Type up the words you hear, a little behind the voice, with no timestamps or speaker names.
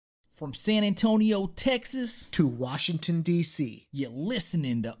From San Antonio, Texas to Washington, D.C. You're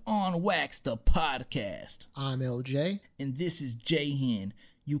listening to On Wax, the podcast. I'm LJ. And this is J Hen.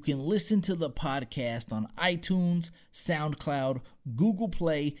 You can listen to the podcast on iTunes, SoundCloud, Google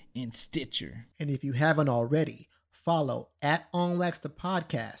Play, and Stitcher. And if you haven't already, follow at On Wax, the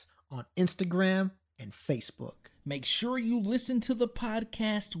podcast on Instagram and Facebook. Make sure you listen to the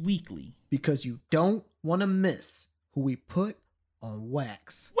podcast weekly. Because you don't want to miss who we put on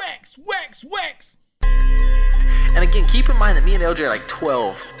wax. Wax, wax, wax! And again, keep in mind that me and LJ are like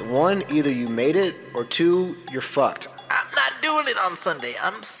 12. One, either you made it, or two, you're fucked. I'm not doing it on Sunday.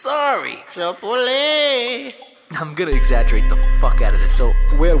 I'm sorry. Chapole. I'm gonna exaggerate the fuck out of this. So,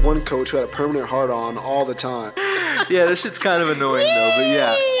 We had one coach who had a permanent hard-on all the time. yeah, this shit's kind of annoying though, but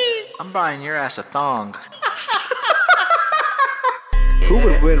yeah. I'm buying your ass a thong. Who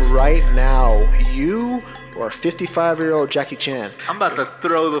would win right now, you or a 55-year-old Jackie Chan? I'm about to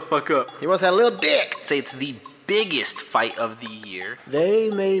throw the fuck up. He wants that little dick. Say it's the biggest fight of the year. They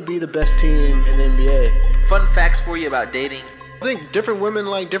may be the best team in the NBA. Fun facts for you about dating. I think different women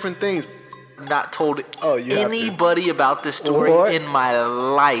like different things. Not told You have to. anybody about this story What? in my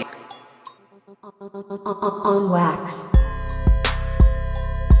life. On wax.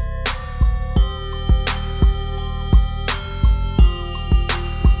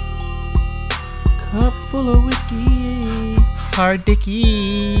 Cup full of whiskey. Hard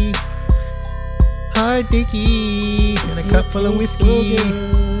dicky. Hard dicky. And a cup full of whiskey.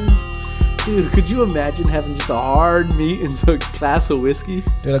 Dude, could you imagine having just a hard meat and some glass of whiskey?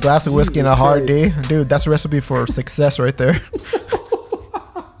 Dude, a glass of whiskey and a Jesus hard Christ. D. Dude, that's a recipe for success right there.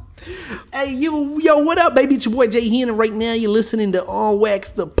 Hey, yo, what up, baby? It's your boy Jay Hen, and right now you're listening to On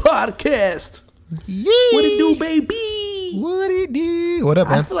Wax, the podcast. Yee. What it do, baby? What it do? What up,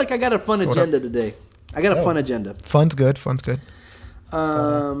 I man? feel like I got a fun agenda today. I got a fun agenda. Fun's good. Fun's good.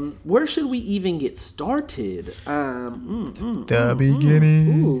 Where should we even get started? The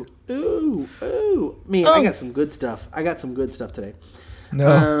beginning. Ooh. Man, I got some good stuff. Today.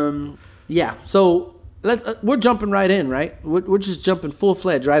 No. Yeah. So we're jumping right in, right? We're just jumping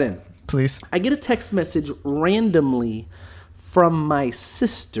full-fledged right in. Please. I get a text message randomly from my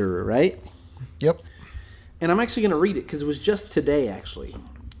sister, right? Yep. And I'm actually going to read it because it was just today, actually.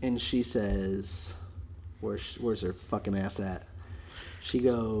 And she says, where's her fucking ass at? She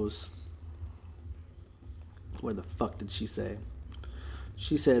goes, where the fuck did she say?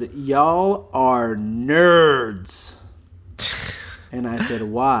 She said, y'all are nerds. And I said,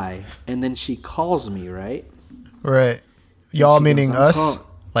 why? And then she calls me, right? Right. Y'all She meaning goes, I'm us?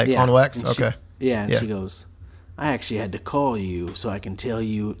 call- Like Yeah. on wax? And she- Okay. Yeah, and Yeah. she goes, I actually had to call you so I can tell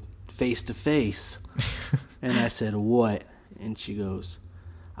you face to face. And I said, what? And she goes,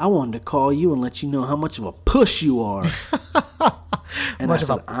 I wanted to call you and let you know how much of a puss you are. And Much I of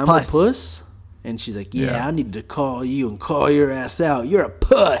said, a I'm puss. a puss? And she's like, yeah, Yeah. I needed to call you and call your ass out. You're a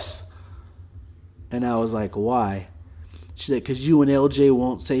puss. And I was like, why? She said, because you and LJ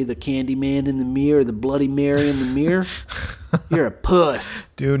won't say the candy man in the mirror, the Bloody Mary in the mirror. You're a puss.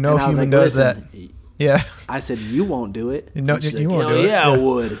 Dude, no And I was human like, does "Listen, that. Yeah. I said, you won't do it. No, And she's you like, won't "Hell do it." yeah, I Yeah.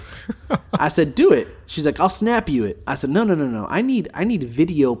 would. I said, do it. She's like, I'll snap you it. I said, no. I need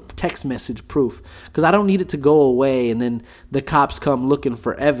video text message proof because I don't need it to go away and then the cops come looking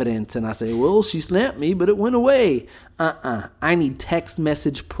for evidence and I say, well, she snapped me, but it went away. I need text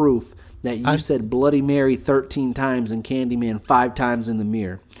message proof that you said Bloody Mary 13 times and Candyman 5 times in the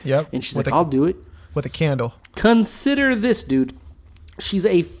mirror. Yep. And she's With like, a- I'll do it. With a candle. Consider this, dude. She's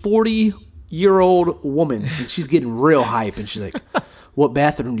a 40-year-old woman, and she's getting real hype. And she's like, what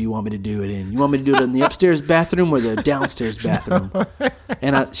bathroom do you want me to do it in? You want me to do it in the upstairs bathroom or the downstairs bathroom?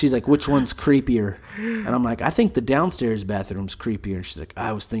 And she's like, which one's creepier? And I'm like, I think the downstairs bathroom's creepier. And she's like,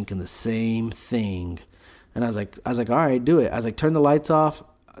 I was thinking the same thing. And I was like, all right, do it. I was like, turn the lights off.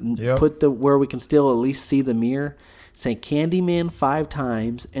 Yep. Put where we can still at least see the mirror. Say Candyman 5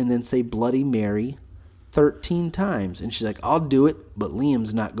 times, and then say Bloody Mary 13 times. And she's like, I'll do it, but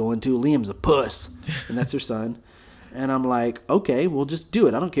Liam's not going to. Liam's a puss. And that's her son. And I'm like, okay, well, just do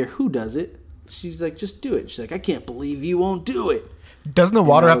it. I don't care who does it. She's like, just do it. She's like, I can't believe you won't do it. Doesn't the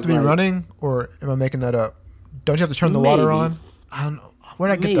water I have to was be like- running? Or am I making that up? Don't you have to turn the water Maybe. on? I don't know.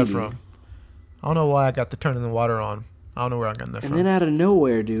 Where'd I get that Maybe. from? I don't know why I got the turning the water on. I don't know where I got that And from. then out of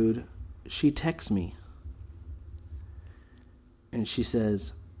nowhere, dude, she texts me. And she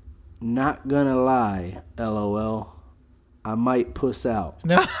says, not gonna lie, LOL. I might puss out.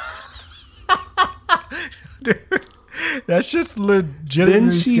 No. Dude, that shit's legitimately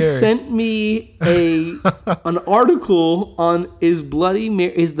Then she scary. sent me an article on is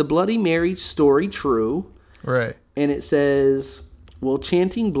the Bloody Mary story true? Right. And it says Will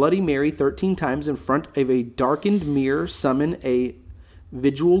chanting Bloody Mary 13 times in front of a darkened mirror summon a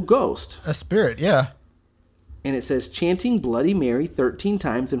visual ghost? A spirit, yeah. And it says chanting Bloody Mary 13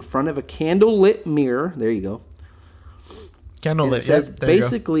 times in front of a candlelit mirror. There you go. Candlelit, And it says yeah. There you go.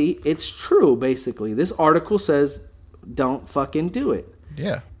 basically, it's true, basically. This article says, don't fucking do it.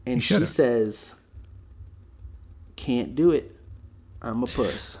 Yeah. And you she shouldn't. says, can't do it. I'm a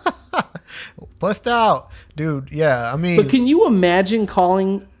puss. Bust out. Dude, yeah. I mean, But can you imagine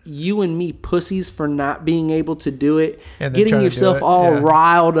calling you and me pussies for not being able to do it? And then Getting trying to do yourself it, all yeah.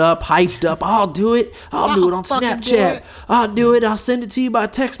 riled up, hyped up. I'll do it. I'll do it on fucking do Snapchat. it. I'll do it. I'll send it to you by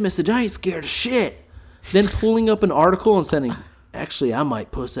text message. I ain't scared of shit. Then pulling up an article and sending, actually, I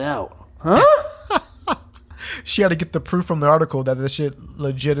might puss out. Huh? she had to get the proof from the article that this shit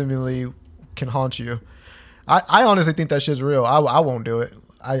legitimately can haunt you. I honestly think that shit's real. I won't do it.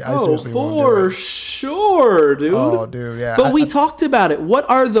 I seriously won't do for it. sure, dude. Oh, dude, yeah. But we talked about it. What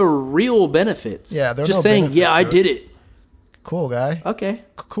are the real benefits? Yeah, there are just no saying, benefits yeah, I to it. did it. Cool, guy. Okay.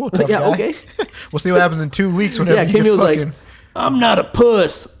 Cool, tough Yeah, guy. okay. We'll see what happens in 2 weeks whenever Yeah, you Kimmy get was fucking... like, I'm not a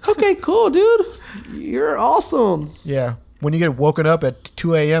puss. Okay, cool, dude. You're awesome. Yeah. When you get woken up at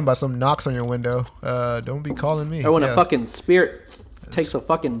 2 a.m. by some knocks on your window, don't be calling me. Or when Yeah. a fucking spirit takes a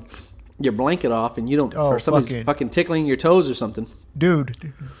fucking your blanket off and you don't, Oh, or somebody's fucking- fucking tickling your toes or something.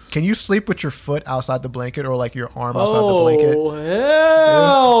 Dude, can you sleep with your foot outside the blanket or like your arm outside the blanket? Oh,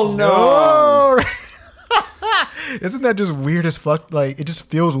 hell no. No. Isn't that just weird as fuck? Like, it just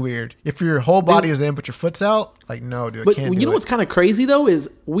feels weird. If your whole body is in but your foot's out, like, no, dude, But can't you do know it. what's kind of crazy, though, is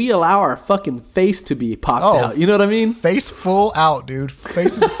we allow our fucking face to be popped Oh. out. You know what I mean? Face full out, dude.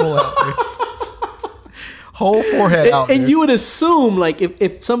 Face is full out, dude. Whole forehead out, And dude. you would assume, like,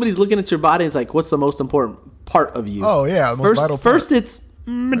 if somebody's looking at your body, it's like, what's the most important part of you? Oh, yeah, the most vital part. First it's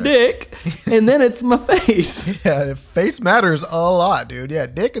my dick, and then it's my face. Yeah, face matters a lot, dude. Yeah,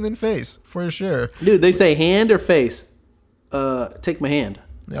 dick and then face, for sure. Dude, they say hand or face. Take my hand.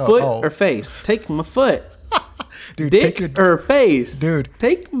 Oh, Foot oh. or face. Take my foot. Dude, Dick take your, or face. Dude.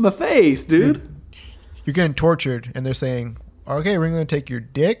 Take my face, dude. you're getting tortured, and they're saying, okay, we're going to take your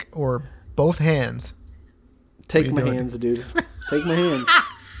dick or both hands. Take you my doing? hands, dude. Take my hands.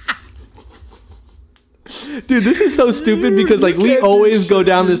 Dude, this is so stupid because like we can't do always shit, go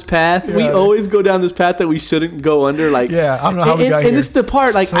down dude. this path. We Yeah. always go down this path that we shouldn't go under. Like, Yeah, I don't know how we and, got and here this is the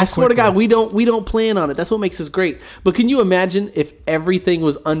part. Like, so I swear to God, quickly. we don't plan on it. That's what makes us great. But can you imagine if everything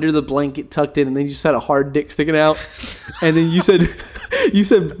was under the blanket, tucked in, and then you just had a hard dick sticking out, and then you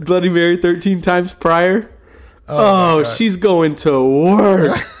said Bloody Mary 13 times prior? Oh, she's going to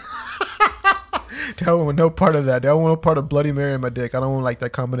work. I don't want no part of that. I don't want no part of Bloody Mary in my dick. I don't want like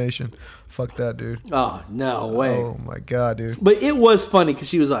that combination. Fuck that, dude. Oh, no way. Oh my god, dude. But it was funny because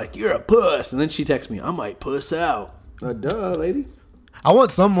she was like, "You're a puss," and then she texted me, "I might puss out." Duh, lady. I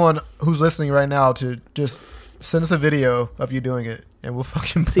want someone who's listening right now to just send us a video of you doing it, and we'll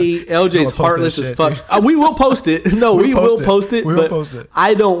fucking See, we'll LJ's post heartless that as shit, fuck. dude. We will post it. No, we will post it. We will but post it.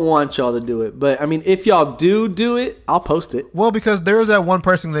 I don't want y'all to do it. But I mean, if y'all do it, I'll post it. Well, because there's that one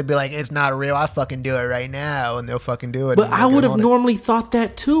person that'd be like, "It's not real. I fucking do it right now," and they'll fucking do it. But and I they'll would get have on it. normally thought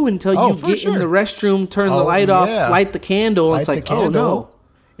that too until Oh, you for get in sure. the restroom, turn the Oh, light off, yeah. light the candle. And it's Light like, the oh candle, no,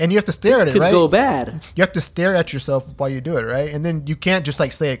 and you have to stare this at it, could right? go bad. You have to stare at yourself while you do it, right? And then you can't just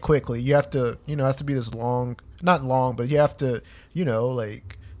like say it quickly. You have to, it has to be this long, not long, but you have to,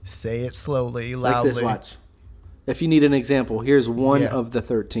 like say it slowly, Like loudly. this, watch. If you need an example, here's one Yeah. of the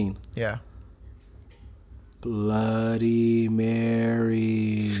 13. Yeah. Bloody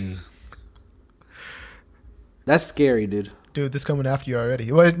Mary. That's scary, dude. Dude, this coming after you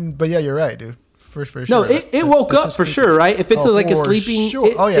already. Well, but yeah, you're right, dude. For sure. No, it woke That's up just for stupid. sure, right? If it's Oh, like a for sleeping, sure.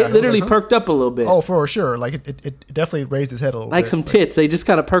 it, Oh, yeah. it literally Uh-huh. perked up a little bit. Oh, for sure. Like it definitely raised his head a little bit. like some tits, they just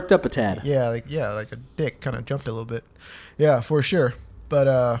kind of perked up a tad. Yeah, like a dick kind of jumped a little bit. Yeah, for sure.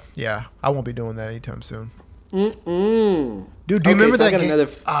 But yeah, I won't be doing that anytime soon. Dude, do you Okay, remember so I that got game?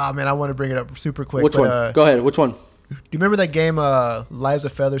 another Man, I want to bring it up super quick. Which but, one? Go ahead. Which one? Do you remember that game, Lives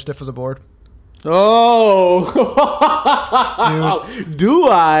of Feather, Stiff as a Board? Oh, do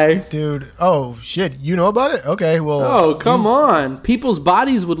I? Dude, oh shit, you know about it? Okay, well. Oh, come on! People's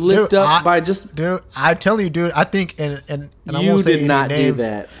bodies would lift Dude, up by just. Dude, I'm telling you, dude. I think, and I You won't say did any not do names.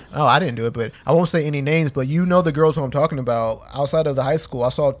 that. No, I didn't do it, but I won't say any names. But you know the girls who I'm talking about. Outside of the high school, I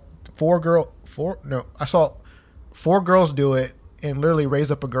saw I saw 4 girls do it and literally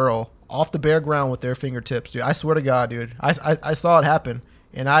raise up a girl off the bare ground with their fingertips, dude. I swear to God, dude. I saw it happen.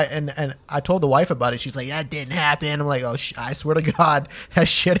 And I told the wife about it. She's like, that didn't happen. I'm like, oh, I swear to God, that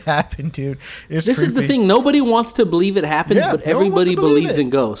shit happened, dude. It's This is the creepy. thing. Nobody wants to believe it happens, Yeah, but no one wants everybody to believe believes it. in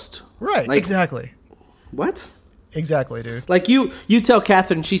ghosts. Right, Like, exactly. What? Exactly, dude. Like you tell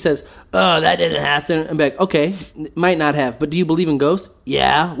Catherine, she says, "Oh, that didn't happen." I'm like, okay, might not have, but do you believe in ghosts?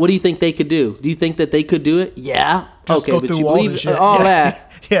 Yeah. What do you think they could do? Do you think that they could do it? Yeah. Just okay, go but through you walls believe and shit. all Yeah.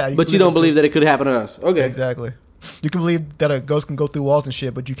 that. Yeah, but you don't believe that it could happen to us. Okay. Exactly. You can believe that a ghost can go through walls and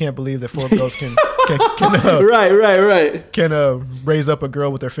shit, but you can't believe that 4 ghosts can Right. can raise up a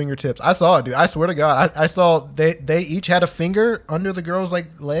girl with their fingertips. I saw it, dude. I swear to God, I saw they each had a finger under the girl's like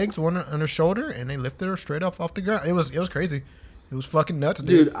legs, one on her shoulder, and they lifted her straight up off the ground. It was crazy. It was fucking nuts,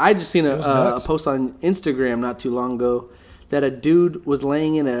 dude. Dude, I just seen a nuts. post on Instagram not too long ago that a dude was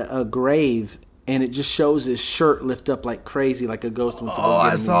laying in a grave, and it just shows his shirt lift up like crazy, like a ghost went to go Oh, get I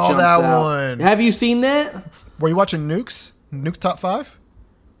him and saw jumps that out. one. Have you seen that? Were you watching Nuke's Top 5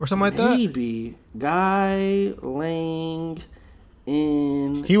 or something like that? Maybe. Guy laying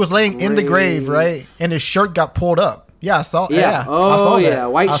in. He was laying in the grave, right? And his shirt got pulled up. Yeah, I saw. Yeah. Yeah. Oh, I saw that. yeah.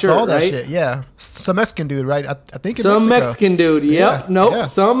 White I shirt, saw that right? shit. Yeah. Some Mexican dude, right? I think in Some Mexico. Mexican dude. Yep. Yeah, Nope. yeah.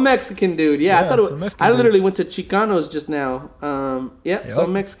 Some Mexican dude. Yeah. I Yeah, thought it some was. Mexican I dude. literally went to Chicanos just now. Yep. Yep.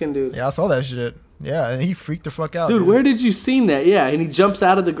 Some Mexican dude. Yeah, I saw that shit. Yeah, and he freaked the fuck out. Dude, where did you seen that? Yeah, and he jumps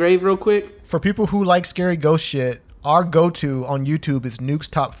out of the grave real quick. For people who like scary ghost shit, our go-to on YouTube is Nuke's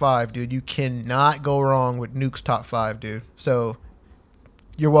Top 5, dude. You cannot go wrong with Nuke's Top 5, dude. So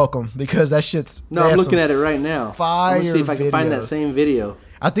you're welcome because that shit's. No, I'm looking at it right now. fire Let me see if I can find that videos. same video.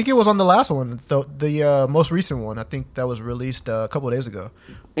 I think it was on the last one, the most recent one. I think that was released a couple of days ago.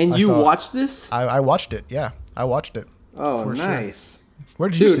 And I you saw it. watched this? I watched it. Yeah, I watched it. Oh, for sure. nice. Where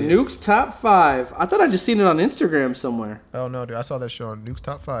did you Dude, see it? Nuke's Top 5. I thought I just seen it on Instagram somewhere. Oh no, dude! I saw that show on Nuke's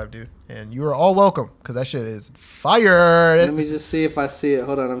Top 5, dude, and you are all welcome because that shit is fire. Let me just see if I see it.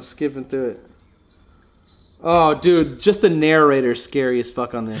 Hold on, I'm skipping through it. Oh, dude, just the narrator's scary as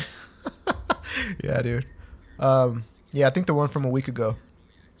fuck on this. Yeah, dude. Yeah, I think the one from a week ago.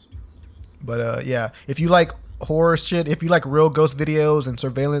 But yeah, if you like horror shit, if you like real ghost videos and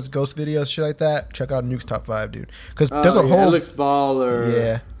surveillance ghost videos, shit like that, check out Nuke's Top 5, dude. Because there's a It whole looks baller.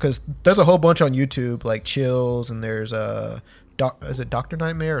 yeah, because there's a whole bunch on YouTube like Chills, and there's is it Dr.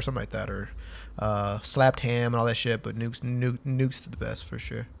 Nightmare or something like that, or Slapped Ham and all that shit. But Nuke's the best for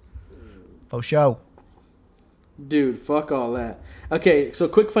sure. For sure. Dude, fuck all that. Okay, so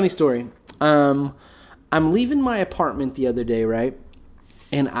quick funny story. I'm leaving my apartment the other day, right?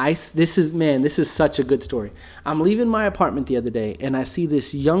 And this is such a good story. I'm leaving my apartment the other day, and I see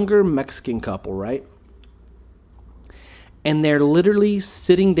this younger Mexican couple, right? And they're literally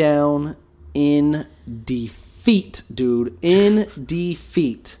sitting down in defeat, dude. In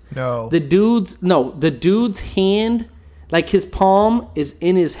defeat. No. The dude's hand, like his palm is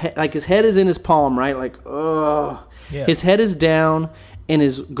in his head, like his head is in his palm, right? Like, ugh. Yeah. His head is down, and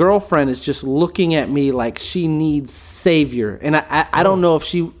his girlfriend is just looking at me like she needs savior. And I don't know if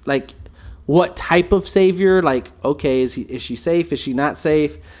she, like, what type of savior. Like, okay, is she safe? Is she not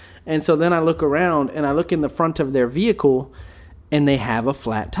safe? And so then I look around, and I look in the front of their vehicle, and they have a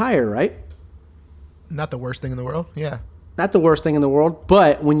flat tire, right? Not the worst thing in the world. Yeah. Not the worst thing in the world,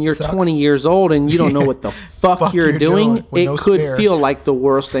 but when you're Sucks. 20 years old and you don't know what the fuck you're doing, with it no could spare. feel like the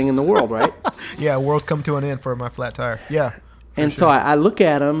worst thing in the world, right? Yeah, world's come to an end for my flat tire. Yeah. And so I look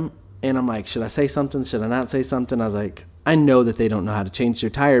at him, and I'm like, should I say something? Should I not say something? I was like, I know that they don't know how to change their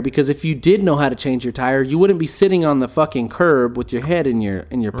tire, because if you did know how to change your tire, you wouldn't be sitting on the fucking curb with your head in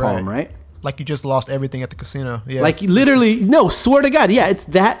your palm, right? Like you just lost everything at the casino. Yeah. Like literally, no, swear to God, yeah, it's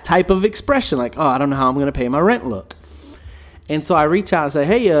that type of expression. Like, oh, I don't know how I'm gonna pay my rent. Look, and so I reach out and say,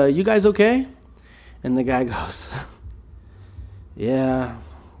 hey, you guys okay? And the guy goes, yeah,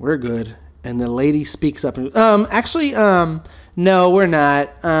 we're good. And the lady speaks up and actually, no, we're not.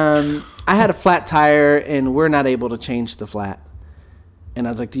 I had a flat tire and we're not able to change the flat. And I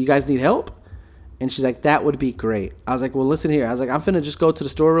was like, do you guys need help? And she's like, that would be great. I was like, well, listen here. I was like, I'm finna just go to the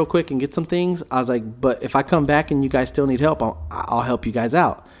store real quick and get some things. I was like, but if I come back and you guys still need help, I'll help you guys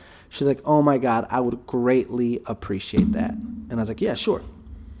out. She's like, oh my God, I would greatly appreciate that. And I was like, yeah, sure.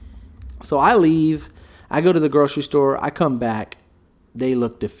 So I leave. I go to the grocery store. I come back. They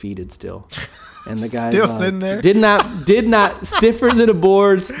look defeated still. And the guy's Still like, sitting there? Did not, stiffer than the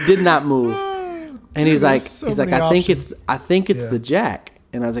boards, did not move. And he's like, so I many think it's Yeah. the jack.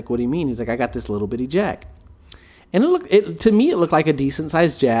 And I was like, what do you mean? He's like, I got this little bitty jack. And to me, it looked like a decent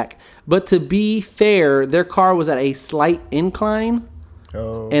sized jack. But to be fair, their car was at a slight incline.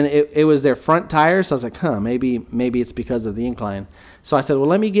 Oh. And it was their front tire. So I was like, maybe it's because of the incline. So I said, well,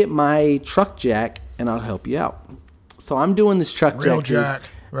 let me get my truck jack and I'll help you out. So I'm doing this truck Real jack. Jack.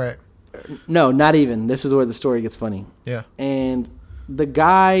 Right. No, not even. This is where the story gets funny. Yeah. And the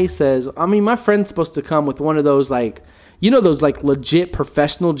guy says, I mean, my friend's supposed to come with one of those, like, You know those like legit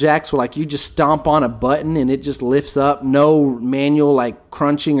professional jacks where like you just stomp on a button and it just lifts up, no manual like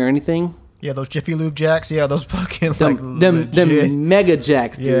crunching or anything? Yeah, those Jiffy Lube jacks. Yeah, those fucking Them legit. mega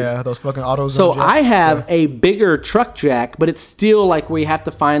jacks, dude. Yeah, those fucking AutoZone So jacks. I have a bigger truck jack, but it's still like where you have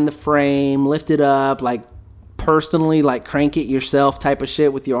to find the frame, lift it up, like personally like crank it yourself type of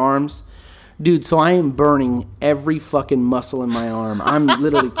shit with your arms. Dude, so I am burning every fucking muscle in my arm. I'm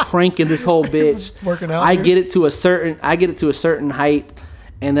literally cranking this whole bitch. Working out, I dude? get it to a certain height,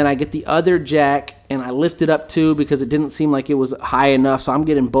 and then I get the other jack and I lift it up too because it didn't seem like it was high enough. So I'm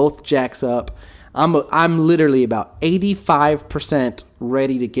getting both jacks up. I'm literally about 85%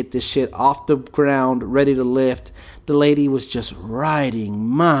 ready to get this shit off the ground, ready to lift. The lady was just riding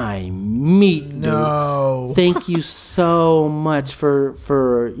my meat, dude. No. Thank you so much for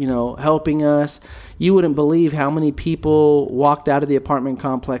helping us. You wouldn't believe how many people walked out of the apartment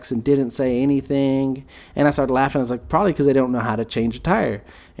complex and didn't say anything. And I started laughing. I was like, probably because they don't know how to change a tire.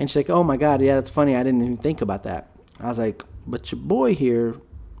 And she's like, oh my God, yeah, that's funny. I didn't even think about that. I was like, but your boy here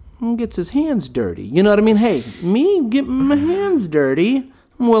gets his hands dirty. You know what I mean? Hey, me getting my hands dirty,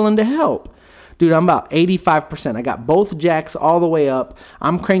 I'm willing to help. Dude, I'm about 85%. I got both jacks all the way up.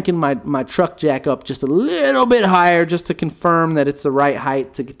 I'm cranking my truck jack up just a little bit higher just to confirm that it's the right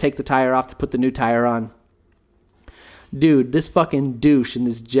height to take the tire off to put the new tire on. Dude, this fucking douche in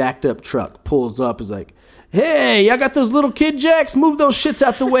this jacked up truck pulls up, is like, hey, I got those little kid jacks. Move those shits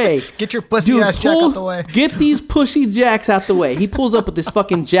out the way. Get your pussy ass jack out the way. Get these pushy jacks out the way. He pulls up with this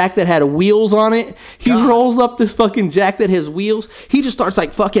fucking jack that had wheels on it. He rolls up this fucking jack that has wheels. He just starts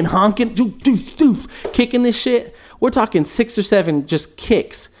like fucking honking, doof, doof, doof, kicking this shit. We're talking 6 or 7 just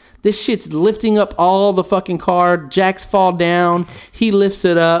kicks. This shit's lifting up all the fucking car. Jacks fall down. He lifts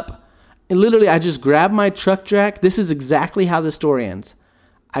it up. And literally, I just grab my truck jack. This is exactly how the story ends.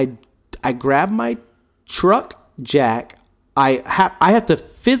 I grab my truck jack. I have to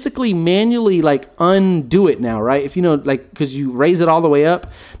physically manually like undo it now, right? If you know, like, because you raise it all the way up,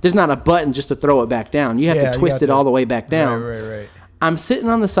 there's not a button just to throw it back down. You have to twist it all the way back down. Right. I'm sitting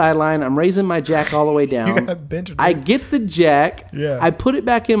on the sideline. I'm raising my jack all the way down. I get the jack. Yeah. I put it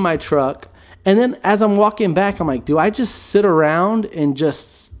back in my truck. And then as I'm walking back, I'm like, do I just sit around and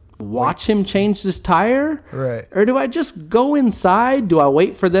just watch him change this tire? Right. Or do I just go inside? Do I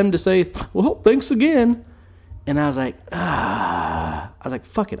wait for them to say, well, thanks again? And I was like,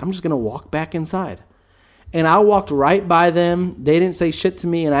 fuck it. I'm just going to walk back inside. And I walked right by them. They didn't say shit to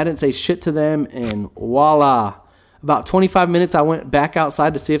me, and I didn't say shit to them. And voila. About 25 minutes, I went back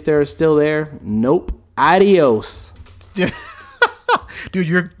outside to see if they were still there. Nope. Adios. Dude,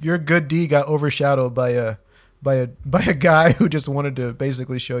 your good deed got overshadowed by a guy who just wanted to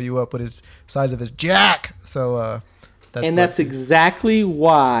basically show you up with his size of his jack. So that's exactly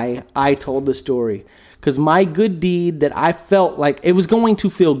why I told the story. Because my good deed that I felt like it was going to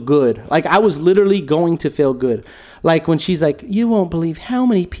feel good. Like I was literally going to feel good. Like when she's like, you won't believe how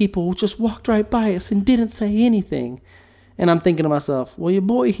many people just walked right by us and didn't say anything. And I'm thinking to myself, well, your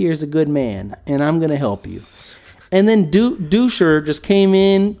boy here is a good man and I'm going to help you. And then Doucher just came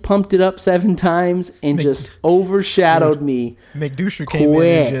in, pumped it up 7 times, and just overshadowed me. McDoucher came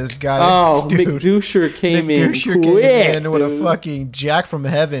in and just got it. McDoucher came in quick, came in with a fucking jack from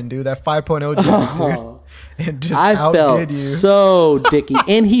heaven, dude. That 5.0 jack, dude. And just I outdid felt you. so dicky.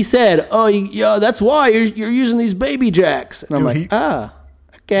 And he said, oh, yeah, that's why you're using these baby jacks. And I'm Dude, like,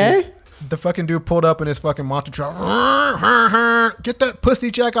 okay. The fucking dude pulled up in his fucking monster truck. Get that pussy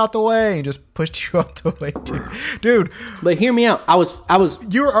jack out the way, and just pushed you up the way, dude. But hear me out. I was.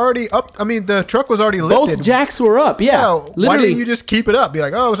 You were already up. I mean, the truck was already lifted. Both jacks were up. Yeah, literally. Why didn't you just keep it up? Be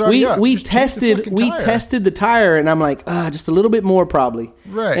like, oh, it was already up. We Just change the tested. fucking We tire. tested the tire, and I'm like, just a little bit more probably.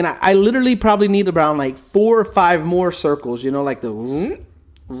 Right. And I literally probably need around like 4 or 5 more circles. You know, like the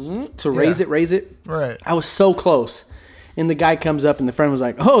to raise it. Right. I was so close, and the guy comes up, and the friend was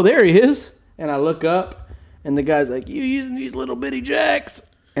like, oh, there he is. And I look up, and the guy's like, you using these little bitty jacks?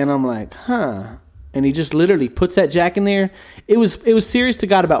 And I'm like, huh. And he just literally puts that jack in there. It was serious to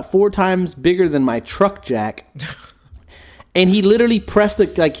God about 4 times bigger than my truck jack. And he literally pressed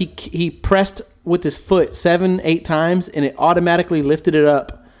it, like he pressed with his foot 7-8 times, and it automatically lifted it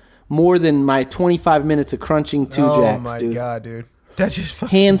up more than my 25 minutes of crunching 2 jacks, dude. Oh my God, dude. That just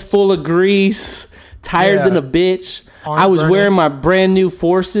fucking... Hands full of grease, tired than a bitch. I was wearing my brand new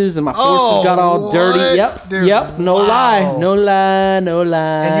Forces, and my Forces got all dirty. Yep, dude, yep. No lie. And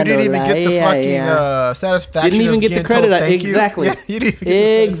you didn't even get the fucking satisfaction. Didn't even get the credit. Exactly. Yeah, you didn't even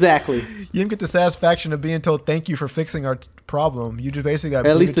get exactly. You didn't get the satisfaction of being told thank you for fixing our problem. You just basically got Or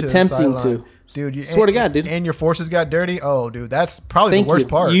at least booted to the attempting sideline. to. Dude, Swear to God, dude. And your forces got dirty. Oh, dude, that's probably Thank the worst you.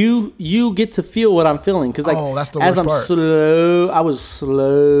 part. You get to feel what I'm feeling because like Oh, that's the as worst I'm part. I was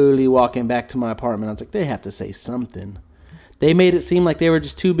slowly walking back to my apartment. I was like, they have to say something. They made it seem like they were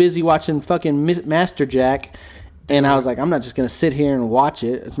just too busy watching fucking Master Jack. And I was like, I'm not just going to sit here and watch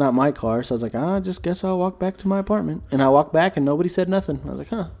it. It's not my car. So I was like, I just guess I'll walk back to my apartment. And I walked back and nobody said nothing. I was like,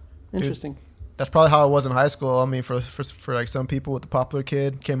 huh, interesting. That's probably how it was in high school. I mean, for like some people with the popular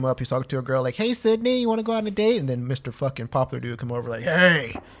kid came up, he's talking to a girl like, "Hey, Sydney, you want to go on a date?" And then Mr. fucking popular dude come over like,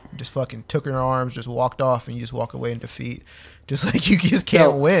 "Hey," just fucking took her in her arms, just walked off, and you just walk away in defeat. Just like you just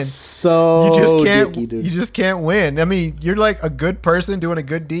can't win. So You just can't. dicky, dude. You just can't win. I mean, you're like a good person doing a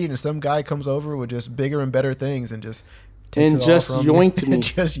good deed, and some guy comes over with just bigger and better things and just takes And it all just from you. yoinked me. And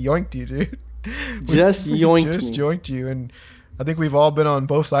just yoinked you, dude. Just yoinked Just me. yoinked you, and I think we've all been on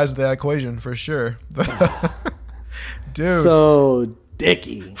both sides of that equation for sure. Dude, So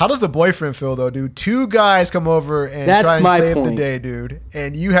dicky. how does the boyfriend feel though, dude? Two guys come over and That's try and my save the point. day, dude,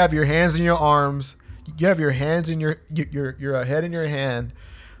 and you have your hands in your arms. You have your hands in your head in your hand,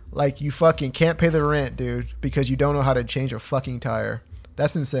 like you fucking can't pay the rent, dude, because you don't know how to change a fucking tire.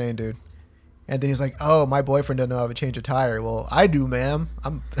 That's insane, dude. And then he's like, "Oh, my boyfriend doesn't know how to change a tire." Well, I do, ma'am.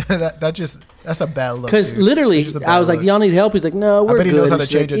 I'm that's a bad look. Because dude. literally, It's just a I bad was like, look. "Y'all need help?" He's like, "No, we're bet he good." knows how And to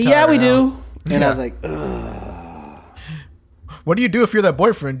she's change like, a yeah, tire we now. do. And Yeah. I was like, What do you do if you're that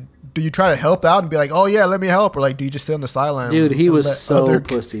boyfriend? Do you try to help out and be like, "Oh yeah, let me help," or like, do you just sit on the sideline? dude, he and was let so other-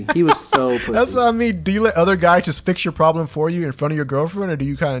 pussy. He was so pussy. That's what I mean. Do you let other guys just fix your problem for you in front of your girlfriend, or do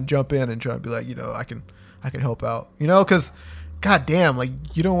you kind of jump in and try to be like, I can help out, because, goddamn, like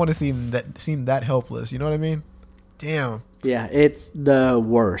you don't want to seem that helpless. You know what I mean? Damn. Yeah, it's the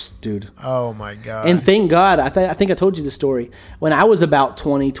worst, dude. Oh my god. And thank God, I think I told you the story. When I was about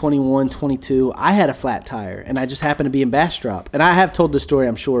 20, 21, 22, I had a flat tire, and I just happened to be in Bastrop. And I have told this story,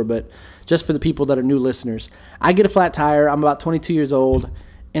 I'm sure, but just for the people that are new listeners, I get a flat tire. I'm about 22 years old,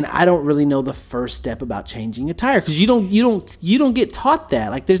 and I don't really know the first step about changing a tire because you don't get taught that.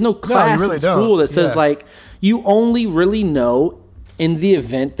 Like, there's no class really in school don't. that says Yeah. like you only really know in the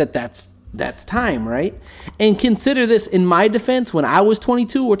event that's time, right? And consider this, in my defense, when I was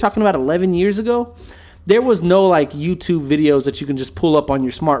 22, we're talking about 11 years ago, there was no like YouTube videos that you can just pull up on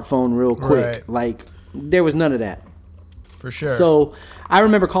your smartphone real quick. Right. Like, there was none of that. for sure. So I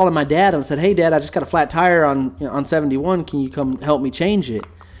remember calling my dad and said, "Hey Dad, I just got a flat tire on 71. Can you come help me change it?"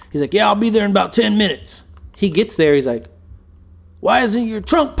 He's like, "Yeah, I'll be there in about 10 minutes. He gets there, he's like, "Why isn't your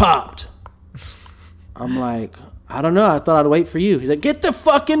trunk popped?" I'm like, "I don't know. I thought I'd wait for you." He's like, "Get the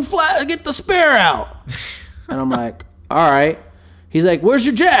fucking get the spare out." And I'm like, "All right." He's like, "Where's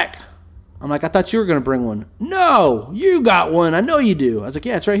your jack?" I'm like, "I thought you were going to bring one." "No, you got one. I know you do." I was like,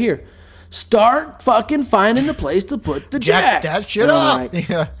 "Yeah, it's right here." "Start fucking finding the place to put the jack." that shit And I'm up. like,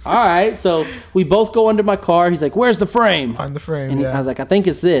 Yeah. all right. So we both go under my car. He's like, "Where's the frame?" Find the frame, And yeah. I was like, "I think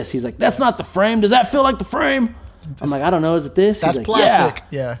it's this." He's like, "That's not the frame. Does that feel like the frame?" I'm like, "I don't know. Is it this?" That's He's like, plastic.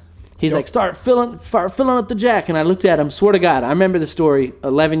 "Yeah." Yeah. He's like, start filling up the jack. And I looked at him, swear to God, I remember the story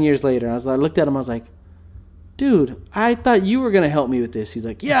 11 years later. I looked at him, I was like, "Dude, I thought you were going to help me with this." He's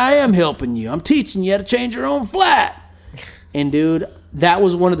like, "Yeah, I am helping you. I'm teaching you how to change your own flat." And dude, that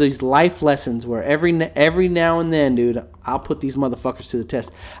was one of these life lessons where every now and then, dude, I'll put these motherfuckers to the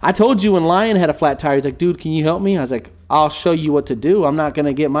test. I told you when Lion had a flat tire, he's like, "Dude, can you help me?" I was like, "I'll show you what to do. I'm not going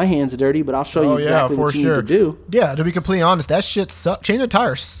to get my hands dirty, but I'll show you exactly what you need to do." Yeah, to be completely honest, that shit sucks. Changing a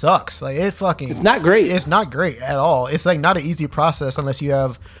tire sucks. Like it fucking. It's not great. It's not great at all. It's like not an easy process unless you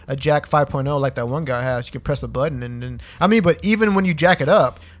have a jack 5.0 like that one guy has. You can press a button and then but even when you jack it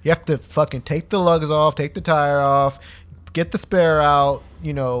up, you have to fucking take the lugs off, take the tire off, get the spare out.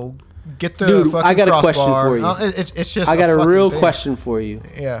 Get the Dude, fucking I got a question crossbar. for you. It's just. I got a fucking real thing. question for you.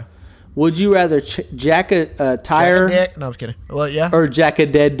 Yeah. Would you rather jack a tire Jack a dick? No, I'm just kidding. Well, yeah. or jack a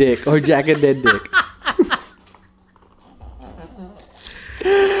dead dick or jack a dead dick?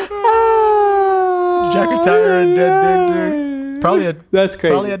 Jack a tire and dead dick, dude. Probably a. That's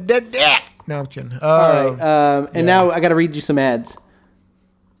crazy. Probably a dead dick. No, I'm kidding. All right. And now I got to read you some ads.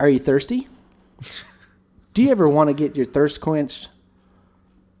 Are you thirsty? Do you ever want to get your thirst quenched?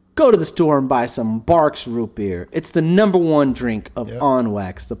 Go to the store and buy some Barks root beer. It's the #1 drink of On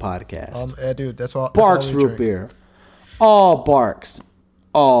Wax, the podcast. Dude, that's all. Barks that's all we root drink. beer. All Barks.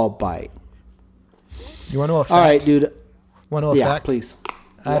 All bite. You want to know a fact? All right, dude. Want to know a Yeah, fact? please.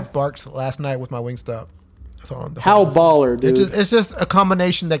 I had Barks last night with my Wingstop. That's all. How baller, dude. It's just a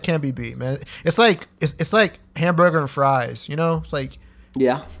combination that can't be beat, man. It's like hamburger and fries. It's like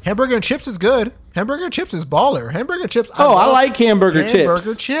Yeah. Hamburger and chips is good. Hamburger and chips is baller. Hamburger and chips. I love like hamburger chips.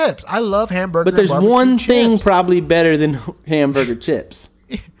 Hamburger chips. I love hamburger. But there's barbecue one thing chips. probably better than hamburger chips.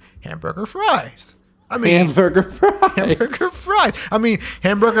 Hamburger fries. I mean, Hamburger fries. hamburger fries. I mean,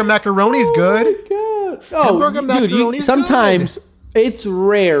 hamburger macaroni's good. Oh, my God. Oh, Hamburger dude, macaroni's sometimes it's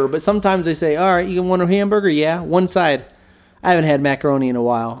rare, but sometimes they say, all right, you want a hamburger? Yeah, one side. I haven't had macaroni in a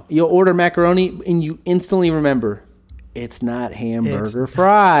while. You'll order macaroni and you instantly remember, it's not hamburger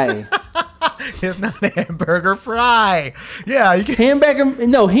fry. It's not a hamburger fry. Yeah, you can.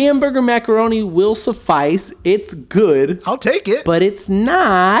 Hamburger macaroni will suffice. It's good, I'll take it. but it's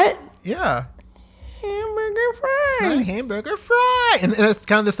not Yeah. hamburger fry. Not a hamburger fry. And it's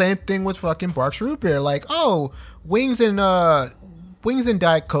kind of the same thing with fucking Barks Root Beer. Like, oh, wings and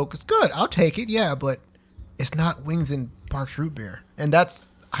Diet Coke is good. I'll take it, yeah, but it's not wings and Barks Root Beer. And that's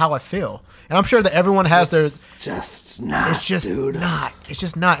how I feel. And I'm sure that everyone has their... It's just not, It's just dude. not. It's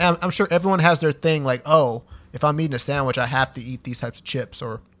just not. And I'm sure everyone has their thing like, oh, if I'm eating a sandwich, I have to eat these types of chips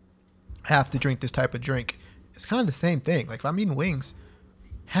or have to drink this type of drink. It's kind of the same thing. Like, if I'm eating wings,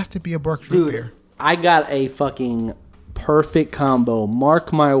 it has to be a Barks Root Dude, Beer. I got a fucking perfect combo.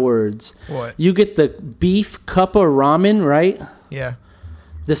 Mark my words. What? You get the beef cup of ramen, right? Yeah.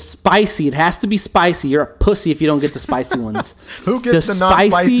 The spicy. It has to be spicy. You're a pussy if you don't get the spicy ones. Who gets the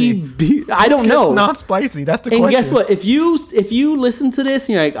non-spicy? I don't know. It's not spicy. That's the And question. guess what? If you listen to this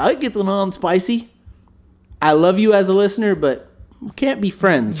and you're like, I get the non-spicy, I love you as a listener, but we can't be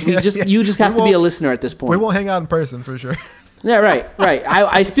friends. You just have to be a listener at this point. We won't hang out in person for sure. Yeah, right.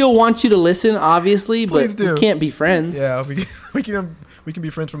 I still want you to listen, obviously, Please but do. we can't be friends. Yeah, we can be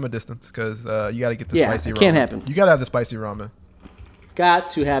friends from a distance because you got to get the Yeah, spicy ramen. it can't happen. You got to have the spicy ramen. Got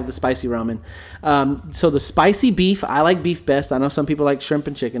to have the spicy ramen. So the spicy beef, I like beef best. I know some people like shrimp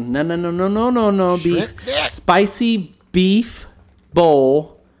and chicken. No, beef. Shrimp? Spicy beef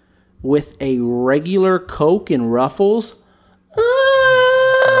bowl with a regular Coke and Ruffles.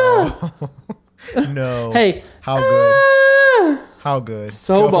 No. Hey. How good? How good?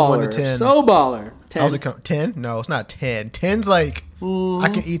 So Scale from 1 to baller. 10. So baller. 10. How's it come? 10? No, it's not 10. 10's like, I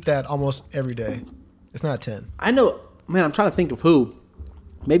can eat that almost every day. It's not 10. I know, man, I'm trying to think of who.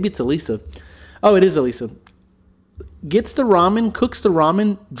 Maybe it's Elisa. Oh, it is Elisa. Gets the ramen, cooks the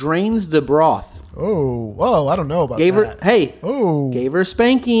ramen, drains the broth. Oh, I don't know about Gave that. her a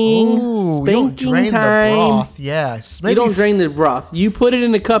spanking. Ooh, you don't Spanking drain time. the broth. Yeah. You don't drain the broth. You put it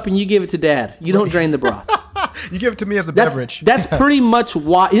in a cup and you give it to dad. You don't drain the broth. You give it to me as a That's, beverage. that's pretty much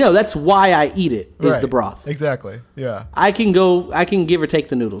why, that's why I eat it, is Right. the broth. Exactly. Yeah. I can give or take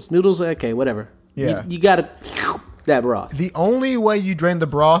the noodles. Noodles, okay, whatever. Yeah. You got to, that broth. The only way you drain the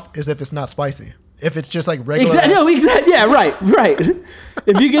broth is if it's not spicy. If it's just like regular. Exactly. Yeah, right.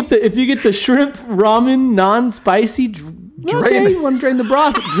 If you get the shrimp ramen non-spicy, Drain it. you want to drain the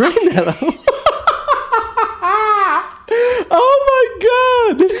broth? Drain that. Oh my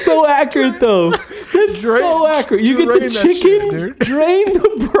god, that's so accurate though. That's so accurate. You get the drain that shit, chicken, dude. drain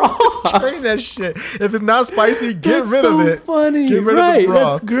the broth. Drain that shit. If it's not spicy, get That's rid so of it. funny. Get rid right, of the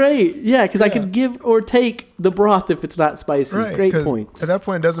broth. that's great. Yeah, because I could give or take the broth if it's not spicy. Right, Great 'cause point. At that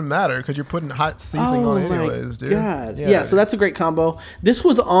point, it doesn't matter because you're putting hot seasoning on it anyways, dude. God. Yeah, so that's a great combo. This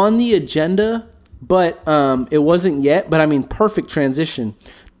was on the agenda, but it wasn't yet. But I mean, perfect transition.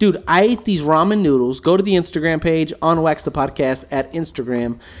 Dude, I ate these ramen noodles. Go to the Instagram page on Wax the Podcast at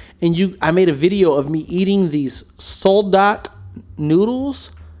Instagram. And I made a video of me eating these Soldoc noodles.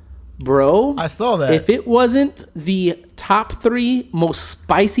 Bro. I saw that. If it wasn't the top 3 most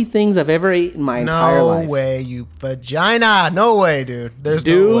spicy things I've ever ate in my entire life. No way, you vagina. No way, dude. There's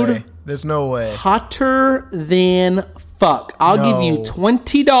no way. There's no way. Hotter than fuck. I'll give you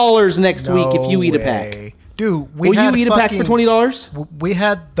 $20 next week if you eat a pack. Dude, Will you eat a pack for $20? We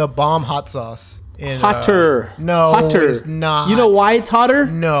had the bomb hot sauce. Hotter. No, hotter. it's not. You know why it's hotter?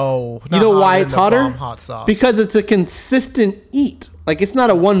 No. You know why it's hotter? Bomb hot sauce. Because it's a consistent eat. Like, it's not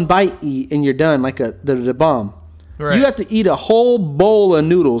a one bite eat and you're done like the bomb. Right. You have to eat a whole bowl of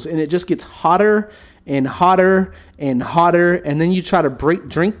noodles and it just gets hotter and hotter and hotter. And then you try to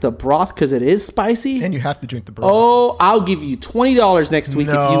drink the broth because it is spicy. And you have to drink the broth. Oh, I'll give you $20 next week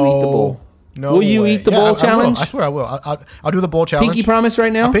if you eat the bowl. No Will you way. eat the bowl challenge? I swear I will. I'll do the bowl challenge. Pinky promise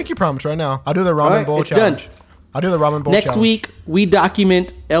right now? I'll pinky promise right now. I'll do the ramen All right, bowl it's challenge. done. I'll do the ramen bowl Next challenge. week, we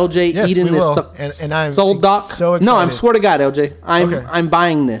document LJ Yes, eating we this will. And I'm Soldoc. so No, I'm excited. swear to God, LJ. Okay. I'm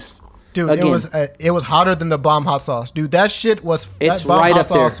buying this. Dude, again. it was hotter than the bomb hot sauce. Dude, that shit was It's that bomb right hot up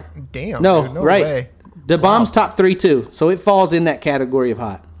there. sauce, damn. No, dude, no right. way. The bomb's top 3 too, so it falls in that category of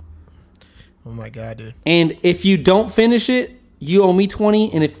hot. Oh my god, dude. And if you don't finish it, you owe me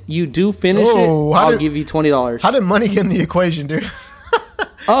 $20, and if you do finish Oh, it, I'll give you $20. How did money get in the equation, dude?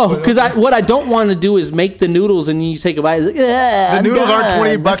 Oh, because what I don't want to do is make the noodles and you take a bite. Like, The noodles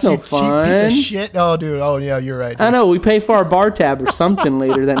aren't $20. That's no You cheap fun. piece of shit. Oh, dude. Oh, yeah. You're right. Dude. I know. We pay for our bar tab or something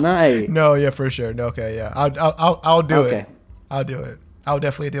later that night. No, yeah, for sure. No, okay, yeah. I'll do Okay. it. I'll do it. I'll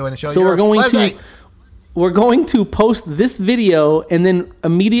definitely do it and show you. So we're going to post this video, and then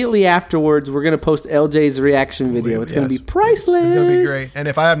immediately afterwards, we're going to post LJ's reaction video. It's going to be priceless. It's gonna be great. And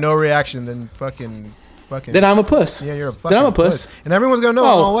if I have no reaction, then fucking. Then I'm a puss. Yeah, you're a fucking Then I'm a puss. And everyone's gonna know. I'm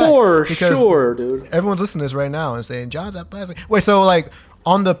Oh, all whack for because sure, dude. Everyone's listening to this right now and saying, "John's that plastic." Wait, so like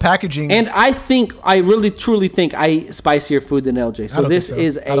on the packaging, And I really truly think I eat spicier food than LJ. So don't this think so.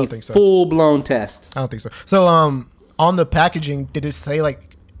 is I don't a think so. full blown test. I don't think so. So on the packaging, did it say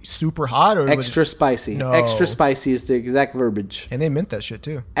like super hot or was Extra it, spicy. No. Extra spicy is the exact verbiage. and they meant that shit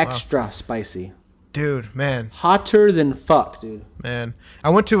too. Wow. Extra spicy. Dude, man. Hotter than fuck, dude. Man, I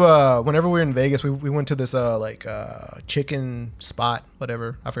went to whenever we were in Vegas, we went to this chicken spot,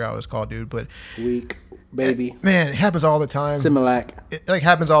 whatever. I forgot what it's called, dude. But Weak, baby. man, it happens all the time. Similac. It like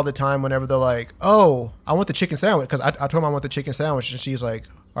happens all the time whenever they're like, "Oh, I want the chicken sandwich," because I told them I want the chicken sandwich, and she's like,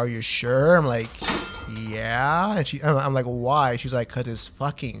 "Are you sure?" I'm like, "Yeah," and I'm like, "Why?" She's like, "Cause it's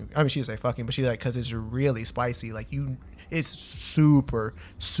fucking." I mean, she didn't say fucking, but she's like, "Cause it's really spicy. Like it's super,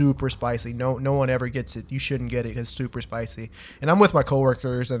 super spicy. No one ever gets it. You shouldn't get it because it's super spicy." And I'm with my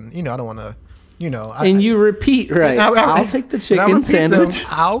coworkers, and I don't want to, And you repeat, right? I'll take the chicken sandwich.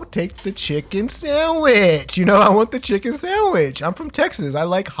 I'll take the chicken sandwich. I want the chicken sandwich. I'm from Texas. I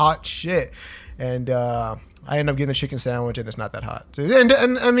like hot shit, and I end up getting the chicken sandwich, and it's not that hot. So, and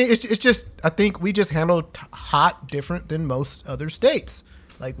I mean, it's just I think we just handle hot different than most other states.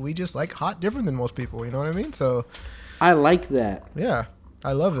 Like we just like hot different than most people. You know what I mean? So. I like that. Yeah,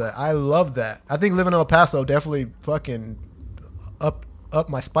 I love that. I think living in El Paso definitely fucking up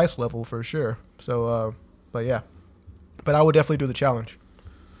my spice level for sure. So, but yeah, but I would definitely do the challenge.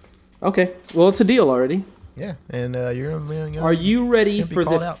 Okay. Well, it's a deal already. Yeah, and you're gonna Are you ready can't be for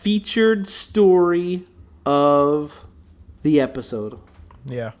called the out. featured story of the episode?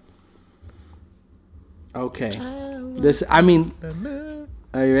 Yeah. Okay. Are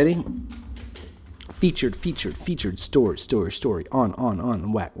you ready? Featured, story,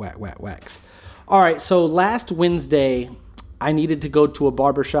 on, wax. All right, so last Wednesday, I needed to go to a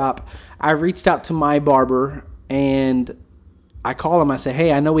barber shop. I reached out to my barber, and I call him. I say,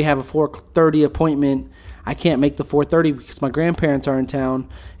 hey, I know we have a 4:30 appointment. I can't make the 4:30 because my grandparents are in town.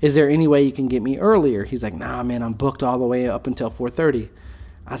 Is there any way you can get me earlier? He's like, nah, man, I'm booked all the way up until 4:30.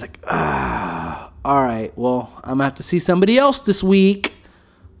 I was like, all right, well, I'm going to have to see somebody else this week,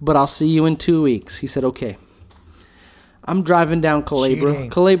 but I'll see you in 2 weeks. He said, okay. I'm driving down Calabria. Cheating.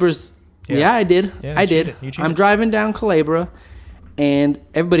 Calabria's, yeah, I did. Yeah, I you did. cheated. You cheated. I'm driving down Calabria, and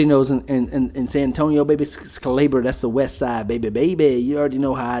everybody knows in San Antonio, baby, it's Calabria. That's the west side, baby. You already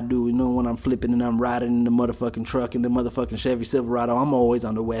know how I do. When I'm flipping and I'm riding in the motherfucking truck in the motherfucking Chevy Silverado, I'm always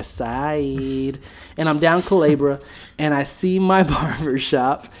on the west side. And I'm down Calabria, and I see my barber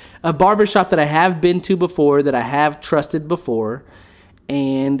shop, a barber shop that I have been to before, that I have trusted before,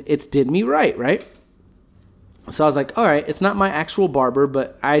 and it's did me right? So I was like, all right, it's not my actual barber,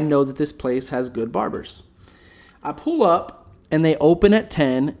 but I know that this place has good barbers. I pull up, and they open at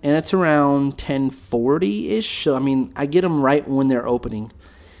 10, and it's around 10:40-ish. So, I mean, I get them right when they're opening.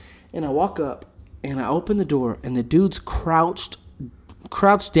 And I walk up, and I open the door, and the dude's crouched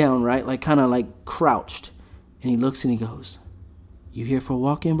down, right? Like, kind of like crouched. And he looks, and he goes, you here for a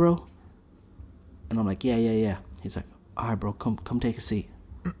walk-in, bro? And I'm like, yeah. He's like, all right, bro, come take a seat.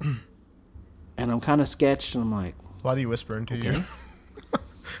 And I'm kind of sketched, and I'm like, Why are you whispering to okay. you?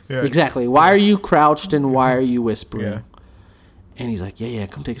 Yeah. Exactly. Why are you crouched, and why are you whispering? Yeah. And he's like, yeah,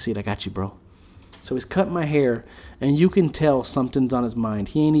 come take a seat. I got you, bro. So he's cutting my hair, and you can tell something's on his mind.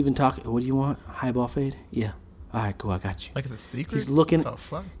 He ain't even talking. What do you want? Highball fade? Yeah. All right, cool. I got you. Like it's a secret. He's looking. What the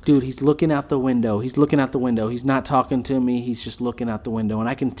fuck? Dude, he's looking out the window. He's not talking to me. He's just looking out the window, and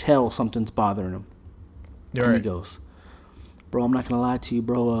I can tell something's bothering him. You're And right. he goes, bro, I'm not going to lie to you,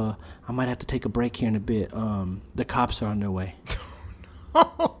 bro. I might have to take a break here in a bit. The cops are on their way.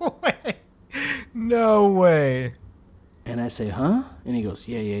 No way. And I say, huh? And he goes,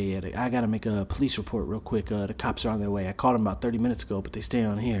 yeah. I got to make a police report real quick. The cops are on their way. I called them about 30 minutes ago, but they stay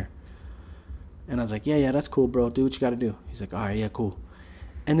on here. And I was like, yeah, that's cool, bro. Do what you got to do. He's like, all right, yeah, cool.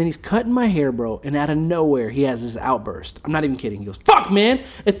 And then he's cutting my hair, bro. And out of nowhere, he has this outburst. I'm not even kidding. He goes, fuck, man.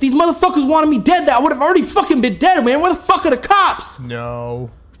 If these motherfuckers wanted me dead, I would have already fucking been dead, man. Where the fuck are the cops?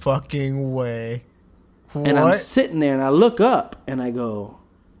 No fucking way. What? And I'm sitting there, and I look up, and I go,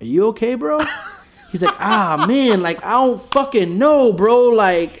 are you okay, bro? He's like, man, like, I don't fucking know, bro.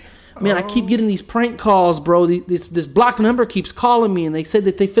 Like, Man, I keep getting these prank calls, bro. This blocked number keeps calling me, and they said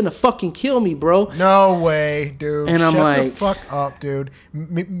that they finna fucking kill me, bro. No way, dude. And I'm Shut like, the fuck up, dude.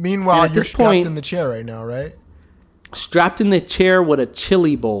 Meanwhile, at you're this strapped point- in the chair right now, right? Strapped in the chair with a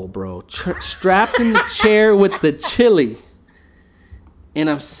chili bowl, bro. Strapped in the chair with the chili. And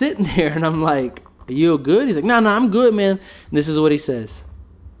I'm sitting there, and I'm like, are you good? He's like, no, I'm good, man. And this is what he says.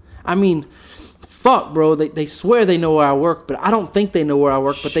 I mean, fuck, bro. They swear they know where I work, but I don't think they know where I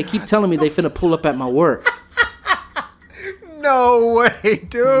work, but they keep telling me they finna pull up at my work. No way,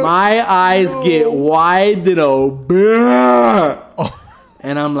 dude. My eyes get wide to the bear.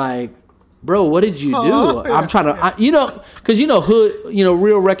 And I'm like, bro, what did you do? I'm trying to, because hood,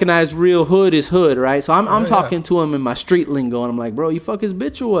 real recognized real hood is hood, right? So I'm talking to him in my street lingo, and I'm like, bro, you fuck his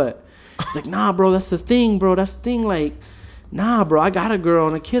bitch or what? He's like, nah, bro, that's the thing, bro. That's the thing. Like, nah, bro, I got a girl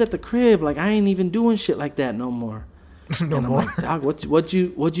and a kid at the crib. Like, I ain't even doing shit like that no more. And I'm like, dog, what'd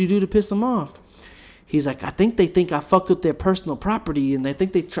you do to piss them off? He's like, I think they think I fucked with their personal property, and they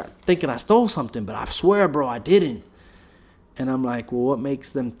think thinking I stole something, but I swear, bro, I didn't. And I'm like, well, what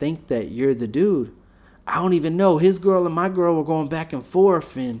makes them think that you're the dude? I don't even know. His girl and my girl were going back and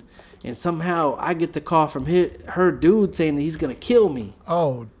forth, and somehow I get the call from her dude saying that he's going to kill me.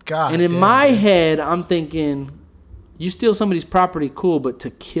 Oh, God. And in my head, I'm thinking, you steal somebody's property, cool, but to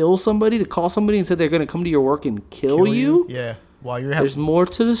kill somebody, to call somebody and say they're going to come to your work and kill you? Yeah. While you're There's more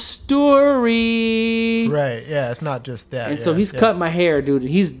to the story. Right. Yeah, it's not just that. And so he's cutting my hair, dude.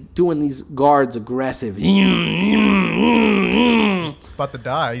 And he's doing these guards aggressive. About to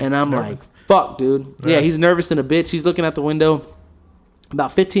die. And I'm like, fuck, dude. Yeah, he's nervous and a bitch. He's looking out the window.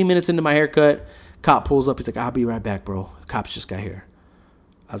 About 15 minutes into my haircut, cop pulls up. He's like, I'll be right back, bro. Cops just got here.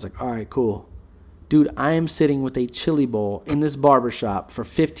 I was like, all right, cool. Dude, I am sitting with a chili bowl in this barbershop for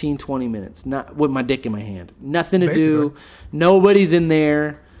 15, 20 minutes, not with my dick in my hand. Nothing to do. Nobody's in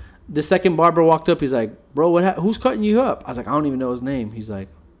there. The second barber walked up. He's like, bro, who's cutting you up? I was like, I don't even know his name. He's like,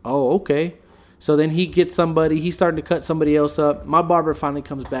 oh, okay. So then he gets somebody. He's starting to cut somebody else up. My barber finally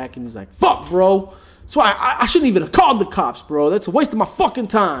comes back, and he's like, fuck, bro. That's why I shouldn't even have called the cops, bro. That's a waste of my fucking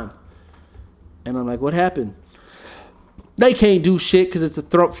time. And I'm like, what happened? They can't do shit because it's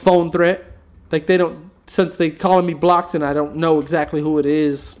a phone threat. Like, they don't, since they calling me blocked and I don't know exactly who it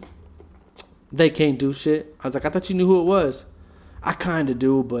is, they can't do shit. I was like, I thought you knew who it was. I kind of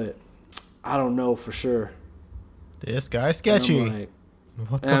do, but I don't know for sure. This guy's sketchy. And I'm like,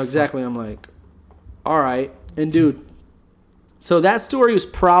 what the exactly. I'm like, all right. And dude, so that story was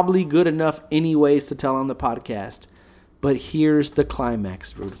probably good enough anyways to tell on the podcast. But here's the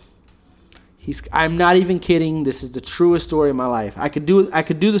climax, dude. I'm not even kidding. This is the truest story of my life. I could do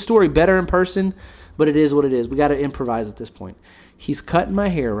the story better in person, but it is what it is. We got to improvise at this point. He's cutting my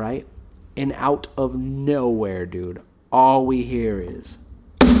hair, right? And out of nowhere, dude, all we hear is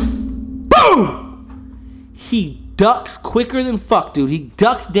boom! He ducks quicker than fuck, dude. He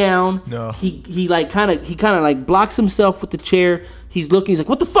ducks down. No. He kind of blocks himself with the chair. He's looking. He's like,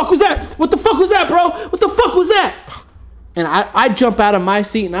 "What the fuck was that? What the fuck was that, bro? What the fuck was that?" And I jump out of my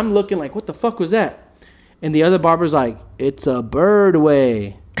seat, and I'm looking like, what the fuck was that? And the other barber's like, it's a bird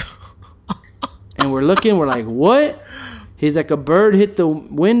way. And we're looking, we're like, what? He's like, a bird hit the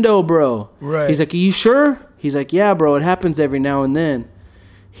window, bro. Right. He's like, are you sure? He's like, yeah, bro, it happens every now and then.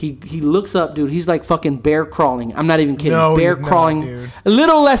 He looks up, dude. He's like fucking bear crawling. I'm not even kidding. No, bear he's crawling. not, dude. A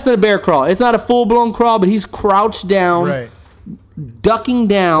little less than a bear crawl. It's not a full-blown crawl, but he's crouched down. Right. Ducking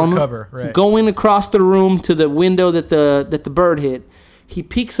down, cover, right. Going across the room to the window that the bird hit. He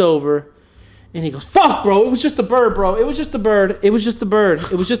peeks over, and he goes, "Fuck, bro! It was just a bird, bro. It was just a bird. It was just a bird.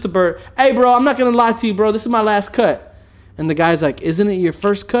 It was just a bird. Hey, bro, I'm not gonna lie to you, bro. This is my last cut." And the guy's like, "Isn't it your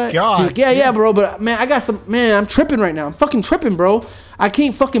first cut?" God, he's like, yeah, bro. But man, I'm tripping right now. I'm fucking tripping, bro. I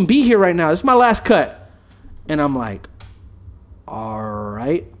can't fucking be here right now. This is my last cut. And I'm like, all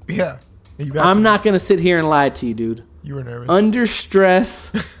right. Yeah. I'm not gonna sit here and lie to you, dude. You were nervous. Under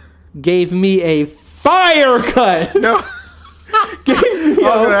stress, gave me a fire cut. No. Gave me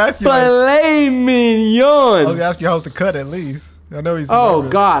a filet mignon. I was going to ask you how was the cut at least. I know he's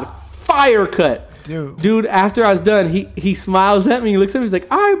nervous. God. Fire cut. Dude, after I was done, he smiles at me. He looks at me. He's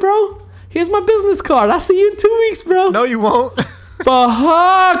like, all right, bro. Here's my business card. I'll see you in 2 weeks, bro. No, you won't.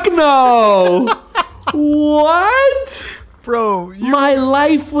 Fuck no. What? Bro, my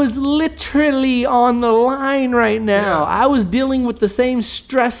life was literally on the line right now. Yeah. I was dealing with the same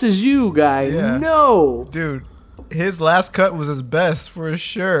stress as you, guy. Yeah. No. Dude, his last cut was his best for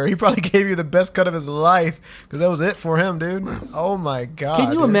sure. He probably gave you the best cut of his life because that was it for him, dude. Oh, my God.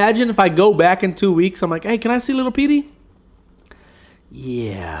 Can you imagine if I go back in 2 weeks, I'm like, hey, can I see Little Petey?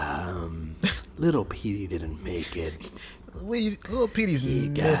 Yeah, Little Petey didn't make it. Little Petey's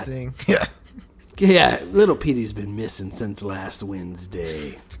God. missing. Yeah. Yeah, little Petey's been missing since last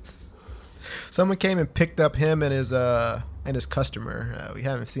Wednesday. Someone came and picked up him and his customer. We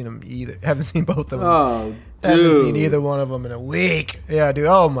haven't seen them either. Haven't seen both of them. Oh, Haven't seen dude. either one of them in a week. Yeah, dude.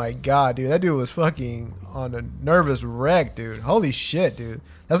 Oh my god, dude. That dude was fucking on a nervous wreck, dude. Holy shit, dude.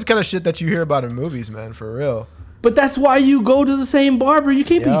 That's the kind of shit that you hear about in movies, man. For real. But that's why you go to the same barber. You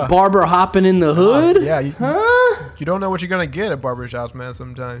can't Yeah. be barber hopping in the hood. Yeah, Huh? you don't know what you're gonna get at barbershops, man.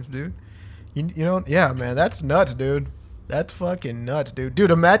 Sometimes, dude. You know, yeah, man. That's nuts, dude. That's fucking nuts, dude.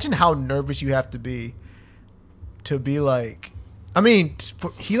 Dude, imagine how nervous you have to be like. I mean,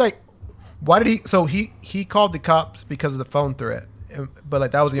 he like. Why did he? So he called the cops because of the phone threat, but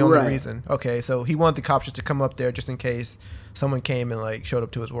like that was the only Right. reason. Okay, so he wanted the cops just to come up there just in case someone came and like showed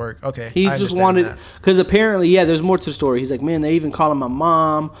up to his work. Okay, He I just understand wanted, that. because apparently, yeah, there's more to the story. He's like, man, they even calling my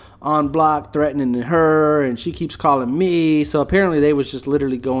mom on block, threatening her, and she keeps calling me. So apparently, they was just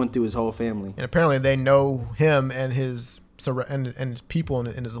literally going through his whole family. And apparently they know him and his and his people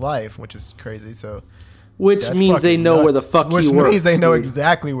in his life, which is crazy. So Which that's means they fucking know where the nuts. fuck Which he works. means they know dude.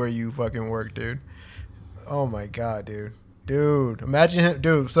 exactly where you fucking work, dude. Oh my god, dude. Dude, imagine him,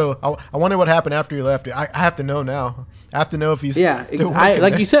 dude. So I wonder what happened after he left. I have to know now. I have to know if he's Yeah, still I, working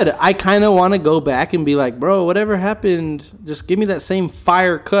like there. you said, I kind of want to go back and be like, bro, whatever happened, just give me that same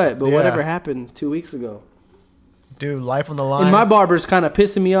fire cut. But Yeah. whatever happened 2 weeks ago. Dude, life on the line. And my barber's kind of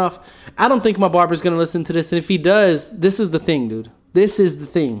pissing me off. I don't think my barber's going to listen to this. And if he does, this is the thing, dude. This is the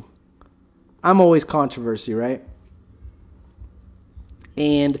thing. I'm always controversy, right?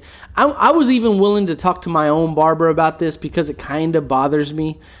 And I was even willing to talk to my own barber about this because it kind of bothers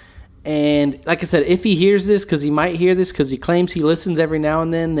me. And like I said, if he hears this, because he might hear this, because he claims he listens every now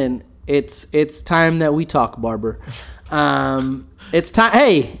and then it's time that we talk, barber. It's time.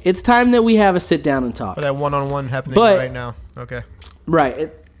 Hey, it's time that we have a sit down and talk. For that one-on-one happening But- right now. Okay.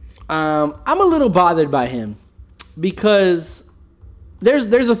 Right. I'm a little bothered by him because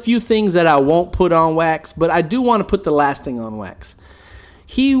there's a few things that I won't put on wax, but I do want to put the last thing on wax.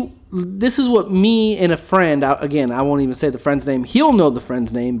 This is what me and a friend, again, I won't even say the friend's name. He'll know the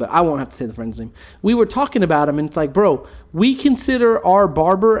friend's name, but I won't have to say the friend's name. We were talking about him, and it's like, bro, we consider our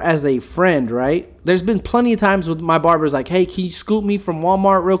barber as a friend, right? There's been plenty of times with my barber's like, hey, can you scoop me from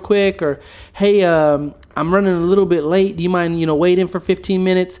Walmart real quick? Or, hey, I'm running a little bit late. Do you mind, waiting for 15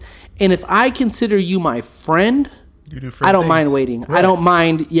 minutes? And if I consider you my friend, You do I don't mind things. waiting. I Right. don't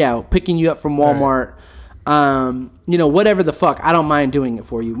mind, picking you up from Walmart. Whatever the fuck. I don't mind doing it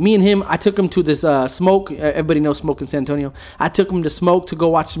for you. Me and him, I took him to this Smoke. Everybody knows Smoke in San Antonio. I took him to Smoke to go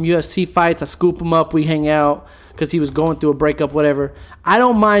watch some UFC fights. I scoop him up. We hang out because he was going through a breakup, whatever. I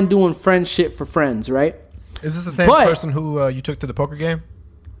don't mind doing friend shit for friends, right? Is this the same But- person who you took to the poker game?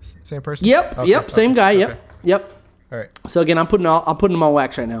 Same person? Yep. Okay, Yep. Same okay, guy. okay. Yep. All right. So again, I'm putting him on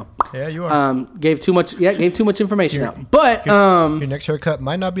wax right now. Yeah, you are. Gave too much information Your- out. But Your next haircut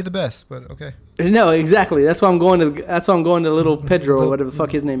might not be the best, but okay. no, exactly. That's why I'm going to little Pedro or whatever the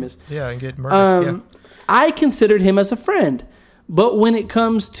fuck his name is. Yeah, and get murdered. I considered him as a friend, but when it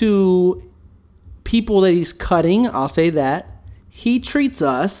comes to people that he's cutting, I'll say that he treats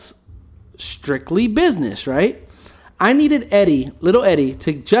us strictly business, right? I needed little Eddie,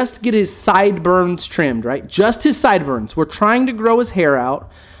 to just get his sideburns trimmed, right? Just his sideburns. We're trying to grow his hair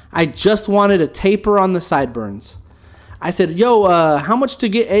out. I just wanted a taper on the sideburns. I said, yo, how much to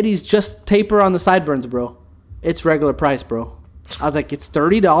get Eddie's just taper on the sideburns, bro? It's regular price, bro. I was like, it's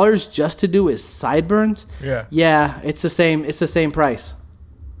 $30 just to do his sideburns? Yeah. Yeah, it's the same price.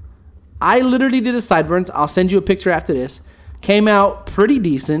 I literally did his sideburns. I'll send you a picture after this. Came out pretty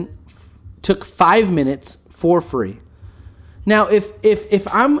decent. Took 5 minutes for free. Now, if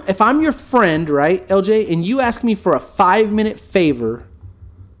I'm your friend, right, LJ, and you ask me for a 5-minute favor,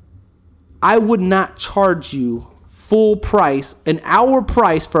 I would not charge you full price, an hour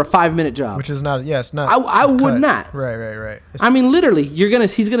price for a 5-minute job. Which is not, it's not. I would cut. not. Right. It's, I mean, literally,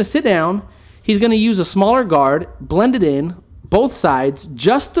 he's gonna sit down. He's gonna use a smaller guard, blend it in both sides,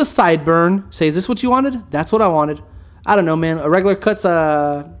 just the sideburn. Say, is this what you wanted? That's what I wanted. I don't know, man. A regular cut's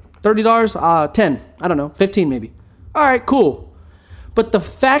 $30, 10. I don't know, 15 maybe. All right, cool. But the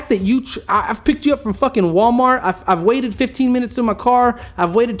fact that I've picked you up from fucking Walmart. I've waited 15 minutes in my car.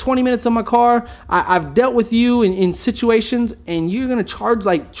 I've waited 20 minutes in my car. I've dealt with you in situations, and you're gonna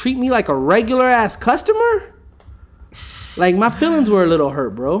treat me like a regular ass customer? Like, my feelings were a little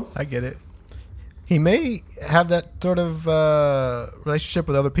hurt, bro. I get it. He may have that sort of relationship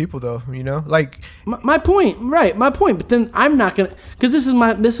with other people, though. Like My point, right? My point. But then I'm not gonna, because this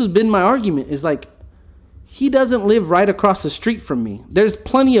has been my argument. Is like, he doesn't live right across the street from me. There's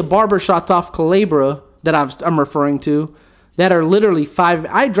plenty of barbershops off Calabria that I'm referring to that are literally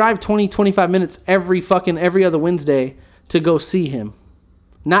I drive 20, 25 minutes every other Wednesday to go see him.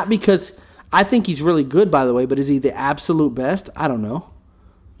 Not because I think he's really good, by the way, but is he the absolute best? I don't know.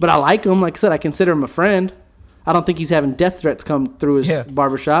 But I like him. Like I said, I consider him a friend. I don't think he's having death threats come through his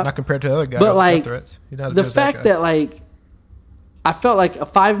barbershop. Not compared to the other guys. But like the fact that like I felt like a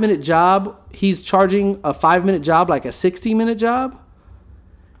 5-minute job, he's charging a 5-minute job like a 60-minute job.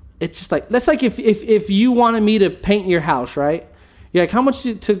 It's just like, that's like if you wanted me to paint your house, right? You're like, how much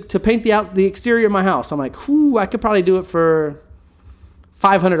to paint the exterior of my house? I'm like, I could probably do it for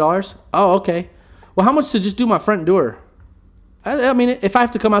 $500. Oh, okay. Well, how much to just do my front door? I mean, if I have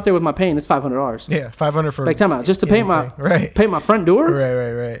to come out there with my paint, it's $500. Yeah, $500 for like time out just to paint my front door.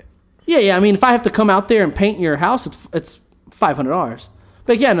 Right. Yeah. I mean, if I have to come out there and paint your house, it's $500.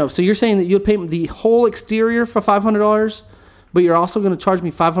 But yeah, no. So you're saying that you'll paint the whole exterior for $500, but you're also going to charge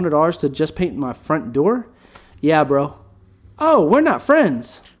me $500 to just paint my front door? Yeah, bro. Oh, we're not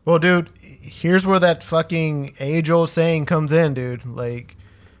friends. Well, dude, here's where that fucking age-old saying comes in, dude. Like,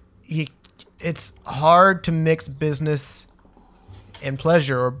 it's hard to mix business and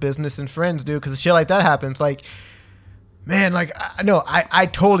pleasure, or business and friends, dude, because shit like that happens. Like, man, like, I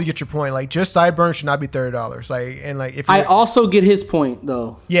totally get your point. Like, just sideburns should not be $30. Like, and like, if I also get his point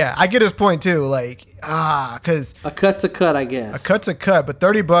though. Yeah, I get his point too. Like, because a cut's a cut, I guess. A cut's a cut, but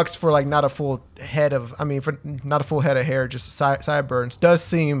 $30 for like not a full head of, for not a full head of hair, just sideburns does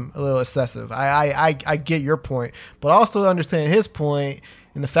seem a little excessive. I get your point, but also understand his point.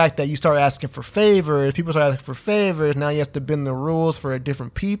 And the fact that you start asking for favors, people start asking for favors, now you have to bend the rules for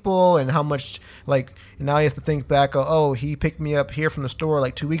different people, and how much, like, now you have to think back, oh, he picked me up here from the store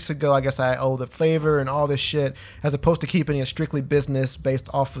like 2 weeks ago, I guess I owe the favor and all this shit, as opposed to keeping it strictly business based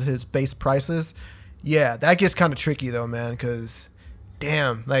off of his base prices. Yeah, that gets kind of tricky though, man, because,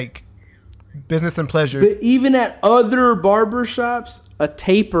 damn, like, business and pleasure. But even at other barbershops, a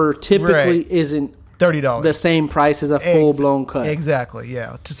taper typically isn't $30. The same price as a full-blown cut. Exactly,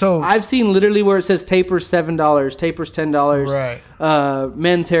 yeah. So I've seen literally where it says tapers $7, tapers $10, right?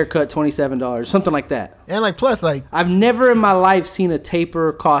 Men's haircut $27, something like that. And like, plus, like, I've never in my life seen a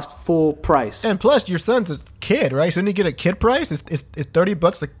taper cost full price. And plus, your son's a kid, right? Shouldn't he get a kid price? Is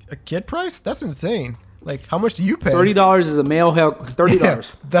 $30 a kid price? That's insane. Like, how much do you pay? $30 is a male hair. $30. Yeah,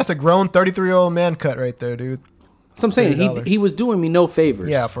 that's a grown 33-year-old man cut right there, dude. So I'm saying he was doing me no favors.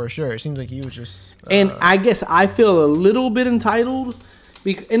 Yeah, for sure. It seems like he was just. And I guess I feel a little bit entitled.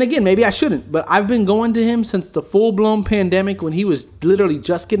 And again, maybe I shouldn't, but I've been going to him since the full blown pandemic, when he was literally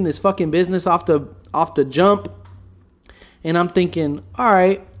just getting his fucking business off the jump. And I'm thinking, all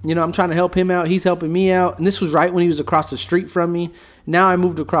right, I'm trying to help him out. He's helping me out. And this was right when he was across the street from me. Now I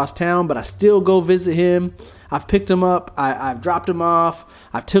moved across town, but I still go visit him. I've picked him up. I've dropped him off.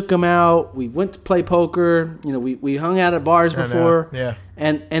 I've took him out. We went to play poker. We hung out at bars before. Yeah.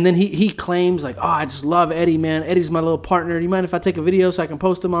 And then he claims like, oh, I just love Eddie, man. Eddie's my little partner. Do you mind if I take a video so I can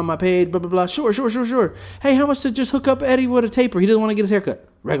post him on my page? Blah, blah, blah. Sure. Hey, how much to just hook up Eddie with a taper? He doesn't want to get his haircut.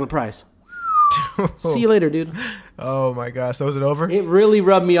 Regular price. See you later, dude. Oh, my gosh. So is it over? It really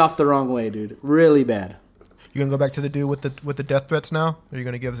rubbed me off the wrong way, dude. Really bad. You gonna go back to the dude with the death threats now, or are you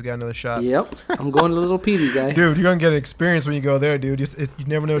gonna give this guy another shot? Yep, I'm going to the little Petey guy. Dude, you're gonna get an experience when you go there, dude. You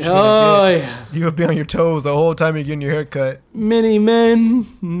never know what you're gonna get. Yeah. You're gonna be on your toes the whole time you're getting your hair cut. Many men.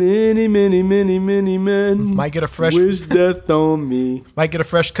 Might get a fresh wish death on me. Might get a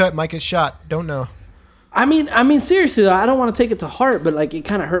fresh cut. Might get shot. Don't know. I mean, seriously, I don't want to take it to heart, but like, it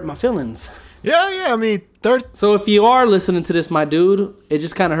kind of hurt my feelings. Yeah. I mean, So if you are listening to this, my dude, it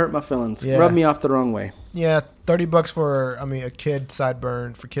just kind of hurt my feelings. Yeah. Rubbed me off the wrong way. Yeah, $30 for a kid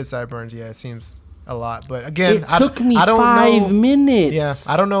sideburn. For kid sideburns, yeah, it seems a lot. But again, it took me 5 minutes. Yeah,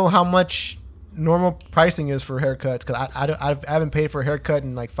 I don't know how much normal pricing is for haircuts, because I haven't paid for a haircut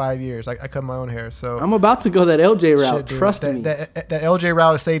in like 5 years. I cut my own hair, so I'm about to go that LJ route. Trust me. That LJ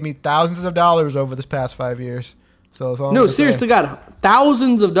route has saved me thousands of dollars over this past 5 years. So it's all no, seriously, God,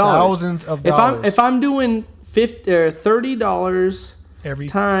 thousands of dollars. Thousands of dollars. If I'm doing $30 every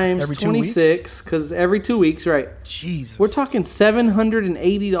times 26, because every 2 weeks, right? Jesus, we're talking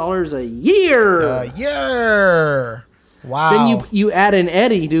 $780 a year. A year. Wow. Then you add an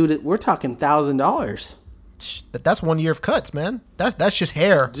Eddie, dude. We're talking $1,000. That's 1 year of cuts, man. That's just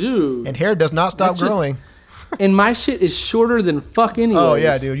hair, dude. And hair does not stop growing. And my shit is shorter than fuck anyways. Oh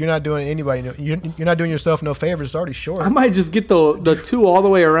yeah, dude. You're not doing anybody. You're not doing yourself no favors. It's already short. I might just get the two all the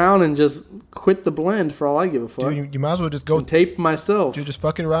way around and just quit the blend for all I give a fuck. Dude, you might as well just go and tape myself. Dude, just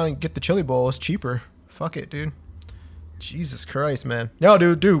fuck it around and get the chili bowl. It's cheaper. Fuck it, dude. Jesus Christ, man. No,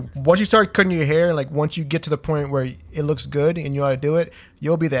 dude. Once you start cutting your hair, like once you get to the point where it looks good and you know how to do it,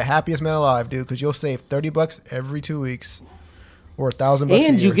 you'll be the happiest man alive, dude. Because you'll save $30 every 2 weeks, or $1,000.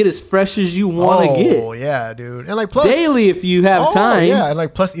 And you get as fresh as you want to get. Oh yeah, dude. And like plus daily if you have time. Yeah, and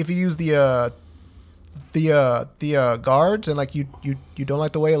like plus if you use the guards and like you don't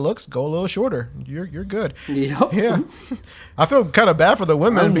like the way it looks, go a little shorter. You're good. Yep. Yeah. I feel kind of bad for the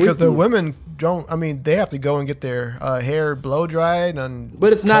women I'm because with the you. women don't. I mean, they have to go and get their hair blow dried and.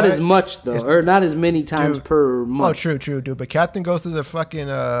 But it's not cut. as much though, or not as many times Dude. per Oh, month. true, dude. But Captain goes to the fucking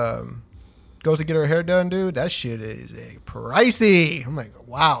goes to get her hair done, dude. That shit is pricey. I'm like,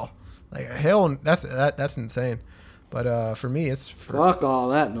 wow, like hell, that's insane. But for me, it's Fuck all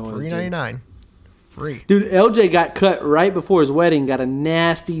that noise. $3.99. Free. Dude, LJ got cut right before his wedding. Got a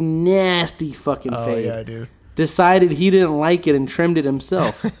nasty, nasty fucking Oh fade. yeah, dude. Decided he didn't like it and trimmed it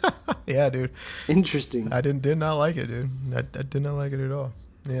himself. Yeah, dude. Interesting. I did not like it, dude. I did not like it at all.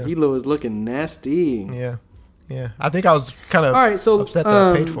 Yeah. Hilo was looking nasty. Yeah. I think I was kind of All right, so, upset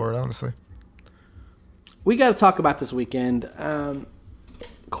that I paid for it, honestly. We got to talk about this weekend.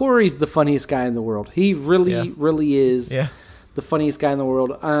 Corey's the funniest guy in the world. He really, really is Yeah. the funniest guy in the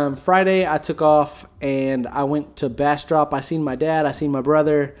world. Friday, I took off and I went to Bastrop. I seen my dad. I seen my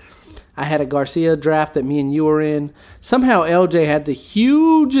brother. I had a Garcia draft that me and you were in. Somehow LJ had the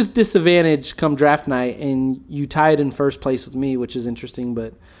hugest disadvantage come draft night, and you tied in first place with me, which is interesting,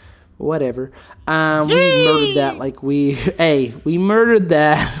 but whatever. We murdered that we murdered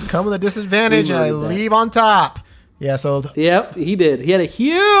that. Come with a disadvantage and I murdered that. leave on top. Yeah, so Yep, he did. He had a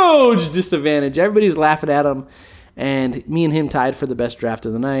huge disadvantage. Everybody was laughing at him, and me and him tied for the best draft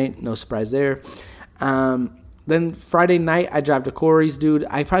of the night. No surprise there. Then Friday night, I drive to Corey's, dude.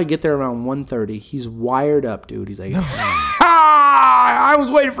 I probably get there around 1:30. He's wired up, dude. He's like, I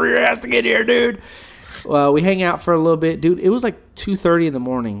was waiting for your ass to get here, dude. Well, we hang out for a little bit, dude. It was like 2:30 in the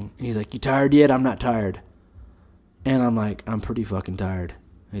morning. And he's like, you tired yet? I'm not tired. And I'm like, I'm pretty fucking tired.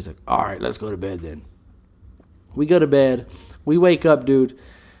 And he's like, all right, let's go to bed then. We go to bed. We wake up, dude.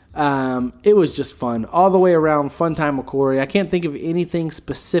 It was just fun. All the way around, fun time with Corey. I can't think of anything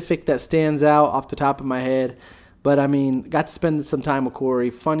specific that stands out off the top of my head. But, I mean, got to spend some time with Corey.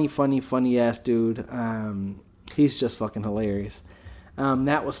 Funny ass dude. He's just fucking hilarious.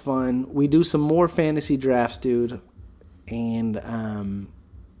 That was fun. We do some more fantasy drafts, dude. And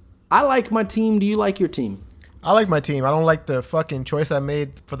I like my team. Do you like your team? I like my team. I don't like the fucking choice I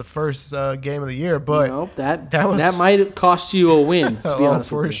made for the first game of the year, but Nope, that was might cost you a win, to be honest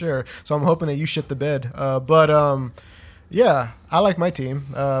for with you. sure. So I'm hoping that you shit the bed. Yeah, I like my team.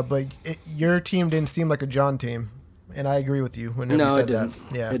 But your team didn't seem like a John team, and I agree with you whenever you said it didn't.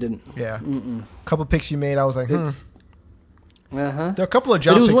 that. Yeah, It didn't. Yeah, a couple picks you made, I was like, It's There are a couple of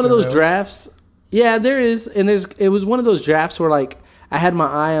John. But it was picks one of in those there. drafts. Yeah, there is, and it was one of those drafts where like I had my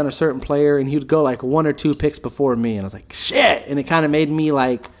eye on a certain player, and he would go like 1 or 2 picks before me, and I was like, shit, and it kind of made me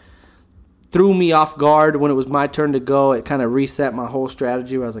like threw me off guard when it was my turn to go. It kind of reset my whole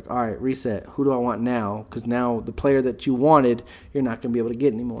strategy. Where I was like, all right, reset. Who do I want now? Because now the player that you wanted, you're not going to be able to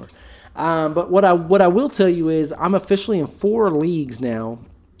get anymore. But what I will tell you is I'm officially in 4 leagues now,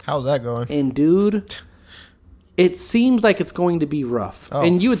 How's that going? and dude, it seems like it's going to be rough. Oh,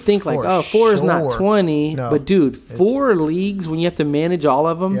 and you would think like, for 4 is not sure. 20. No, but dude, 4 leagues when you have to manage all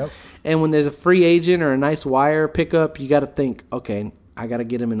of them. Yep. And when there's a free agent or a nice wire pickup, you got to think, okay, I got to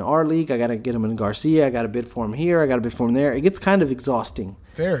get him in our league. I got to get him in Garcia. I got to bid for him here. I got to bid for him there. It gets kind of exhausting.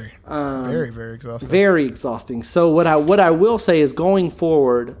 Very exhausting. Very exhausting. So what I will say is going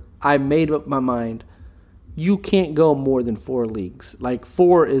forward, I made up my mind. You can't go more than 4 leagues. Like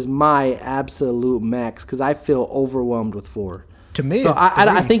 4 is my absolute max because I feel overwhelmed with 4. To me, So it's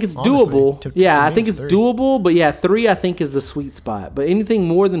I 3, think it's honestly. doable. To Yeah, me, I think it's 3. doable. But yeah, 3 I think is the sweet spot. But anything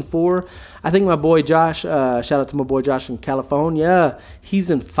more than 4, I think my boy Josh, shout out to my boy Josh in California, he's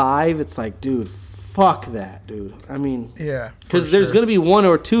in 5. It's like, dude, fuck that, dude. I mean, Yeah, because for there's sure. going to be 1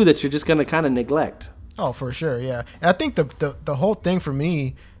 or 2 that you're just going to kind of neglect. Oh, for sure, yeah. And I think the whole thing for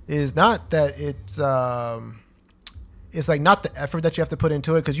me is not that it's like not the effort that you have to put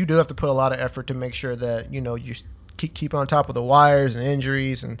into it, because you do have to put a lot of effort to make sure that, you know, you keep on top of the wires and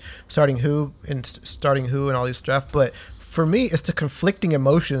injuries and starting who and all these stuff. But for me, it's the conflicting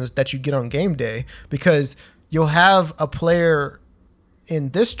emotions that you get on game day, because you'll have a player in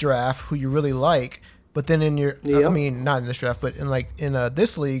this draft who you really like, but then in your, I Yep. mean, not in this draft, but in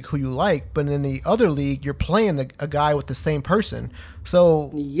this league who you like, but in the other league, you're playing a guy with the same person.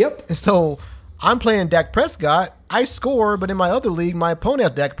 So, Yep. and so I'm playing Dak Prescott. I score, but in my other league, my opponent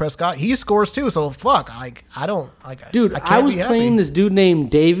has Dak Prescott. He scores too. So fuck. I don't like. Dude, I was playing this dude named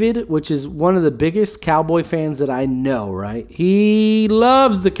David, which is one of the biggest Cowboy fans that I know. Right? He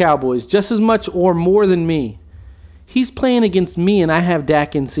loves the Cowboys just as much or more than me. He's playing against me, and I have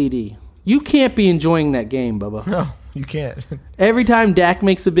Dak and CD. You can't be enjoying that game, Bubba. No, you can't. Every time Dak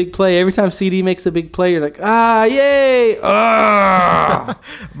makes a big play, every time CD makes a big play, you're like, yay!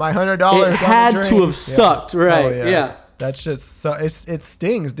 My $100. It had to have sucked, right? Oh, yeah. That's just it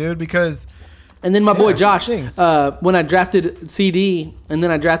stings, dude. Because and then my boy Josh, stings. when I drafted CD and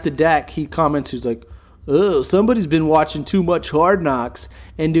then I drafted Dak, he comments, he's like, "Oh, somebody's been watching too much Hard Knocks."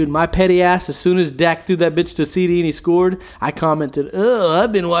 And dude, my petty ass, as soon as Dak threw that bitch to CD and he scored, I commented, "Oh,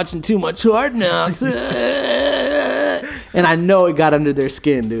 I've been watching too much Hard Knocks." And I know it got under their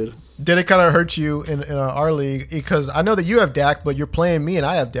skin, dude. Did it kind of hurt you in our league? Because I know that you have Dak, but you're playing me and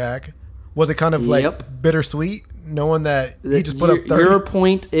I have Dak. Was it kind of like bittersweet knowing that he just put up 30? Your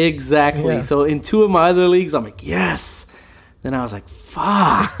point exactly. Yeah. So in 2 of my other leagues, I'm like, yes. Then I was like,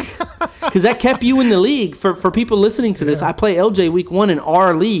 fuck. Because that kept you in the league. For people listening to this, I play LJ week 1 in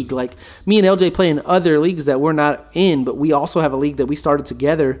our league. Like, me and LJ play in other leagues that we're not in, but we also have a league that we started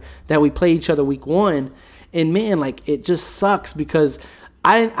together that we play each other week 1. And, man, like, it just sucks because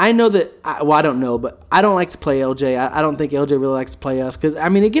I know that, I don't know, but I don't like to play LJ. I don't think LJ really likes to play us because, I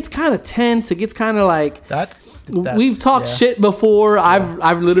mean, it gets kind of tense. It gets kind of like, we've talked shit before. Yeah.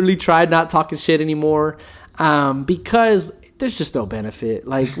 I've literally tried not talking shit anymore because there's just no benefit.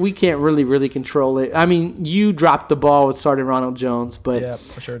 Like, we can't really control it. I mean, you dropped the ball with starting Ronald Jones, but I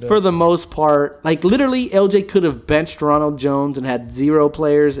sure did. For the most part, like, literally, LJ could have benched Ronald Jones and had 0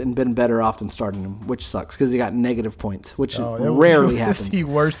 players and been better off than starting him, which sucks because he got negative points, which rarely happens. The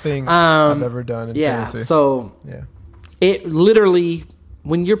worst thing I've ever done in fantasy. So it literally,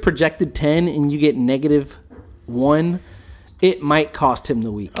 when you're projected 10 and you get -1, it might cost him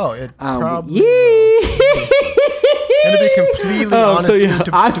the week. Oh, it probably will. And to be completely honest,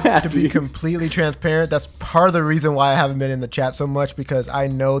 to be completely transparent, that's part of the reason why I haven't been in the chat so much, because I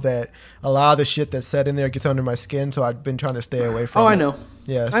know that a lot of the shit that's said in there gets under my skin, so I've been trying to stay away from it. I know.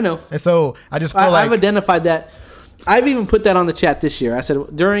 Yes. I know. And so I just feel like I've identified that. I've even put that on the chat this year. I said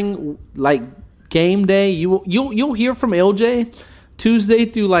during like game day, you'll hear from LJ Tuesday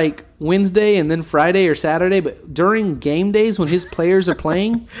through like Wednesday and then Friday or Saturday, but during game days when his players are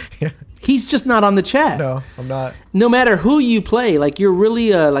playing, he's just not on the chat. No, I'm not. No matter who you play, like you're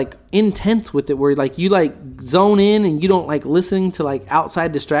really like intense with it, where like you like zone in and you don't like listening to like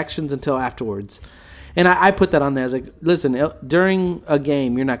outside distractions until afterwards. And I put that on there. I was like, listen, during a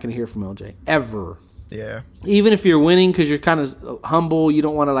game, you're not going to hear from LJ ever. Yeah. Even if you're winning, because you're kind of humble, you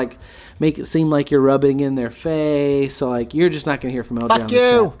don't want to like make it seem like you're rubbing in their face. So like you're just not going to hear from LJ on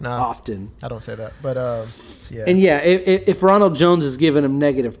the chat often. I don't say that, but yeah. And yeah, if Ronald Jones is giving him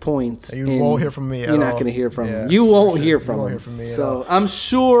negative points, you won't hear from me. You're not going to hear from him. You won't hear from him. So I'm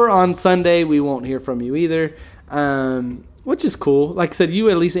sure on Sunday we won't hear from you either, which is cool. Like I said, you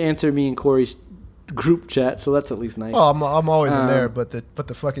at least answer me and Corey's group chat, so that's at least nice. Oh, I'm always in there, but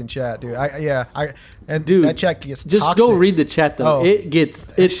the fucking chat, dude. Dude, that chat gets just toxic. go read the chat though.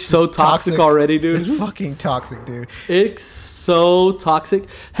 It's so toxic already, dude. It's fucking toxic, dude. It's so toxic.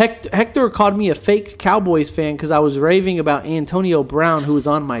 Hector called me a fake Cowboys fan because I was raving about Antonio Brown, who was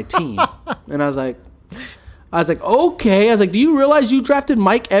on my team, and I was like, okay. I was like, do you realize you drafted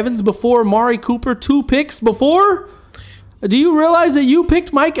Mike Evans before Amari Cooper 2 picks before? Do you realize that you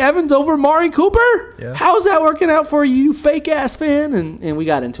picked Mike Evans over Amari Cooper? Yeah. How's that working out for you, you fake-ass fan? And we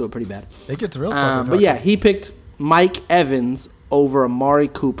got into it pretty bad. It gets real fucking But yeah, he picked Mike Evans over Amari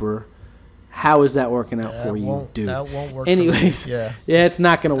Cooper. How is that working out for you, dude? That won't work. Anyways, for me. yeah, it's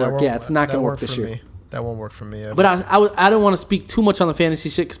not going to work. Yeah, it's not going to work this year. Me. That won't work for me. But I don't want to speak too much on the fantasy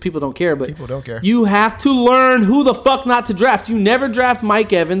shit because people don't care. But people don't care. You have to learn who the fuck not to draft. You never draft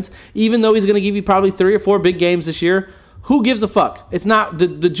Mike Evans, even though he's going to give you probably 3 or 4 big games this year. Who gives a fuck? It's not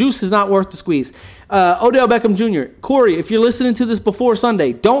the juice is not worth the squeeze. Odell Beckham Jr. Corey, if you're listening to this before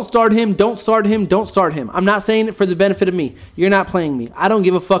Sunday, don't start him. Don't start him. Don't start him. I'm not saying it for the benefit of me. You're not playing me. I don't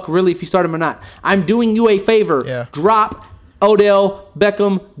give a fuck really if you start him or not. I'm doing you a favor. Yeah. Drop Odell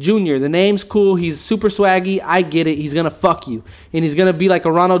Beckham Jr. The name's cool. He's super swaggy. I get it. He's gonna fuck you, and he's gonna be like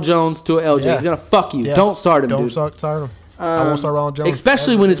a Ronald Jones to a LJ. Yeah. He's gonna fuck you. Yeah. Don't start him, dude. Don't start him. I won't start Ronald Jones.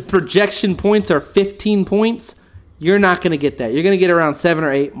 Especially when his projection points are 15 points. You're not going to get that. You're going to get around 7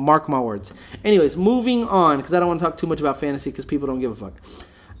 or 8. Mark my words. Anyways, moving on, because I don't want to talk too much about fantasy because people don't give a fuck.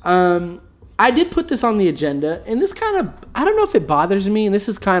 I did put this on the agenda, and this kind of, I don't know if it bothers me, and this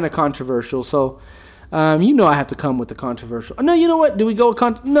is kind of controversial. So You know I have to come with the controversial. No, you know what? Do we go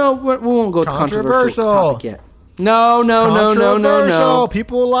with No, we won't go with controversial topic yet. No. Controversial.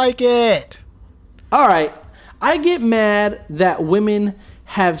 People like it. All right. I get mad that women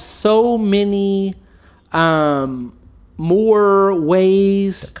have so many more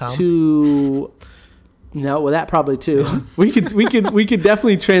ways to. No, well, that probably too. we could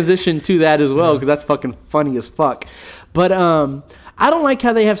definitely transition to that as well because that's fucking funny as fuck. But I don't like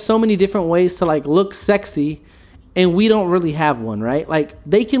how they have so many different ways to like look sexy, and we don't really have one, right? Like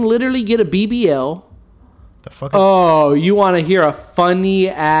they can literally get a BBL. The fuck Oh, you want to hear a funny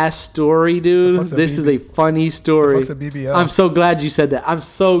ass story, dude? This is a funny story. The fuck's a BBL? I'm so glad you said that. I'm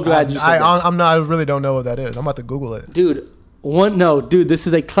so glad you said that. I really don't know what that is. I'm about to Google it. Dude, this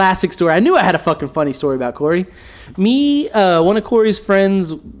is a classic story. I knew I had a fucking funny story about Corey. One of Corey's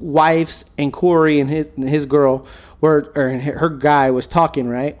friends' wives and Corey and his girl her guy was talking,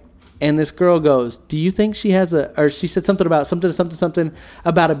 right? And this girl goes, "Do you think she has she said something about something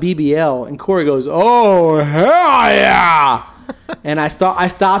about a BBL?" And Corey goes, "Oh, hell yeah." And I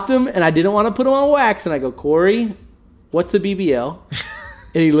stopped him and I didn't want to put him on wax. And I go, "Corey, what's a BBL?"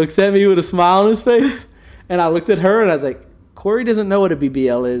 And he looks at me with a smile on his face. And I looked at her and I was like, Corey doesn't know what a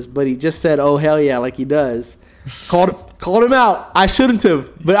BBL is, but he just said, "Oh, hell yeah," like he does. Called him out. I shouldn't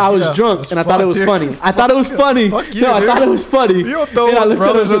have, but I was drunk and I thought it was funny. I thought it was funny. No, I thought it was funny. You don't throw and I looked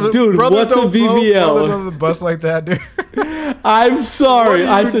at him and said, "Dude, what's a BBL?" On the bus like that, dude. I'm sorry.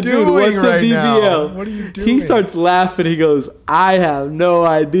 I said, "Dude, what's a BBL?" What are you doing? He starts laughing. He goes, "I have no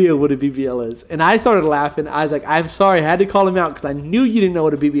idea what a BBL is." And I started laughing. I was like, "I'm sorry. I had to call him out because I knew you didn't know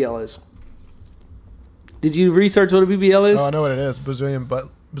what a BBL is." Did you research what a BBL is? Oh, I know what it is. Brazilian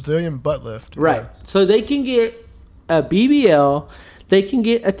butt lift. Right. Yeah. So they can get a BBL. They can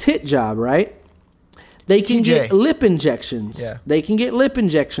get a tit job, right? They can get lip injections. Yeah. They can get lip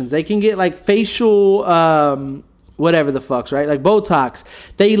injections. They can get like facial, whatever the fucks, right? Like Botox.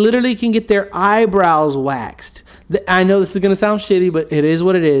 They literally can get their eyebrows waxed. I know this is going to sound shitty, but it is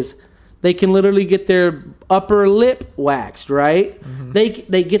what it is. They can literally get their upper lip waxed, right? Mm-hmm.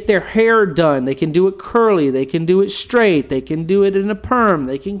 They get their hair done. They can do it curly. They can do it straight. They can do it in a perm.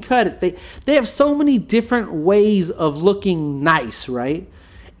 They can cut it. They have so many different ways of looking nice, right?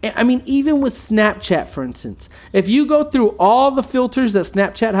 I mean, even with Snapchat, for instance, if you go through all the filters that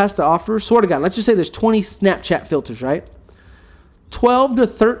Snapchat has to offer, swear to God, let's just say there's 20 Snapchat filters, right? 12 to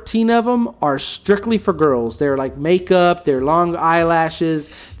 13 of them are strictly for girls. They're like makeup, they're long eyelashes,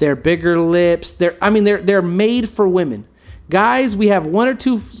 they're bigger lips. They're made for women. Guys, we have one or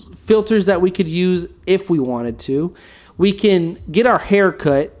two filters that we could use if we wanted to. We can get our hair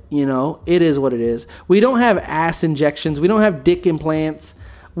cut, it is what it is. We don't have ass injections. We don't have dick implants.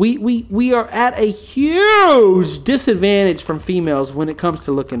 We are at a huge disadvantage from females when it comes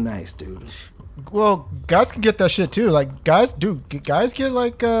to looking nice, dude. Well, guys can get that shit too. Like guys get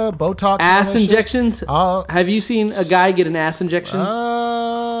like Botox ass injections. Have you seen a guy get an ass injection?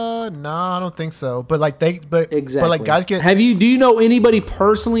 No, I don't think so. But like exactly. But like guys get. Do you know anybody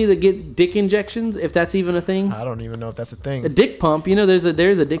personally that get dick injections? If that's even a thing. I don't even know if that's a thing. A dick pump. There's a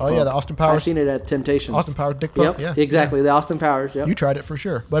dick pump. Oh yeah, the Austin Powers. I've seen it at Temptations. Austin Powers dick pump. Yep, yeah, exactly. Yeah. The Austin Powers. Yep. You tried it for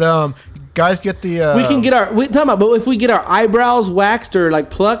sure. But guys get the. We can get but if we get our eyebrows waxed or like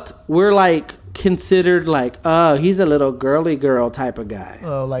plucked, we're like considered like, oh, he's a little girly girl type of guy.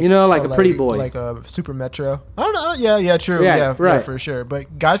 Like a pretty boy, like a Super Metro. I don't know. Yeah, true. Yeah, right. Yeah, for sure.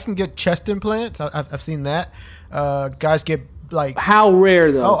 But guys can get chest implants. I've seen that. Guys get like how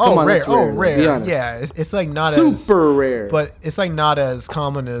rare though? Come on, rare. Rare. Be honest. Yeah, it's like not super rare, but it's like not as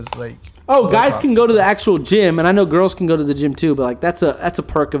common as like. Oh, guys can go to the actual gym, and I know girls can go to the gym too. But like that's a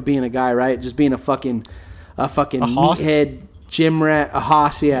perk of being a guy, right? Just being a fucking meathead. Gym rat, a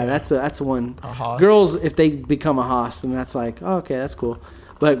hoss, yeah, that's one. A hoss. Girls, if they become a hoss, then that's like, oh, okay, that's cool.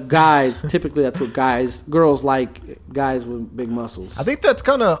 But guys, typically that's what girls like guys with big muscles. I think that's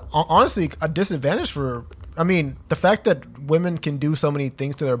kind of honestly a disadvantage for. I mean, the fact that women can do so many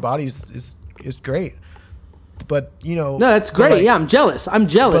things to their bodies is great. But no, that's great. Like, yeah, I'm jealous. Like,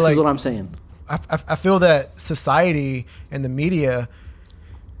 is what I'm saying. I feel that society and the media.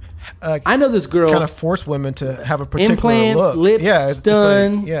 I know this girl kind of force women to have a particular implants, look. Lips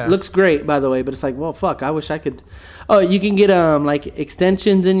done. Like, looks great, by the way. But it's like, well, fuck. I wish I could. Oh, you can get like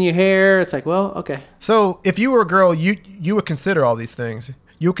extensions in your hair. It's like, well, okay. So if you were a girl, you would consider all these things.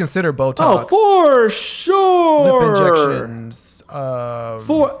 You would consider Botox. Oh, for sure. Lip injections.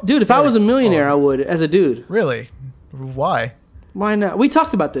 Dude, if I was a millionaire, I would as a dude. Really? Why? Why not? We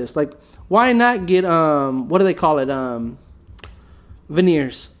talked about this. Like, why not get what do they call it?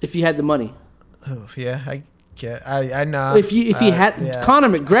 Veneers if you had the money. Oh yeah, Yeah, I know. If he had yeah. Conor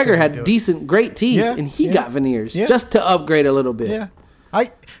McGregor do had it. decent, great teeth, Yeah, and he yeah, got veneers yeah. just to upgrade a little bit. Yeah.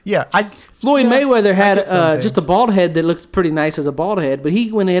 Floyd Mayweather had get some just a things. bald head that looks pretty nice as a bald head, but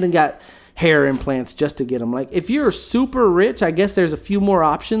he went ahead and got hair implants just to get them. Like, if you're super rich, I guess there's a few more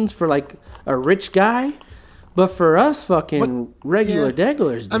options for like a rich guy. But for us fucking regular yeah.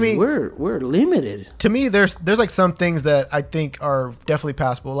 degglers, dude, I mean- we're limited. To me, there's like some things that I think are definitely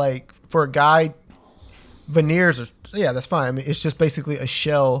passable. Like for a guy, veneers are that's fine. I mean, it's just basically a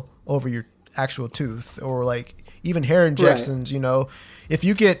shell over your actual tooth, or like even hair injections. You know, if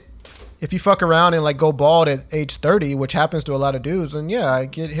you fuck around and like go bald at age 30, which happens to a lot of dudes, then I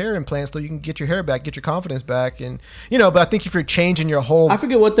get hair implants so you can get your hair back, get your confidence back, and but I think if you're changing your whole, I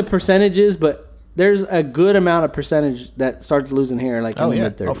forget what the percentage is, but there's a good amount of percentage that starts losing hair like in the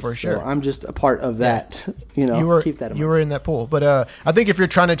mid 30s. Oh, for sure. So I'm just a part of that. Keep that in mind. you were in that pool, but I think if you're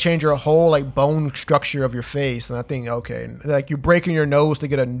trying to change your whole like bone structure of your face, then I think like you're breaking your nose to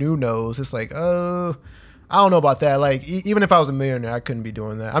get a new nose. It's like I don't know about that. Like even if I was a millionaire, I couldn't be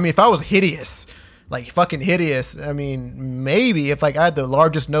doing that. I mean, if I was hideous, like fucking hideous, I mean, maybe if like I had the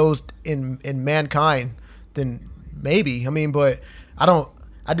largest nose in mankind, then maybe. I mean, but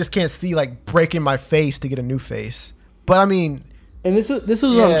I just can't see like breaking my face to get a new face. But I mean, and this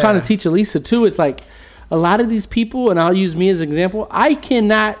is what I'm trying to teach Elisa too. It's like a lot of these people, and I'll use me as an example. I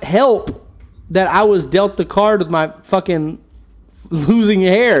cannot help that I was dealt the card with my fucking losing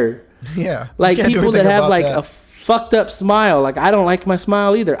hair. yeah, Like you can't do people that anything have about like that. a fucked up smile. Like I don't like my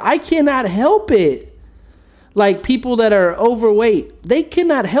smile either. I cannot help it. Like people that are overweight, they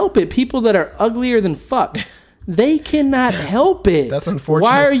cannot help it. People that are uglier than fuck, they cannot help it. That's unfortunate.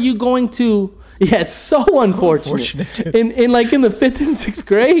 Why are you going to? Yeah, it's so unfortunate. In like in the 5th and 6th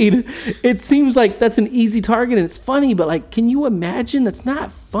grade, it seems like that's an easy target and it's funny. But like, can you imagine? That's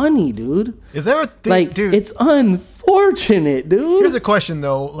not funny, dude. Is there a thing, Like, dude? it's unfortunate, dude. Here's a question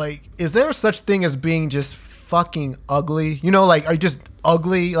though. Like, is there such thing as being just fucking ugly? Like, are you just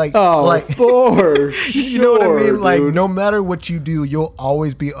ugly? Like, like for sure. you know what I mean? Like, dude. no matter what you do, you'll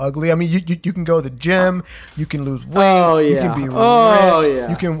always be ugly. I mean, you can go to the gym, you can lose weight, Oh, you yeah. can be ripped, Oh, yeah.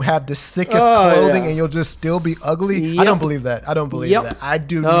 you can have the sickest Oh, clothing, yeah. and you'll just still be ugly. I Yep. don't believe that. I don't believe Yep. that. I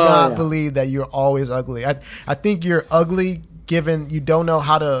do Oh, not yeah. believe that you're always ugly. I think you're ugly given you don't know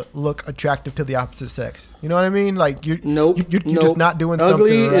how to look attractive to the opposite sex. You know what I mean? Like you're just not doing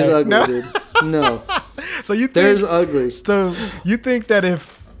ugly something right. is ugly, No. dude. No, So you think there's ugly. So you think that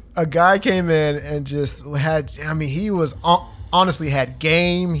if a guy came in and just had, I mean, he was honestly had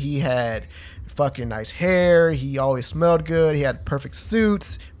game. He had fucking nice hair. He always smelled good. He had perfect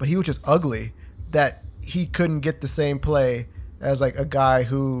suits, but he was just ugly. That he couldn't get the same play as like a guy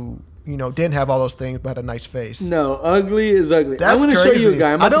who didn't have all those things but had a nice face. No, ugly is ugly. That's I'm going to show you a crazy.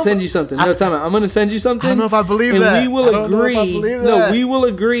 guy. I'm I about to don't- send you something. No, time out. I'm going to send you something. I don't know if I believe and that. we will I don't know if I agree. believe No, that. we will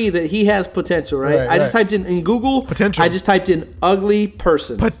agree that he has potential, right? Right, I just right. typed in Google. Potential. I just typed in ugly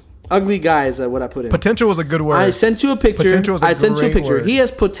person. Ugly guy is what I put in. Potential was a good word. I sent you a picture. Potential is a I sent you a great picture. word. He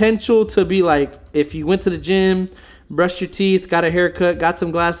has potential to be like if you went to the gym, brushed your teeth, got a haircut, got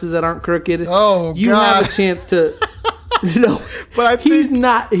some glasses that aren't crooked. Oh, you God. have a chance to. No, But I think- he's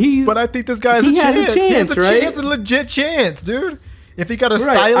not. He's. But I think this guy has He a has a chance. chance, right? He has a legit chance, dude. If he got a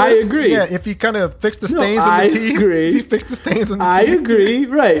Right, stylist, I agree. Yeah, if he kind of fixed the No, stains I on the teeth, agree. if he fixed the stains on the I teeth. agree.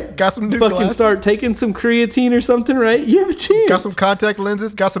 Right. Got some new Fucking glasses. start taking some creatine or something. Right. You have a chance. Got some contact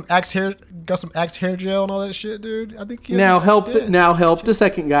lenses. Got some Axe hair gel and all that shit, dude. I think he has now a- help. yeah. Now help the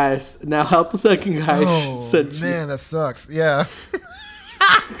second guys. Now help the second guy. Oh Said- man, that sucks. Yeah.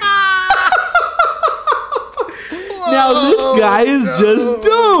 Now this guy is just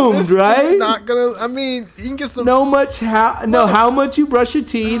doomed, This right? is not gonna. I mean, you can get some. how much you brush your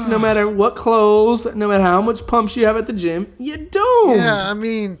teeth, no matter what clothes, no matter how much pumps you have at the gym, you're doomed. Yeah, I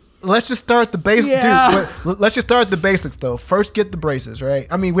mean, let's just start the basics. Yeah. Dude, let's just start the basics though. First, get the braces, right?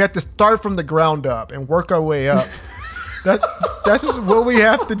 I mean, we have to start from the ground up and work our way up. That's just what we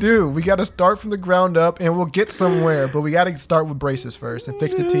have to do. We got to start from the ground up, and we'll get somewhere. But we got to start with braces first and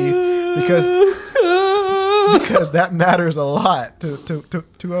fix the teeth because that matters a lot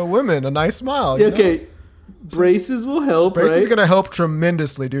to a women. A nice smile. you know? Okay, braces will help, Braces right? is gonna help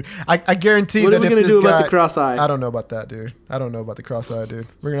tremendously, dude. I guarantee What that are we if gonna this do about guy- the cross-eye? I don't know about that, dude. I don't know about the cross-eye, dude.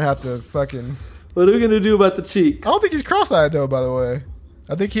 We're gonna have to fucking. What are we gonna do about the cheeks? I don't think he's cross-eyed though. By the way,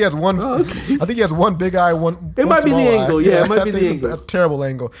 I think he has one. Oh, okay. I think he has one big eye, one. It one might be the small eye. angle. Yeah, it might I be think the it's angle. A terrible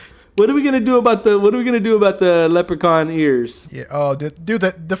angle. What are we gonna do about the leprechaun ears? Yeah. Oh, dude,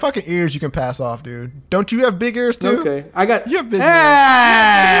 the fucking ears you can pass off, dude. Don't you have big ears too? Okay, I got. You have big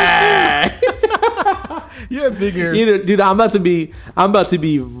Hey! You have big ears. Dude, I'm about to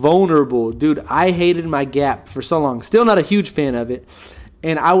be vulnerable, dude. I hated my gap for so long. Still not a huge fan of it.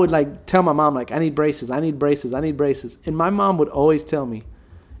 And I would like tell my mom like, I need braces, and my mom would always tell me,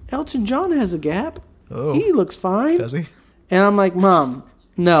 Elton John has a gap. Oh. He looks fine. Does he? And I'm like, Mom,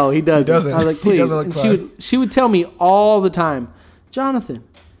 no, he doesn't. He doesn't. I was like, He please. doesn't look And fine. she would tell me all the time, Jonathan,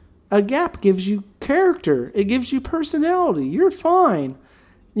 a gap gives you character. It gives you personality. You're fine.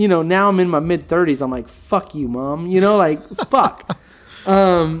 You know, now I'm in my mid-30s. I'm like, fuck you, Mom. You know, like, fuck.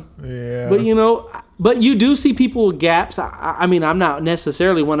 Yeah. But, you know, but you do see people with gaps. I mean, I'm not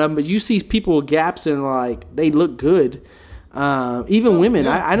necessarily one of them, but you see people with gaps and, like, they look good. Even women.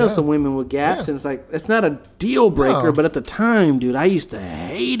 I know some women with gaps, and it's like, it's not a deal breaker, No. but at the time, dude, I used to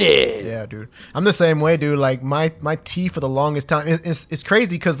hate it. Yeah, dude. I'm the same way, dude. Like, my teeth for the longest time, it's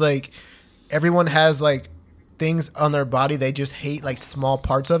crazy because, like, everyone has, like, things on their body they just hate, like, small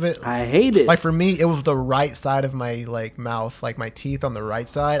parts of it. I hate it. Like, for me, it was the right side of my, like, mouth, like, my teeth on the right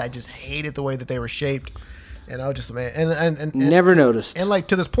side. I just hated the way that they were shaped. And I was just, man, and Never noticed. And, like,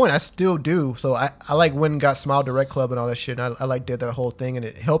 to this point, I still do. So I like, went and got Smile Direct Club and all that shit. And I like, did that whole thing. And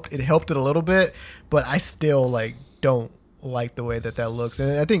it helped it a little bit. But I still, like, don't like the way that looks.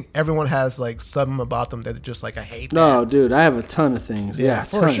 And I think everyone has, like, something about them that are just, like, I hate that. No, dude, I have a ton of things. Yeah,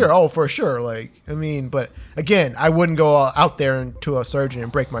 For sure. Oh, for sure. Like, I mean, but again, I wouldn't go out there to a surgeon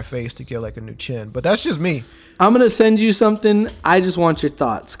and break my face to get, like, a new chin. But that's just me. I'm going to send you something. I just want your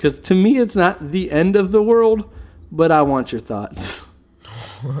thoughts. Because to me, it's not the end of the world, but I want your thoughts.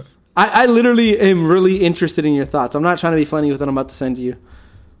 I literally am really interested in your thoughts. I'm not trying to be funny with what I'm about to send you.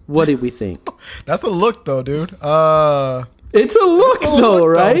 What did we think? That's a look, though, dude. It's a look, though,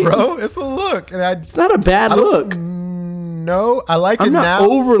 right? Bro, it's a look. And It's not a bad look. No, I like I'm it not now.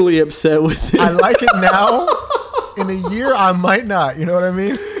 overly upset with it. I like it now. In a year, I might not. You know what I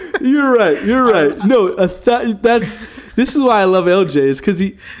mean? You're right. No, this is why I love LJ, is because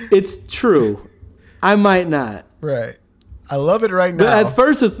it's true. I might not. Right. I love it right now. But at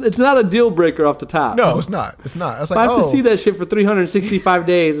first, it's not a deal breaker off the top. No, it's not. It's not. I was If like, I have to see that shit for 365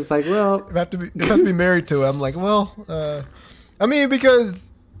 days, it's like, well, if I have to be married to it, I'm like, well, I mean,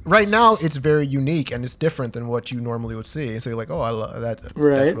 because right now it's very unique and it's different than what you normally would see. So you're like, oh, I love that.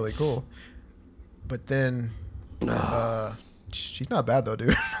 Right. That's really cool. But then, she's not bad though,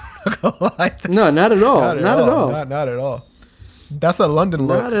 dude. no, not at all. Not at all. That's a London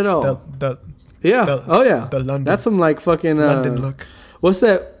look. Not at all. Yeah. The London. That's some like fucking London look. What's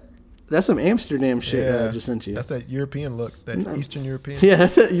that? That's some Amsterdam shit that I Yeah. just sent you. That's that European look. That Eastern European. Yeah,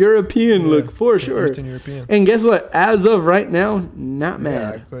 that's that European look for the sure. Eastern European. And guess what? As of right now, not Yeah, I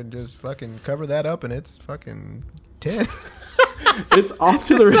mad. could just fucking cover that up and it's fucking 10. It's off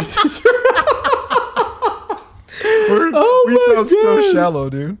to the races. We sound so God. shallow,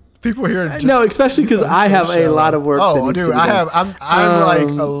 dude. People here. Just, No, especially because I have a lot of work. that Oh, needs to dude, be I done. have. I'm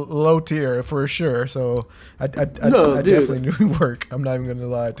like a low tier for sure. So I No, dude. definitely need work. I'm not even gonna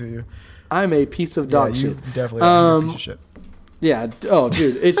lie to you. I'm a piece of Yeah, dog you shit. definitely are a piece of shit. Yeah. Oh,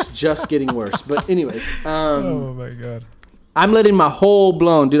 dude, it's just getting worse. But anyways, Oh my god. I'm letting my whole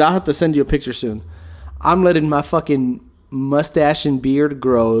blown, dude. I'll have to send you a picture soon. I'm letting my fucking mustache and beard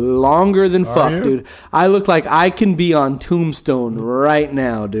grow longer than fuck, you? dude. I look like I can be on Tombstone right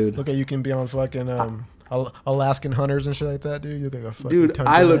now, dude. Look at you can be on fucking Alaskan Hunters and shit like that, dude. You look like a fucking Dude,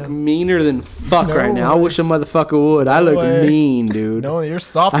 tundra I look man. meaner than fuck No right now. I way. wish a motherfucker would. I look way. mean, dude. No, you're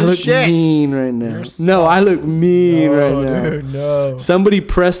soft I as look shit. mean right now. You're No, I look mean right No, now. dude, no. Somebody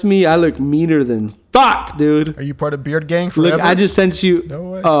press me, I look meaner than fuck, dude. Are you part of Beard Gang forever? Look, I just sent you. No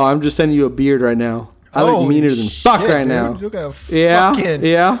way. Oh, I'm just sending you a beard right now. I look Holy meaner than fuck shit, right dude. now. You look like a Yeah, fucking,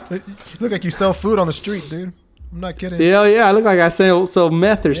 yeah. Look like you sell food on the street, dude. I'm not kidding. Yeah, yeah. I look like I sell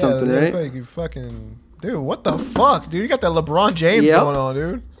meth or Yeah, something, you right? Look like you fucking dude. What the fuck, dude? You got that LeBron James Yep. going on,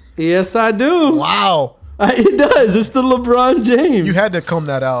 dude. Yes, I do. Wow. It does. It's the LeBron James. You had to comb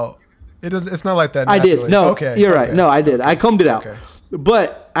that out. It's not like that. I did. naturally. No, Okay. you're right. okay. No, I did. I combed it out. Okay.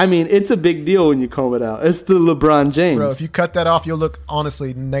 But I mean, it's a big deal when you comb it out. It's the LeBron James. Bro, if you cut that off, you'll look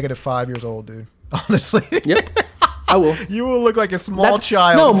honestly -5 years old, dude. Honestly. Yep. I will. You will look like a small That-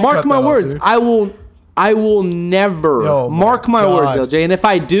 child. No, if you mark cut my that off, words. dude. I will never Oh my mark my words, God. LJ. And if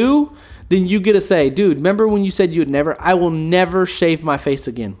I do, then you get to say, dude, remember when you said you would never? I will never shave my face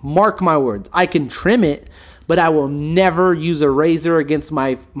again. Mark my words. I can trim it, but I will never use a razor against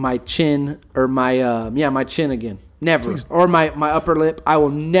my chin or my chin again. Never. Or my upper lip. I will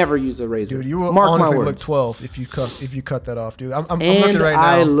never use a razor. Dude, you will mark honestly my look words. 12 if you cut that off, dude. I'm looking And right now.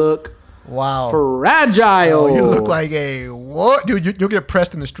 I look Wow. Fragile. Oh, you look like a what, dude? You'll get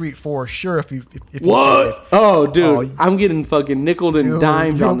pressed in the street for sure if you What? shave. Oh, dude, Oh, I'm getting fucking nickeled and Dude,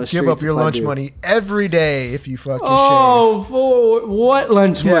 dimed you'll on the streets. give up your if I lunch do. money every day if you fucking Oh, for what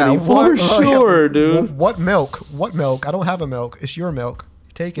lunch shave. money? For sure, dude. What milk? What milk? I don't have a milk. It's your milk.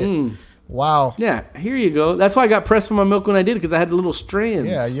 Take it. Wow. Yeah, here you go. That's why I got pressed for my milk when I did it, because I had little strands.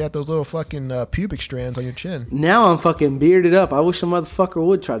 Yeah, you had those little fucking pubic strands on your chin. Now I'm fucking bearded up. I wish a motherfucker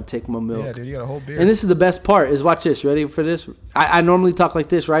would try to take my milk. Yeah, dude, you got a whole beard. And this is the best part, is watch this. You ready for this? I normally talk like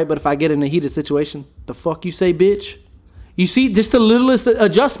this, right? But if I get in a heated situation, the fuck you say, bitch? You see, just the littlest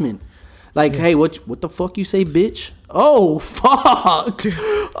adjustment. Like, hey, what the fuck you say, bitch? Oh, fuck.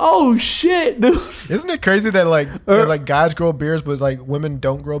 Oh, shit, dude. Isn't it crazy that like guys grow beards, but like women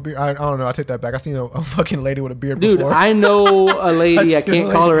don't grow beards? I don't know. I take that back. I seen a fucking lady with a beard Dude, before. I know a lady, I I've seen can't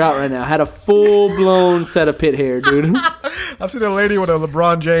a call lady. her out right now, had a full-blown set of pit hair, dude. I've seen a lady with a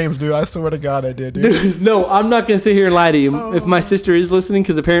LeBron James, dude. I swear to God, I did, dude. No, I'm not going to sit here and lie to you. If my sister is listening,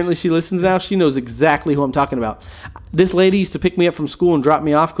 because apparently she listens now, she knows exactly who I'm talking about. This lady used to pick me up from school and drop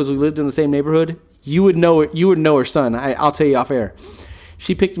me off because we lived in the same neighborhood. You would know her son. I'll tell you off air.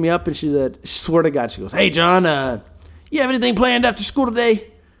 She picked me up and she said, swear to God, she goes, "Hey, John, you have anything planned after school today?"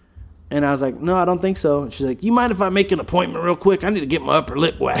 And I was like, "No, I don't think so." And she's like, "You mind if I make an appointment real quick? I need to get my upper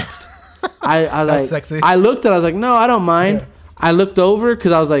lip waxed." I was That's like, sexy. I looked at, I was like, "No, I don't mind." Yeah. I looked over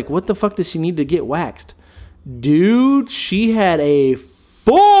because I was like, "What the fuck does she need to get waxed?" Dude, she had a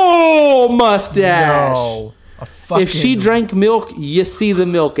full mustache. No. If she drank milk, you see the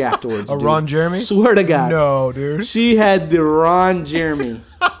milk afterwards. A dude. Ron Jeremy? Swear to God. No, dude. She had the Ron Jeremy.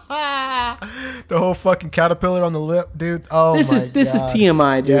 The whole fucking caterpillar on the lip, dude. Oh This my is God.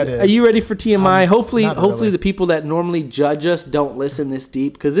 TMI, dude. Yeah, it is. Are you ready for TMI? Hopefully not really. the people that normally judge us don't listen this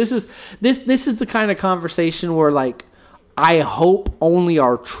deep, because this is the kind of conversation where, like, I hope only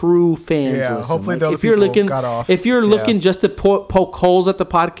our true fans Yeah, listen. hopefully Like, those if you're people looking, got off. if you're Yeah. looking just to poke holes at the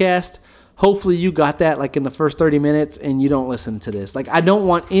podcast, hopefully you got that like in the first 30 minutes and you don't listen to this. Like, I don't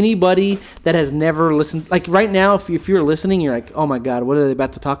want anybody that has never listened. Like right now, if you're listening, you're like, "Oh my God, what are they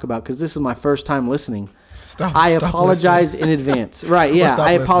about to talk about?" Because this is my first time listening. Stop Apologize in advance. Right, yeah, stop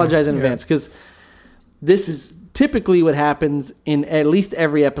I apologize listening. in Yeah. advance, because this is typically what happens in at least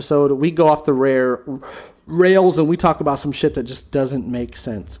every episode. We go off the rails and we talk about some shit that just doesn't make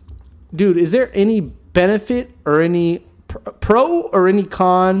sense. Dude, is there any benefit or any pro or any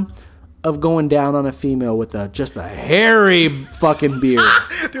con of going down on a female with just a hairy fucking beard?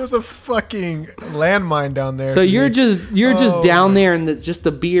 There's a fucking landmine down there. So you're dude. just down there, and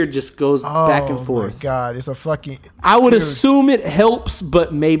the beard just goes back and forth. Oh my God, it's a fucking. I would dude, assume it helps,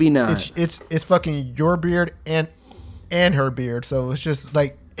 but maybe not. it's fucking your beard and her beard. So it's just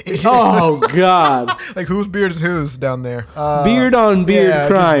like. Oh God! Like whose beard is whose down there? Beard on beard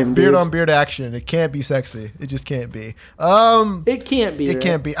just crime, beard dude. on beard action. It can't be sexy. It just can't be. It can't be. It right?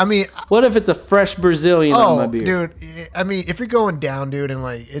 can't be. I mean, What if it's a fresh Brazilian on my oh, beard? dude. I mean, if you're going down, dude, and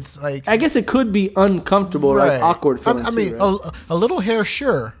like it's like I guess it could be uncomfortable, right? Awkward feeling. I mean, too, right? a little hair,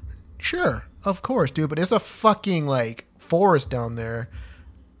 sure, of course, dude. But it's a fucking like forest down there.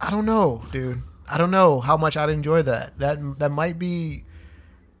 I don't know, dude. I don't know how much I'd enjoy that. That might be.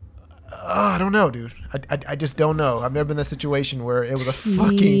 I don't know, dude. I just don't know. I've never been in a situation where it was a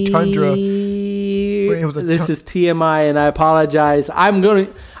fucking tundra. It was This is TMI, and I apologize. I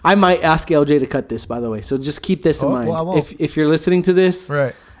might ask LJ to cut this, by the way. So just keep this in mind. well, I won't. If you're listening to this,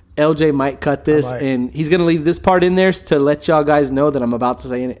 Right. LJ might cut this, might. and he's gonna leave this part in there to let y'all guys know that I'm about to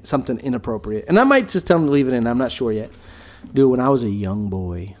say something inappropriate, and I might just tell him to leave it in. I'm not sure yet. Dude, when I was a young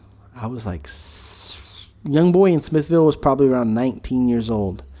boy, I was like young boy in Smithville was probably around 19 years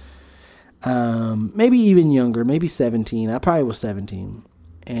old. Maybe even younger, maybe 17. I probably was 17.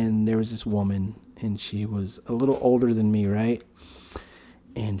 And there was this woman, and she was a little older than me, right?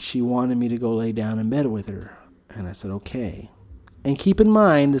 And she wanted me to go lay down in bed with her. And I said, okay. And keep in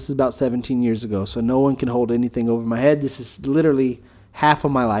mind, this is about 17 years ago, so no one can hold anything over my head. This is literally half of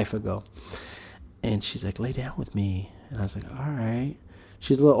my life ago. And she's like, lay down with me. And I was like, all right.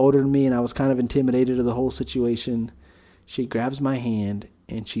 She's a little older than me, and I was kind of intimidated of the whole situation. She grabs my hand,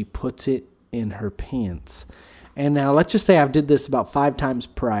 and she puts it in her pants. And now let's just say I've did this about 5 times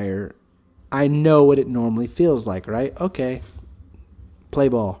prior. I know what it normally feels like, right? Okay. Play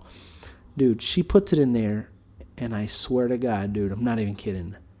ball. Dude, she puts it in there, and I swear to God, dude, I'm not even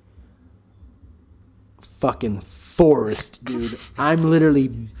kidding. Fucking forest, dude. I'm literally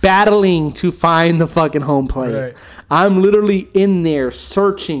battling to find the fucking home plate. Right. I'm literally in there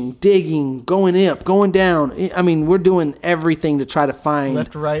searching, digging, going up, going down. I mean, we're doing everything to try to find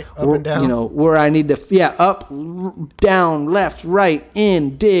Left, right, up and down. You know, where I need to, up, down, left, right,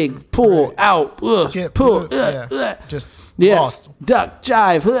 in, dig, pull, Right. out, Skip, pull, yeah. Just yeah, lost. duck,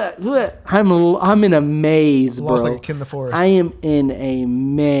 jive. I'm in a maze, Lost bro. like a kid in the forest. I am in a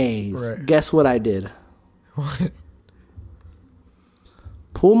maze. Right. Guess what I did? What?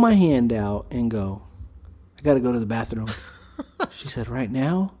 Pull my hand out and go, I got to go to the bathroom. She said, right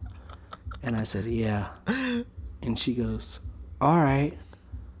now? And I said, yeah. And she goes, all right.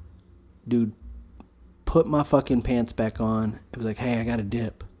 Dude, put my fucking pants back on. It was like, hey, I got a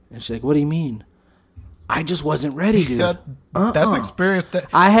dip. And she's like, what do you mean? I just wasn't ready, dude. That's an experience that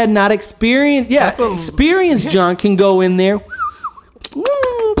I had not experienced. Yeah, experienced John can go in there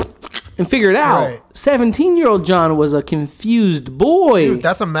and figure it out. Right. 17-year-old John was a confused boy. dude,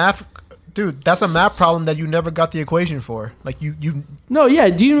 that's a math problem that you never got the equation for. Like you No, yeah.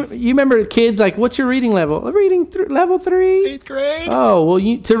 Do you remember kids like, what's your reading level? Reading level 3. 8th grade. Oh well,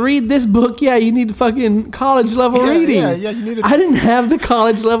 to read this book, yeah, you need fucking college level reading. Yeah, you need. I didn't have the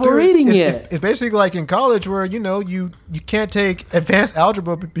college level reading yet. It's basically like in college where you can't take advanced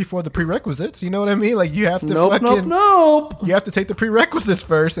algebra before the prerequisites. You know what I mean? Like you have to Nope. You have to take the prerequisites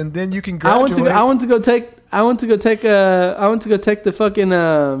first, and then you can graduate. I went to go take the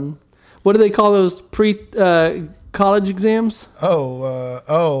fucking what do they call those college exams?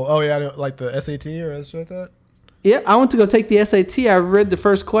 Oh yeah, I don't- like the SAT or something like that. Yeah, I went to go take the SAT. I read the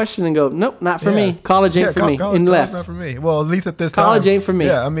first question and go, nope, not for me. College ain't for me. And left. Not for me. Well, at least at this College time. ain't for me.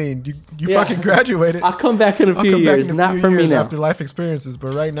 Yeah, I mean, you Yeah. fucking graduated. I'll come back in a I'll few come back years. in a Not few for me years now. after life experiences,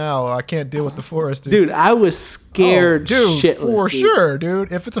 but right now I can't deal with the forest, dude. Dude, I was scared shitless. for dude. sure,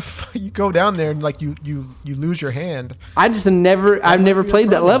 dude. If it's you go down there and like you lose your hand. I've never be a played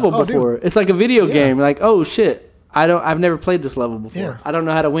that problem. level Oh, dude. before. It's like a video Yeah. game. Like, oh shit. I've never played this level before. Yeah. I don't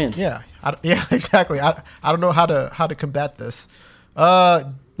know how to win. Yeah, exactly. I don't know how to combat this.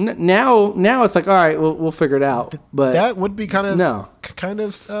 Now it's like, all right, we'll figure it out. But That would be kind of No.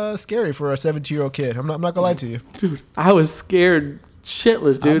 scary for a 17-year-old kid. I'm not gonna lie to you. dude, I was scared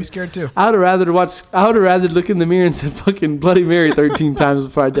shitless, dude. I'd be scared too. I would have rather look in the mirror and said fucking Bloody Mary 13 times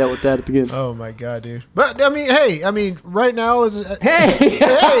before I dealt with that at the end. Oh my god, dude. But I mean, right now is Hey,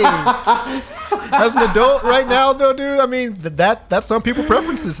 as an adult right now though, dude. I mean that's some people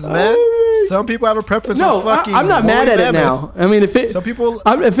preferences, man. Some people have a preference. no, for fucking I'm not mad woolly at it mammoth. now. I mean, if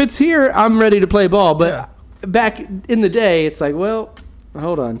it's here, I'm ready to play ball. But Yeah. back in the day, it's like, well,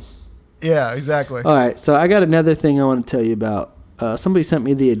 hold on. Yeah, exactly. All right, so I got another thing I want to tell you about. Somebody sent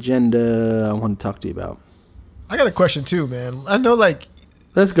me the agenda I want to talk to you about. I got a question too, man. I know, like,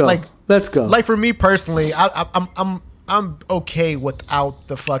 Let's go. Let's go. Like for me personally, I'm okay without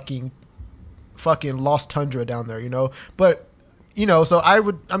the fucking lost tundra down there, you know. But so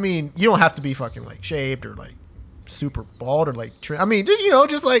I mean, you don't have to be fucking like shaved or like super bald or like I mean,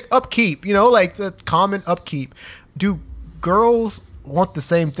 just like upkeep, like the common upkeep. Do girls want the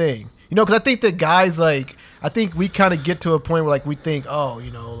same thing? Because I think that guys I think we kind of get to a point where like we think, oh,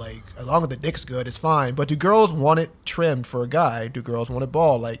 like as long as the dick's good, it's fine. But do girls want it trimmed for a guy? Do girls want it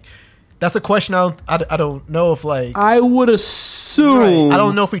bald? Like that's a question I don't know if like I would assume. right. I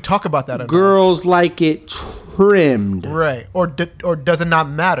don't know if we talk about that enough. Girls like it trimmed. Right. Or does it not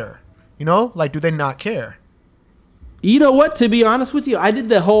matter? Like do they not care? You know what? To be honest with you, I did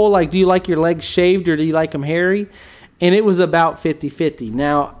the whole like, do you like your legs shaved or do you like them hairy? And it was about 50-50.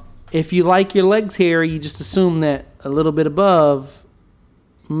 Now, if you like your legs hairy, you just assume that a little bit above,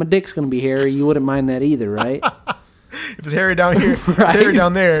 my dick's going to be hairy. You wouldn't mind that either, right? If it's hairy down here, it's Right. hairy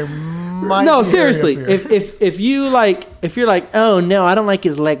down there. Might No, be hairy seriously. up here. If you're like, oh no, I don't like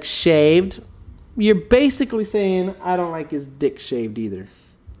his legs shaved, you're basically saying I don't like his dick shaved either.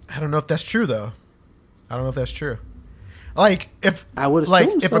 I don't know if that's true though. I don't know if that's true. Like if I would like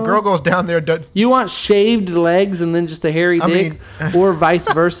assume if so. a girl goes down there, You want shaved legs and then just a hairy I dick, or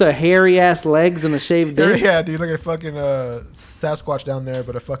vice versa, hairy ass legs and a shaved dick? yeah, dude, look at fucking Sasquatch down there,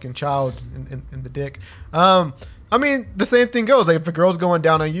 but a fucking child in the dick. I mean, the same thing goes. Like if a girl's going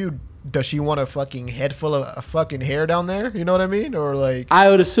down on you, does she want a fucking head full of a fucking hair down there? You know what I mean? Or like I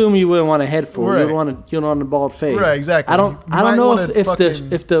would assume you wouldn't want a head full. Right. You want a bald fade. right, exactly. I don't You might know want a if fucking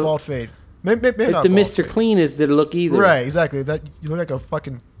the bald fade. Maybe if not the bald Mr. fade. Clean is the look either. Right, exactly. That you look like a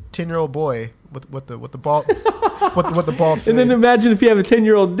fucking 10-year-old boy with the bald with the bald fade. And then imagine if you have a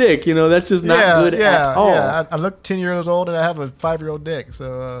 10-year-old dick. That's just not good at all. Yeah, I look 10 years old and I have a 5-year-old dick,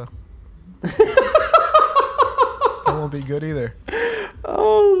 so that won't be good either.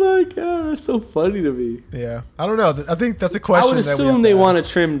 Oh my my god, that's so funny to me. Yeah, I don't know. I think that's a I question. would that we assume have they to want a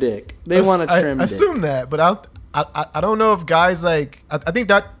ask. trim dick. They want a trim I dick. assume that, but I don't know if guys like. I think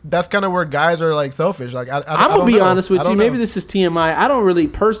that's kind of where guys are like selfish. Like I'm I gonna don't be know. honest I with you. don't Maybe know. this is TMI. I don't really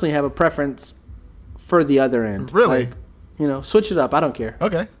personally have a preference for the other end. Really? Like, you know, switch it up. I don't care.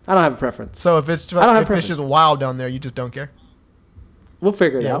 Okay. I don't have a preference. So if it's I don't have if it's just wild down there, you just don't care. We'll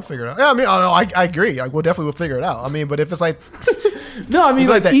figure it Yeah, we'll out. figure it out. Yeah, I mean, I agree. Like, we'll definitely figure it out. I mean, but if it's like, No, I mean, It's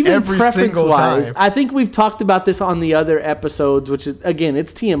like that even every preference single wise, time. I think we've talked about this on the other episodes, which is, again,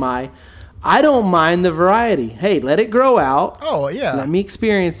 it's TMI. I don't mind the variety. Hey, let it grow out. oh yeah, Let me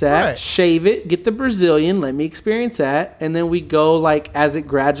experience that. Right. Shave it. Get the Brazilian. Let me experience that. And then we go like as it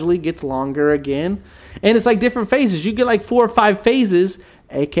gradually gets longer again. And it's like different phases. You get like 4 or 5 phases,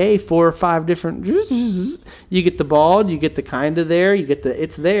 aka 4 or 5 different. You get the bald. You get the kind of there. You get the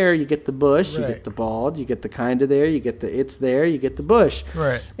it's there. You get the bush. You Right. get the bald. You get the kind of there. You get the it's there. You get the bush.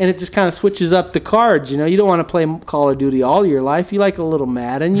 Right. And it just kind of switches up the cards. You know, you don't want to play Call of Duty all your life. You like a little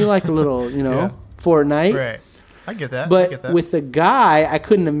Madden. You like a little, you know, Yeah. Fortnite. right. I get that. I But get that. with a guy, I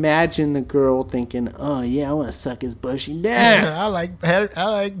couldn't imagine the girl thinking, "Oh yeah, I want to suck his bushy down. I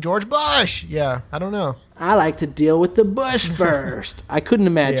like George Bush. Yeah, I don't know. I like to deal with the bush first." I couldn't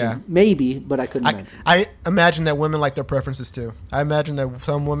imagine. Yeah. Maybe, but I couldn't imagine. I imagine that women like their preferences too. I imagine that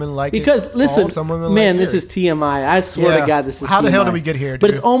some women like Because it listen, bald, some women man, like this hairy. is TMI. I swear Yeah. to God, this is How the hell TMI. did we get here, But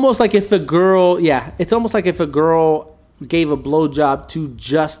it's dude? almost like if a girl, it's almost like if a girl gave a blowjob to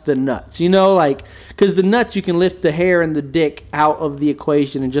just the nuts. You know, like because the nuts you can lift the hair and the dick out of the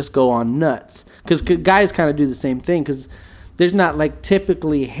equation and just go on nuts. Because guys kind of do the same thing. Because there's not like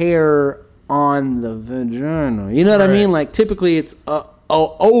typically hair on the vagina. You know what I Right. mean? Like typically it's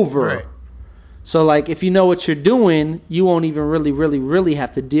over. Right. So like if you know what you're doing, you won't even really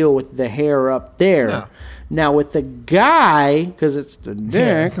have to deal with the hair up there. No. Now with the guy, because it's the dick,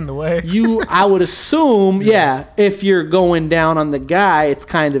 Yeah, it's in the way. I would assume, if you're going down on the guy, it's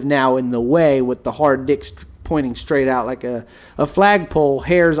kind of now in the way with the hard dick pointing straight out like a flagpole.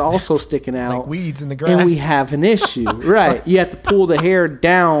 Hair's also sticking out. Like weeds in the grass. And we have an issue. Right. You have to pull the hair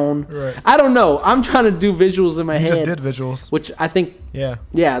down. Right. I don't know. I'm trying to do visuals in my You head. just did visuals. Which I think, Yeah.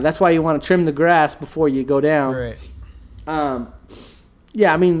 that's why you want to trim the grass before you go down. Right.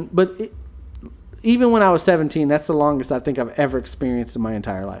 Yeah, I mean, but even when I was 17, that's the longest I think I've ever experienced in my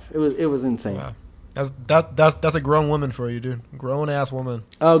entire life. It was insane. Wow. That's a grown woman for you, dude. Grown ass woman.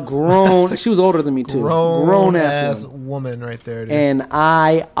 A grown. She was older than me too. Grown ass ass woman. woman right there, dude. And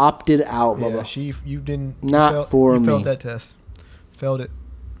I opted out, yeah, Bubba. you didn't. Not you for you failed me. that test. Failed it.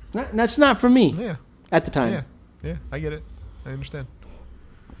 That's not for me. Yeah. At the time. Yeah. Yeah. I get it. I understand.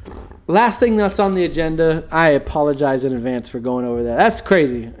 Last thing that's on the agenda. I apologize in advance for going over that. That's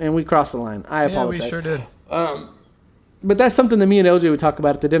crazy, and we crossed the line. I Yeah, apologize. we sure did. But that's something that me and LJ would talk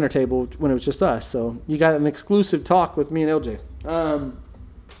about at the dinner table when it was just us. So you got an exclusive talk with me and LJ.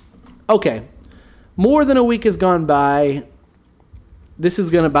 Okay. More than a week has gone by. This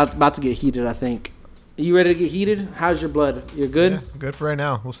is about to get heated, I think. Are you ready to get heated? How's your blood? You're good? Yeah, good for right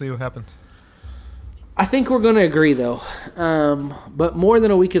now. We'll see what happens. I think we're going to agree, though. But more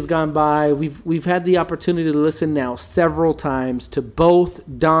than a week has gone by. We've had the opportunity to listen now several times to both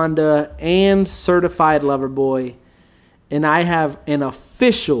Donda and Certified Lover Boy. And I have an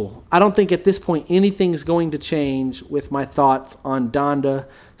official, I don't think at this point anything's going to change with my thoughts on Donda,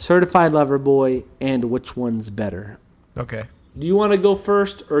 Certified Lover Boy, and which one's better. Okay. Do you want to go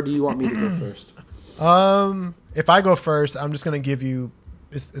first, or do you want me to go first? If I go first, I'm just gonna give you.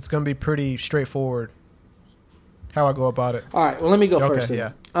 It's gonna be pretty straightforward. How I go about it. All right, well, let me go Okay, first. Then.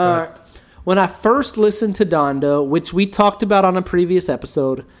 yeah. All right. When I first listened to Donda, which we talked about on a previous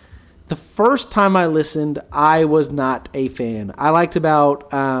episode, the first time I listened, I was not a fan. I liked about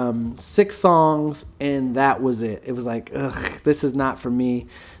 6 songs, and that was it. It was like, ugh, this is not for me.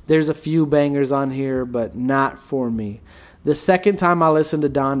 There's a few bangers on here, but not for me. The second time I listened to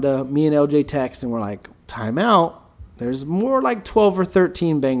Donda, me and LJ text, and we're like, time out. There's more like 12 or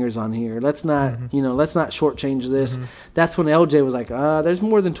 13 bangers on here. Let's not, let's not shortchange this. That's when LJ was like, there's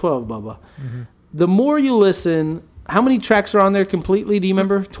more than 12, Bubba. The more you listen, how many tracks are on there completely? Do you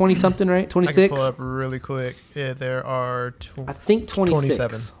remember? 20 something, right? I can 26? pull up really quick. Yeah, there are. I think 26.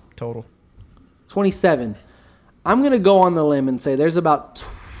 27 total. 27. I'm going to go on the limb and say there's about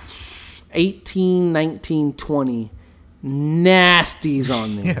 18, 19, 20 nasties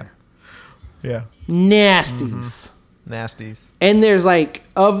on there. Yeah. Nasties. Nasties. And there's like,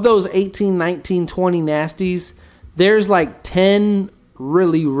 of those 18, 19, 20 nasties, there's like 10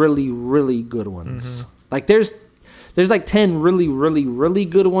 really, really, really good ones. Like there's like 10 really, really, really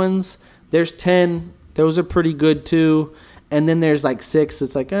good ones. There's 10. Those are pretty good too. And then there's like 6.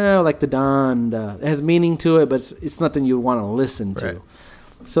 It's like, oh, like the Donda. It has meaning to it, but it's nothing you'd want to listen to. Right.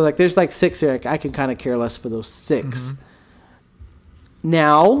 So like there's like 6 here. Like, I can kind of care less for those 6. Mm-hmm.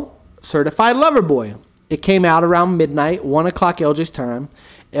 Now, Certified Lover Boy. It came out around midnight, 1 o'clock LJ's time.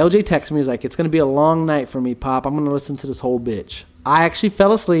 LJ texted me. He's like, it's going to be a long night for me, Pop. I'm going to listen to this whole bitch. I actually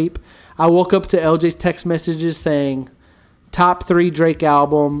fell asleep. I woke up to LJ's text messages saying, top 3 Drake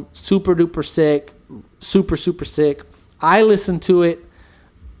album, super duper sick, super, super sick. I listened to it.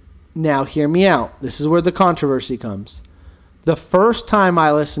 Now, hear me out. This is where the controversy comes. The first time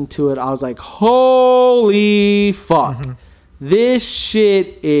I listened to it, I was like, holy fuck. Mm-hmm. This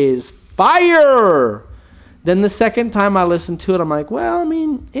shit is fire. Then the second time I listened to it, I'm like, well, I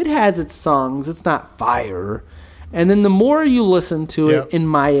mean, it has its songs. It's not fire. And then the more you listen to it, in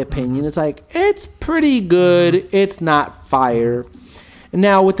my opinion, it's like, it's pretty good. It's not fire. And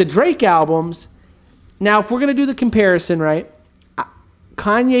now with the Drake albums, now if we're going to do the comparison, right,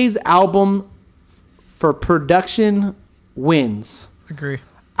 Kanye's album for production wins. Agree.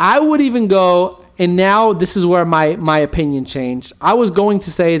 I would even go, and now this is where my opinion changed. I was going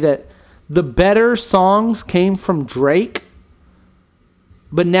to say that the better songs came from Drake.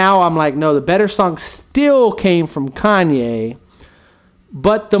 But now I'm like, no, the better songs still came from Kanye.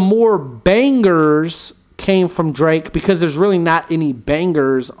 But the more bangers came from Drake because there's really not any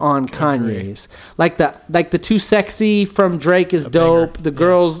bangers on Kanye's. Like the Too Sexy from Drake is dope. Banger.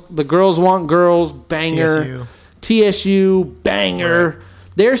 The girls Want Girls, banger. TSU, banger. Right.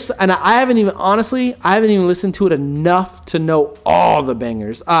 I haven't even listened to it enough to know all the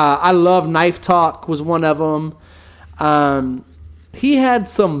bangers. I love Knife Talk was one of them. He had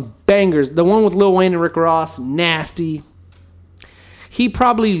some bangers. The one with Lil Wayne and Rick Ross, nasty. He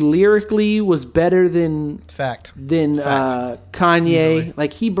probably lyrically was better than Kanye. Easily.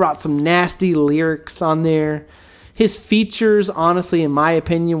 Like he brought some nasty lyrics on there. His features, honestly, in my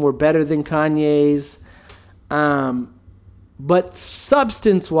opinion, were better than Kanye's. But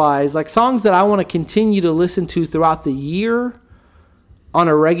substance-wise, like songs that I want to continue to listen to throughout the year on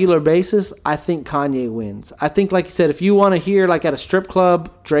a regular basis, I think Kanye wins. I think, like you said, if you want to hear like at a strip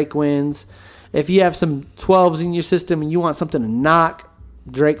club, Drake wins. If you have some 12s in your system and you want something to knock,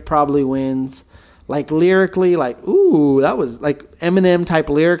 Drake probably wins. Like lyrically, like, ooh, that was like Eminem type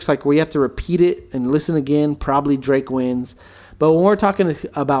lyrics, like where you have to repeat it and listen again, probably Drake wins. But when we're talking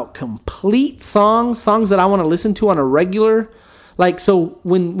about complete songs that I want to listen to on a regular, like, so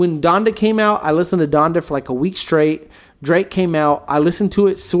when Donda came out, I listened to Donda for like a week straight. Drake came out, I listened to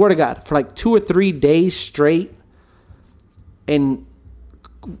it, swear to God, for like 2 or 3 days straight. And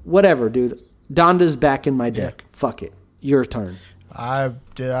whatever, dude. Donda's back in my deck. Yeah. Fuck it. Your turn. I'm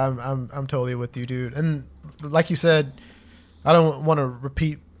totally with you, dude. And like you said, I don't want to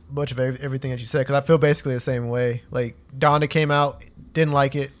repeat much of everything that you said because I feel basically the same way. Like Donda came out, didn't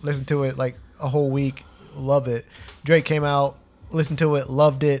like it, listened to it like a whole week, love it. Drake came out, listened to it,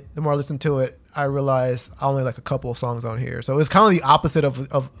 loved it. The more I listened to it, I realized I only like a couple of songs on here. So it's kind of the opposite of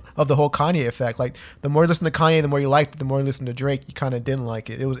the whole Kanye effect. Like the more you listen to Kanye, the more you liked it. The more you listen to Drake, you kind of didn't like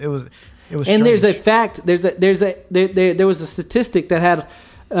it. It was. And strange. There's a fact. There was a statistic that had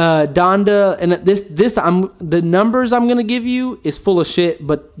Donda, and the numbers I'm gonna give you is full of shit,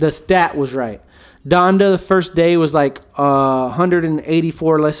 but the stat was right. Donda the first day was like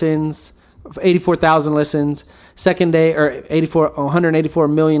 184 listens, 84,000 listens. Second day, or 184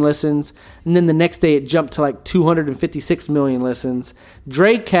 million listens, and then the next day it jumped to like 256 million listens.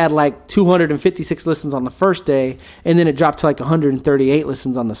 Drake had like 256 listens on the first day, and then it dropped to like 138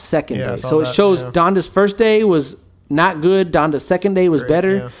 listens on the second day. So it shows Donda's first day was not good. Donda's second day was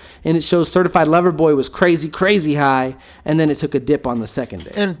better, and it shows Certified Lover Boy was crazy, crazy high, and then it took a dip on the second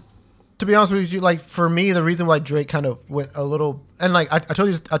day. And to be honest with you, like for me, the reason why Drake kind of went a little, and like I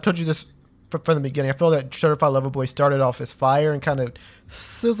told you this. From the beginning, I feel that Certified Lover Boy started off as fire and kind of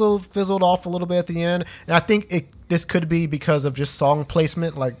fizzled off a little bit at the end. And I think this could be because of just song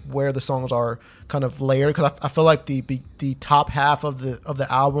placement, like where the songs are kind of layered. Because I feel like the top half of the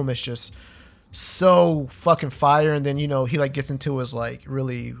album is just so fucking fire, and then he like gets into his like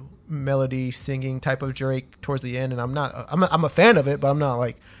really melody singing type of Drake towards the end. And I'm a fan of it, but I'm not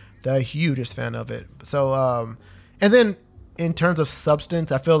like the hugest fan of it. So and then. In terms of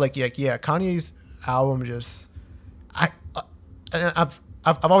substance, I feel like Kanye's album just I've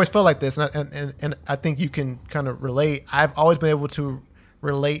always felt like this, and I think you can kind of relate. I've always been able to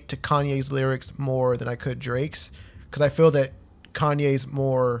relate to Kanye's lyrics more than I could Drake's, because I feel that Kanye's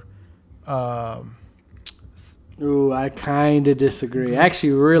more. Ooh, I kind of disagree.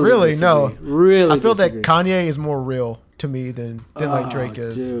 Actually, really disagree. No, really. I feel disagree. That Kanye is more real to me than like Drake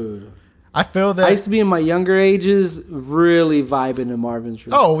is. Dude. I feel that I used to be in my younger ages really vibing to Marvin's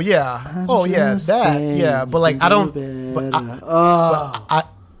Room. Oh yeah, But like I don't,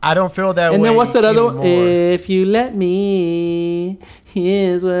 I don't feel that way. And then what's that other one? anymore. If you let me,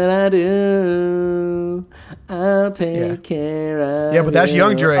 here's what I do. I'll take care of Yeah, but that's you.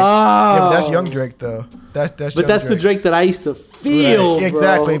 Young Drake. Oh. Yeah, but that's Young Drake though. That's But that's the Drake that I used to feel, Right,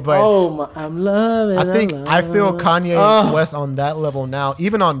 exactly, bro. but oh my, I'm loving. I feel Kanye West on that level now.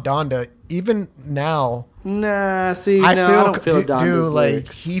 Even on Donda, even now. Nah, see, I don't feel dude, Donda's like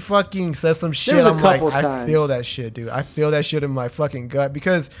lyrics. he fucking says some shit. was a I'm like, couple I times. feel that shit, dude. I feel that shit in my fucking gut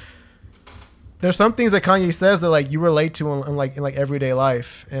because there's some things that Kanye says that like you relate to in like everyday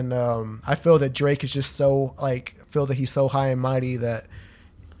life, and I feel that Drake is just so like feel that he's so high and mighty that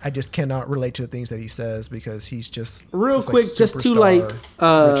I just cannot relate to the things that he says because he's just Real just, quick, like, just to superstar, like, rich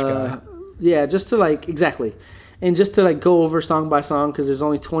guy. yeah, just to like exactly, and just to like go over song by song because there's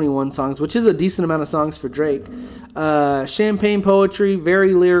only 21 songs, which is a decent amount of songs for Drake. Champagne Poetry,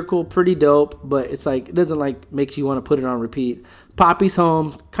 very lyrical, pretty dope, but it's like it doesn't like make you want to put it on repeat. Poppy's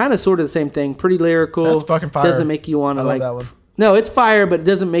Home, kind of sort of the same thing, pretty lyrical. That's fucking fire. Doesn't make you want I to love like. that one. No, it's fire, but it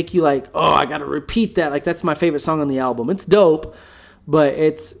doesn't make you like, oh, I gotta repeat that. Like that's my favorite song on the album. It's dope, but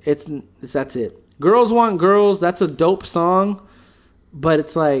it's that's it. Girls Want Girls, that's a dope song, but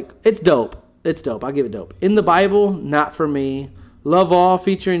it's like it's dope. It's dope. I'll give it dope. In the Bible, not for me. Love All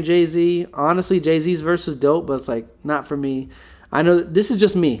featuring Jay-Z. Honestly, Jay-Z's verse is dope, but it's like not for me. I know this is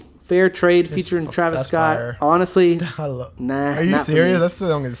just me. Fair Trade featuring Travis that's Scott. fire. Honestly, Nah. Are you not for serious? me. That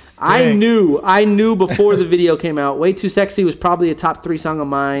song is sick. I knew before the video came out. Way Too Sexy was probably a top 3 song of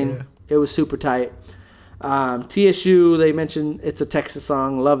mine. Yeah. It was super tight. TSU, they mentioned it's a Texas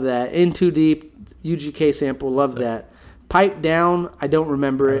song. Love that. In Too Deep, UGK sample. Love that. Pipe Down, I don't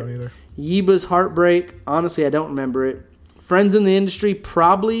remember I it. don't either. Yeba's Heartbreak, honestly, I don't remember it. Friends in the Industry,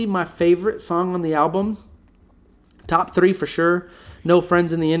 probably my favorite song on the album. Top 3 for sure. No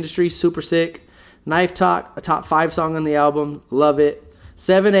Friends in the Industry, super sick. Knife Talk, a top 5 song on the album. Love it.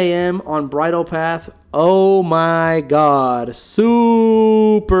 7 a.m. on Bridal Path. Oh my God.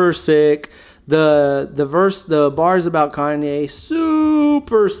 Super sick. The verse, the bars about Kanye,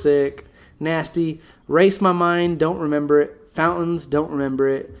 super sick. Nasty. Race My Mind, don't remember it. Fountains, don't remember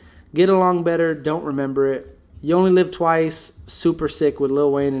it. Get Along Better, don't remember it. You Only Live Twice, super sick with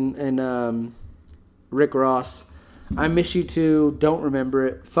Lil Wayne and Rick Ross. I Miss You Too, don't remember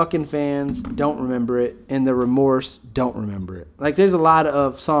it. Fucking Fans, don't remember it. And The Remorse, don't remember it. Like, there's a lot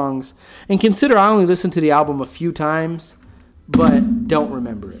of songs. And consider I only listened to the album a few times, but don't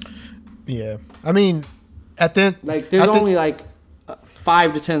remember it. Yeah. I mean, there's only like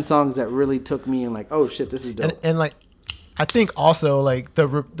 5 to 10 songs that really took me and like, oh shit, this is dope. And like, I think also like the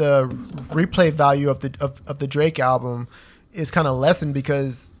replay value of the Drake album is kind of lessened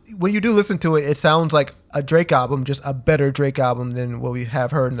because when you do listen to it, it sounds like a Drake album, just a better Drake album than what we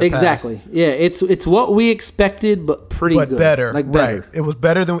have heard in the past. Exactly. Yeah, it's what we expected, but pretty good. Better. Like better. Right. It was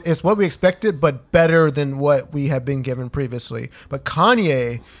better than it's what we expected, but better than what we have been given previously. But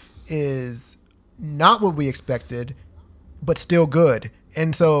Kanye is not what we expected, but still good.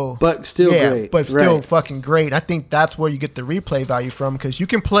 And so, but still great. But still right. fucking great. I think that's where you get the replay value from because you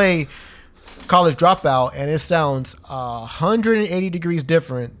can play College Dropout and it sounds 180 degrees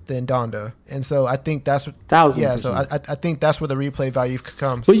different than Donda. And so I think that's 1000%. Yeah, so I think that's where the replay value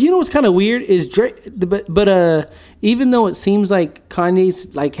comes. But you know what's kind of weird is Drake. But even though it seems like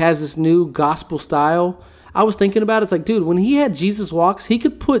Kanye's like has this new gospel style, I was thinking about it, it's like, dude, when he had Jesus Walks, he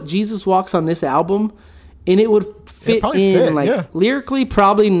could put Jesus Walks on this album, and it would fit in lyrically,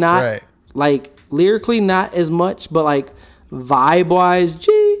 probably not lyrically not as much, but like vibe wise,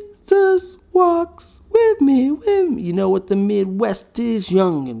 Jesus walks with me, you know what the Midwest is,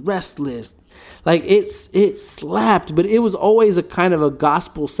 young and restless. Like it slapped, but it was always a kind of a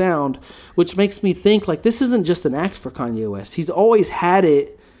gospel sound, which makes me think like this isn't just an act for Kanye West. He's always had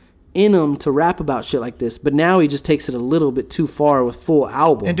it in him to rap about shit like this, but now he just takes it a little bit too far with full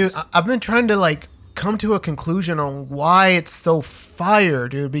albums. And dude, I've been trying to like come to a conclusion on why it's so fire,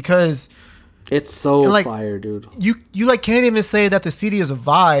 dude, because it's so like, fire, dude. You like can't even say that the CD is a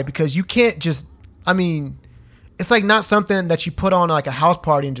vibe because you can't just, I mean, it's like not something that you put on like a house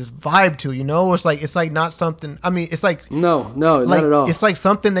party and just vibe to, you know? It's like not something, I mean, it's like no, like, not at all. It's like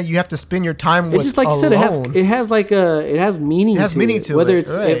something that you have to spend your time with. It's just like alone. You said, it has meaning. It has meaning to whether it.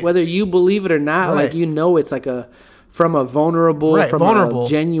 It's whether you believe it or not, like you know, it's like from a vulnerable, a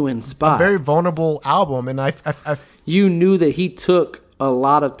genuine spot, a very vulnerable album, and I you knew that he took a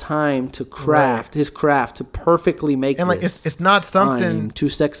lot of time to craft his craft to perfectly make And like this. it's not something I'm too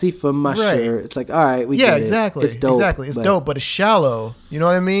sexy for my Right. shirt. It's like, all right, we get exactly. it. It's dope. Exactly. It's dope, but it's shallow. You know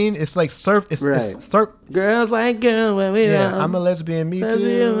what I mean? It's like surf. It's Girls like girl when we Yeah, I'm a lesbian. Me too.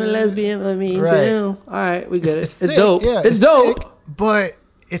 I'm a lesbian, but me Right. too. All right, we get it. It's sick, dope. yeah, it's dope. sick, but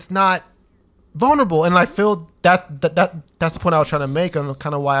it's not vulnerable, and I feel that's the point I was trying to make, and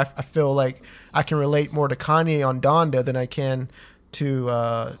kind of why I feel like I can relate more to Kanye on Donda than I can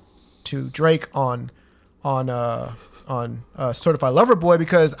to Drake on Certified Lover Boy,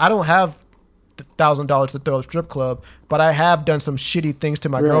 because I don't have $1,000 to throw a strip club, but I have done some shitty things to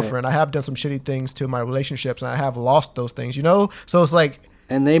my girlfriend. I have done some shitty things to my relationships, and I have lost those things. You know, so it's like.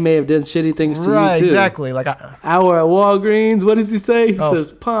 And they may have done shitty things to you too. Exactly. Like hour at Walgreens. What does he say? He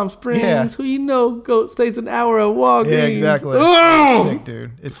says Palm Springs. Yeah. Who you know stays an hour at Walgreens. Yeah, exactly. Oh! It's sick,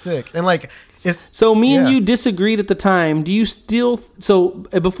 dude. It's sick. And like, so me and you disagreed at the time. Do you still? So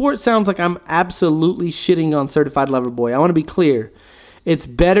before it sounds like I'm absolutely shitting on Certified Lover Boy, I want to be clear. It's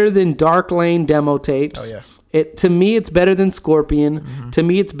better than Dark Lane demo tapes. Oh, yeah. To me, it's better than Scorpion. Mm-hmm. To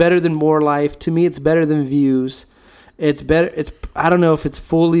me, it's better than More Life. To me, it's better than Views. It's better. I don't know if it's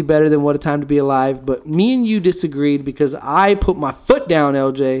fully better than What a Time to Be Alive, but me and you disagreed because I put my foot down,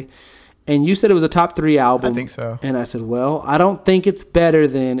 LJ, and you said it was a top 3 album. I think so. And I said, well, I don't think it's better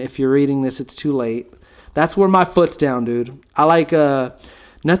than If You're Reading This, It's Too Late. That's where my foot's down, dude. I like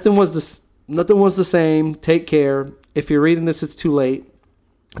Nothing Was the Same, Take Care, If You're Reading This, It's Too Late.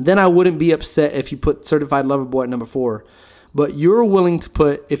 Then I wouldn't be upset if you put Certified Lover Boy at number 4. But you're willing to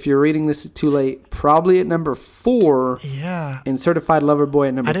put If You're Reading This, It's Too Late probably at number 4. Yeah. And Certified Lover Boy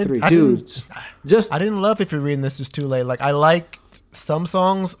at number 3. Dudes. I didn't love If You're Reading This, It's Too Late. Like, I like some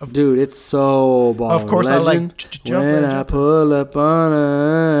songs. Dude, it's so baller. Of course, Legend, I like When I Pull Up on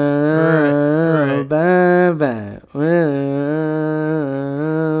her. Right.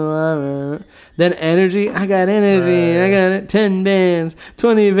 Then Energy, I got energy, I got it. 10 bands,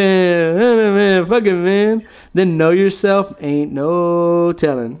 20 bands, fuck it, man. Then Know Yourself, ain't no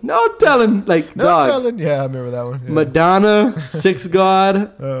telling. No telling. Like, No dog. telling. Yeah, I remember that one. Yeah. Madonna, Six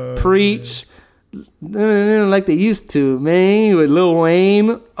God, Preach. Like they used to, man, with Lil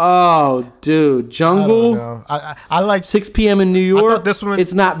Wayne. Oh, dude. Jungle. I like 6 p.m. in New York. this one,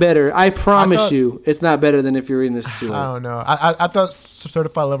 it's not better. I promise you, it's not better than If You're Reading This too late. I don't know. I thought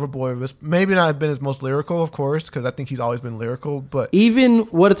Certified Lover Boy was maybe not been his most lyrical, of course, because I think he's always been lyrical. But even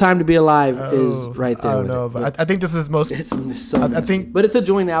What a Time to Be Alive is right there. I don't know, but I think this is his most. It's so I think, but it's a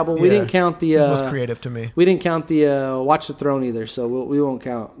joint album. We didn't count the most creative to me. We didn't count the Watch the Throne either, so we won't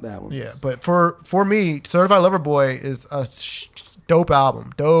count that one. Yeah, but for me, Certified Lover Boy is a dope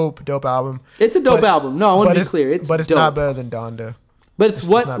album. Dope album. It's a dope album. No, I want to be clear. But it's dope. not better than Donda. But it's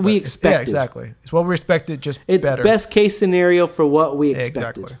what we expected. Yeah, exactly. It's what we expected, just it's better. Best case scenario for what we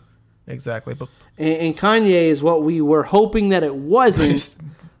expected. Exactly. But and Kanye is what we were hoping that it wasn't,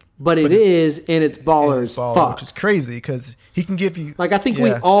 but it is, and it's baller as fuck. Which is crazy because he can give you... Like, I think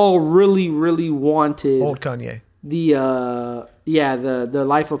we all really, really wanted... Old Kanye. The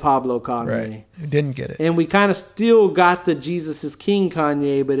Life of Pablo Kanye. Right. Didn't get it. And we kind of still got the Jesus is King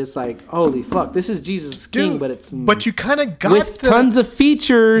Kanye, but it's like, holy fuck, this is Jesus is King, but it's... But you kind of got with tons of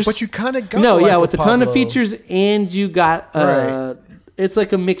features. But you kind of got with a ton of features, and you got... It's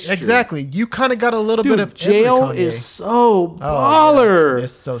like a mixture. Exactly. You kind of got a little bit of Jail is so baller. Yeah.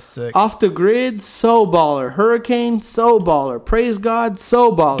 It's so sick. Off the Grid, so baller. Hurricane, so baller. Praise God,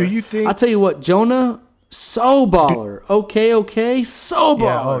 so baller. Do you think... I'll tell you what, Jonah... So baller. Okay, so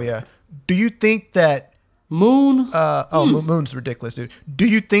baller. Yeah, yeah. Do you think that Moon? Moon's ridiculous, dude. Do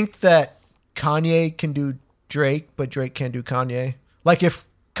you think that Kanye can do Drake, but Drake can't do Kanye? Like if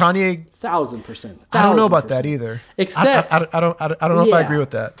Kanye, 1,000%. I don't know about that either. Except I don't know if I agree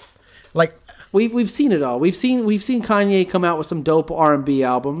with that. Like we've seen it all. We've seen Kanye come out with some dope R&B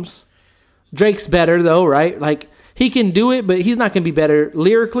albums. Drake's better though, right? Like. He can do it, but he's not going to be better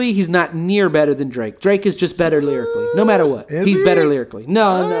lyrically. He's not near better than Drake. Drake is just better lyrically, no matter what. He's better lyrically.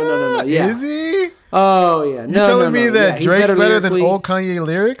 No. Yeah. Is he? Oh yeah. You telling me that Drake's better than lyrically. old Kanye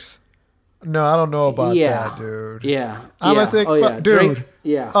lyrics? No, I don't know about that, dude. Yeah. I'm gonna say, dude. Drake,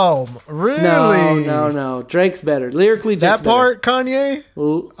 yeah. Oh, really? No. Drake's better lyrically. Drake's that part, better. Kanye.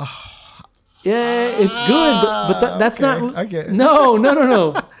 Ooh. Yeah, it's good, but that's not. I get it.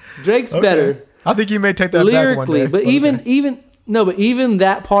 No. Drake's better. I think you may take that lyrically, back one day. but even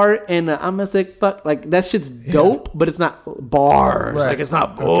that part and I'm gonna say fuck, like that shit's dope, but it's not bars. Right. Like it's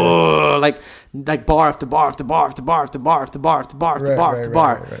not like bar after bar after bar after bar after bar after bar after bar after bar after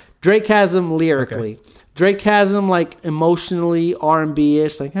bar. Right. Drake has them lyrically. Okay. Drake has them like emotionally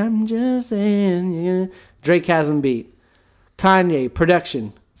R&B-ish. Like I'm just saying, yeah. Drake has them beat. Kanye,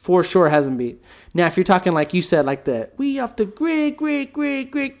 production, for sure hasn't beat. Now, if you're talking like you said, like the, we off the grid,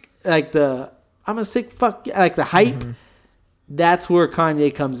 like the, I'm a sick fuck, like the hype, that's where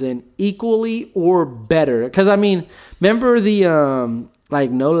Kanye comes in equally or better. Because, I mean, remember the, like,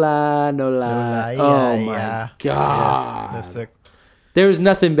 no lie. Oh, my God. Yeah, that's sick. There's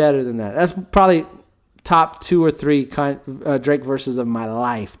nothing better than that. That's probably top 2 or 3 Drake verses of my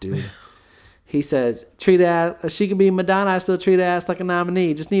life, dude. He says, treat ass, she can be Madonna, I still treat her ass like a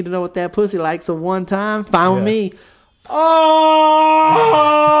nominee. Just need to know what that pussy like, so one time, fine with me. Oh!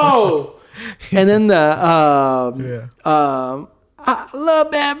 And then the, I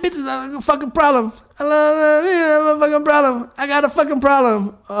love bad bitches, I got a fucking problem. I have a fucking problem. I got a fucking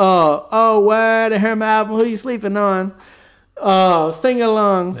problem. Where the Herman album, who you sleeping on? Oh, sing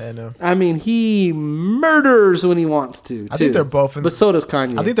along. Yeah, I know. I mean, he murders when he wants to, too. I think they're both in, but so does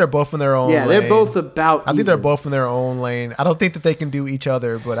Kanye. I think they're both in their own lane. Yeah, they're both about I think they're both in their own lane. I don't think that they can do each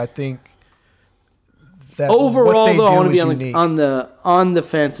other, but I think that overall, what they though, I do want to be is on the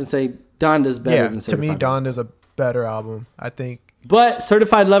fence and say Donda's better than to Certified. me, Donda's a better album. I think. But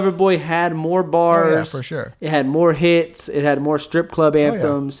Certified Lover Boy had more bars. Oh, yeah, for sure. It had more hits. It had more strip club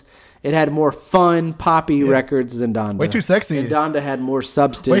anthems. It had more fun, poppy records than Donda. Way Too Sexy. And Donda had more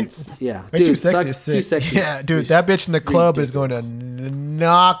substance. Way Too Sexy is sick. Too Sexy. Yeah, dude, that bitch in the club is going to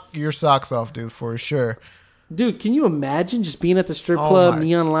knock your socks off, dude, for sure. Dude, can you imagine just being at the strip Oh club, my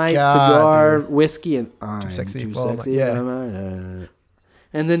neon lights, God, cigar, dude. whiskey, and I'm too sexy sexy. yeah.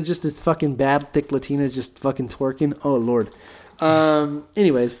 And then just this fucking bad, thick Latina just fucking twerking. Oh, Lord.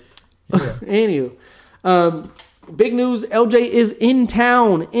 Anyways. Anywho. Big news, LJ is in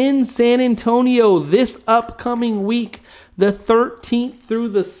town in San Antonio this upcoming week. The 13th through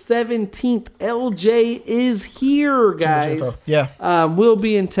the 17th. LJ is here, guys. Yeah. We'll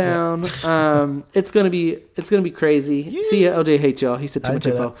be in town. It's gonna be crazy. See ya, LJ hates y'all. He said too much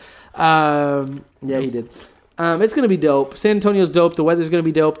info. Yeah, he did. It's going to be dope. San Antonio's dope. The weather's going to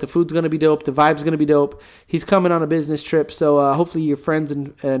be dope. The food's going to be dope. The vibe's going to be dope. He's coming on a business trip, so hopefully your friends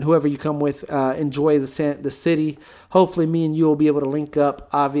and whoever you come with enjoy the city. Hopefully me and you will be able to link up,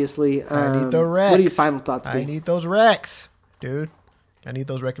 obviously. I need the Rex. What are your final thoughts, B? I need those Rex, dude. I need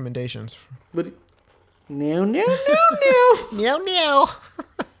those recommendations. No.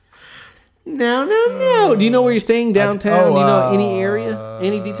 No. Do you know where you're staying downtown? Do you know any area?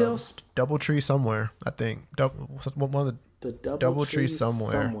 Any details? Doubletree somewhere, I think. One of the Doubletree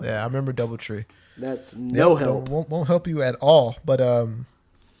somewhere. Yeah, I remember Doubletree. That's no help. Won't help you at all. But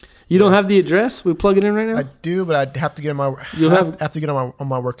you don't have the address? We plug it in right now. I do, but I'd have to get on my. have to get on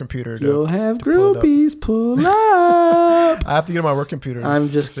my work computer. You'll have groupies pull up. I have to get on my work computer. I'm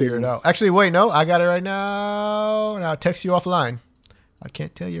just figure kidding. it out. Actually, wait, no, I got it right now, and I'll text you offline. I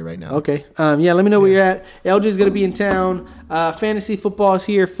can't tell you right now. Okay. Yeah, let me know where you're at. LJ's going to be in town. Fantasy football is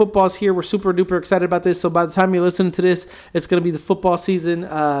here. Football's here. We're super duper excited about this. So by the time you're listening to this, it's going to be the football season.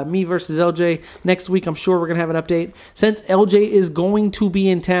 Me versus LJ. Next week, I'm sure we're going to have an update. Since LJ is going to be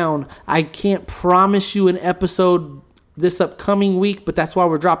in town, I can't promise you an episode this upcoming week, but that's why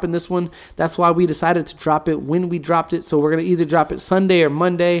we're dropping this one. That's why we decided to drop it when we dropped it. So we're going to either drop it Sunday or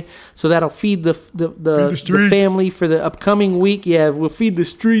Monday. So that'll feed the family for the upcoming week. Yeah, we'll feed the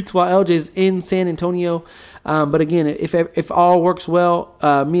streets while LJ's in San Antonio. But again, if all works well,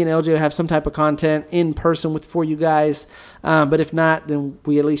 me and LJ will have some type of content in person for you guys. But if not, then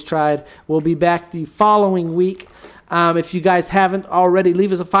we at least tried. We'll be back the following week. If you guys haven't already,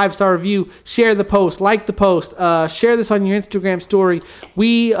 leave us a 5-star review, share the post, like the post, share this on your Instagram story.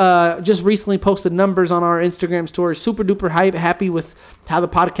 We just recently posted numbers on our Instagram story. Super duper happy with how the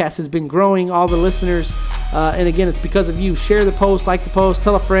podcast has been growing, all the listeners. And again, it's because of you. Share the post, like the post,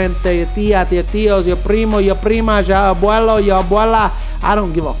 tell a friend, tell tia, tios, your primo, your prima, your abuelo, your abuela. I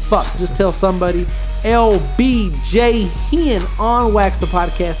don't give a fuck. Just tell somebody. LBJ Hen on Wax the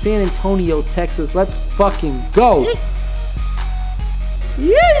Podcast, San Antonio, Texas. Let's fucking go.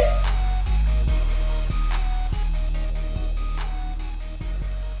 Yeah.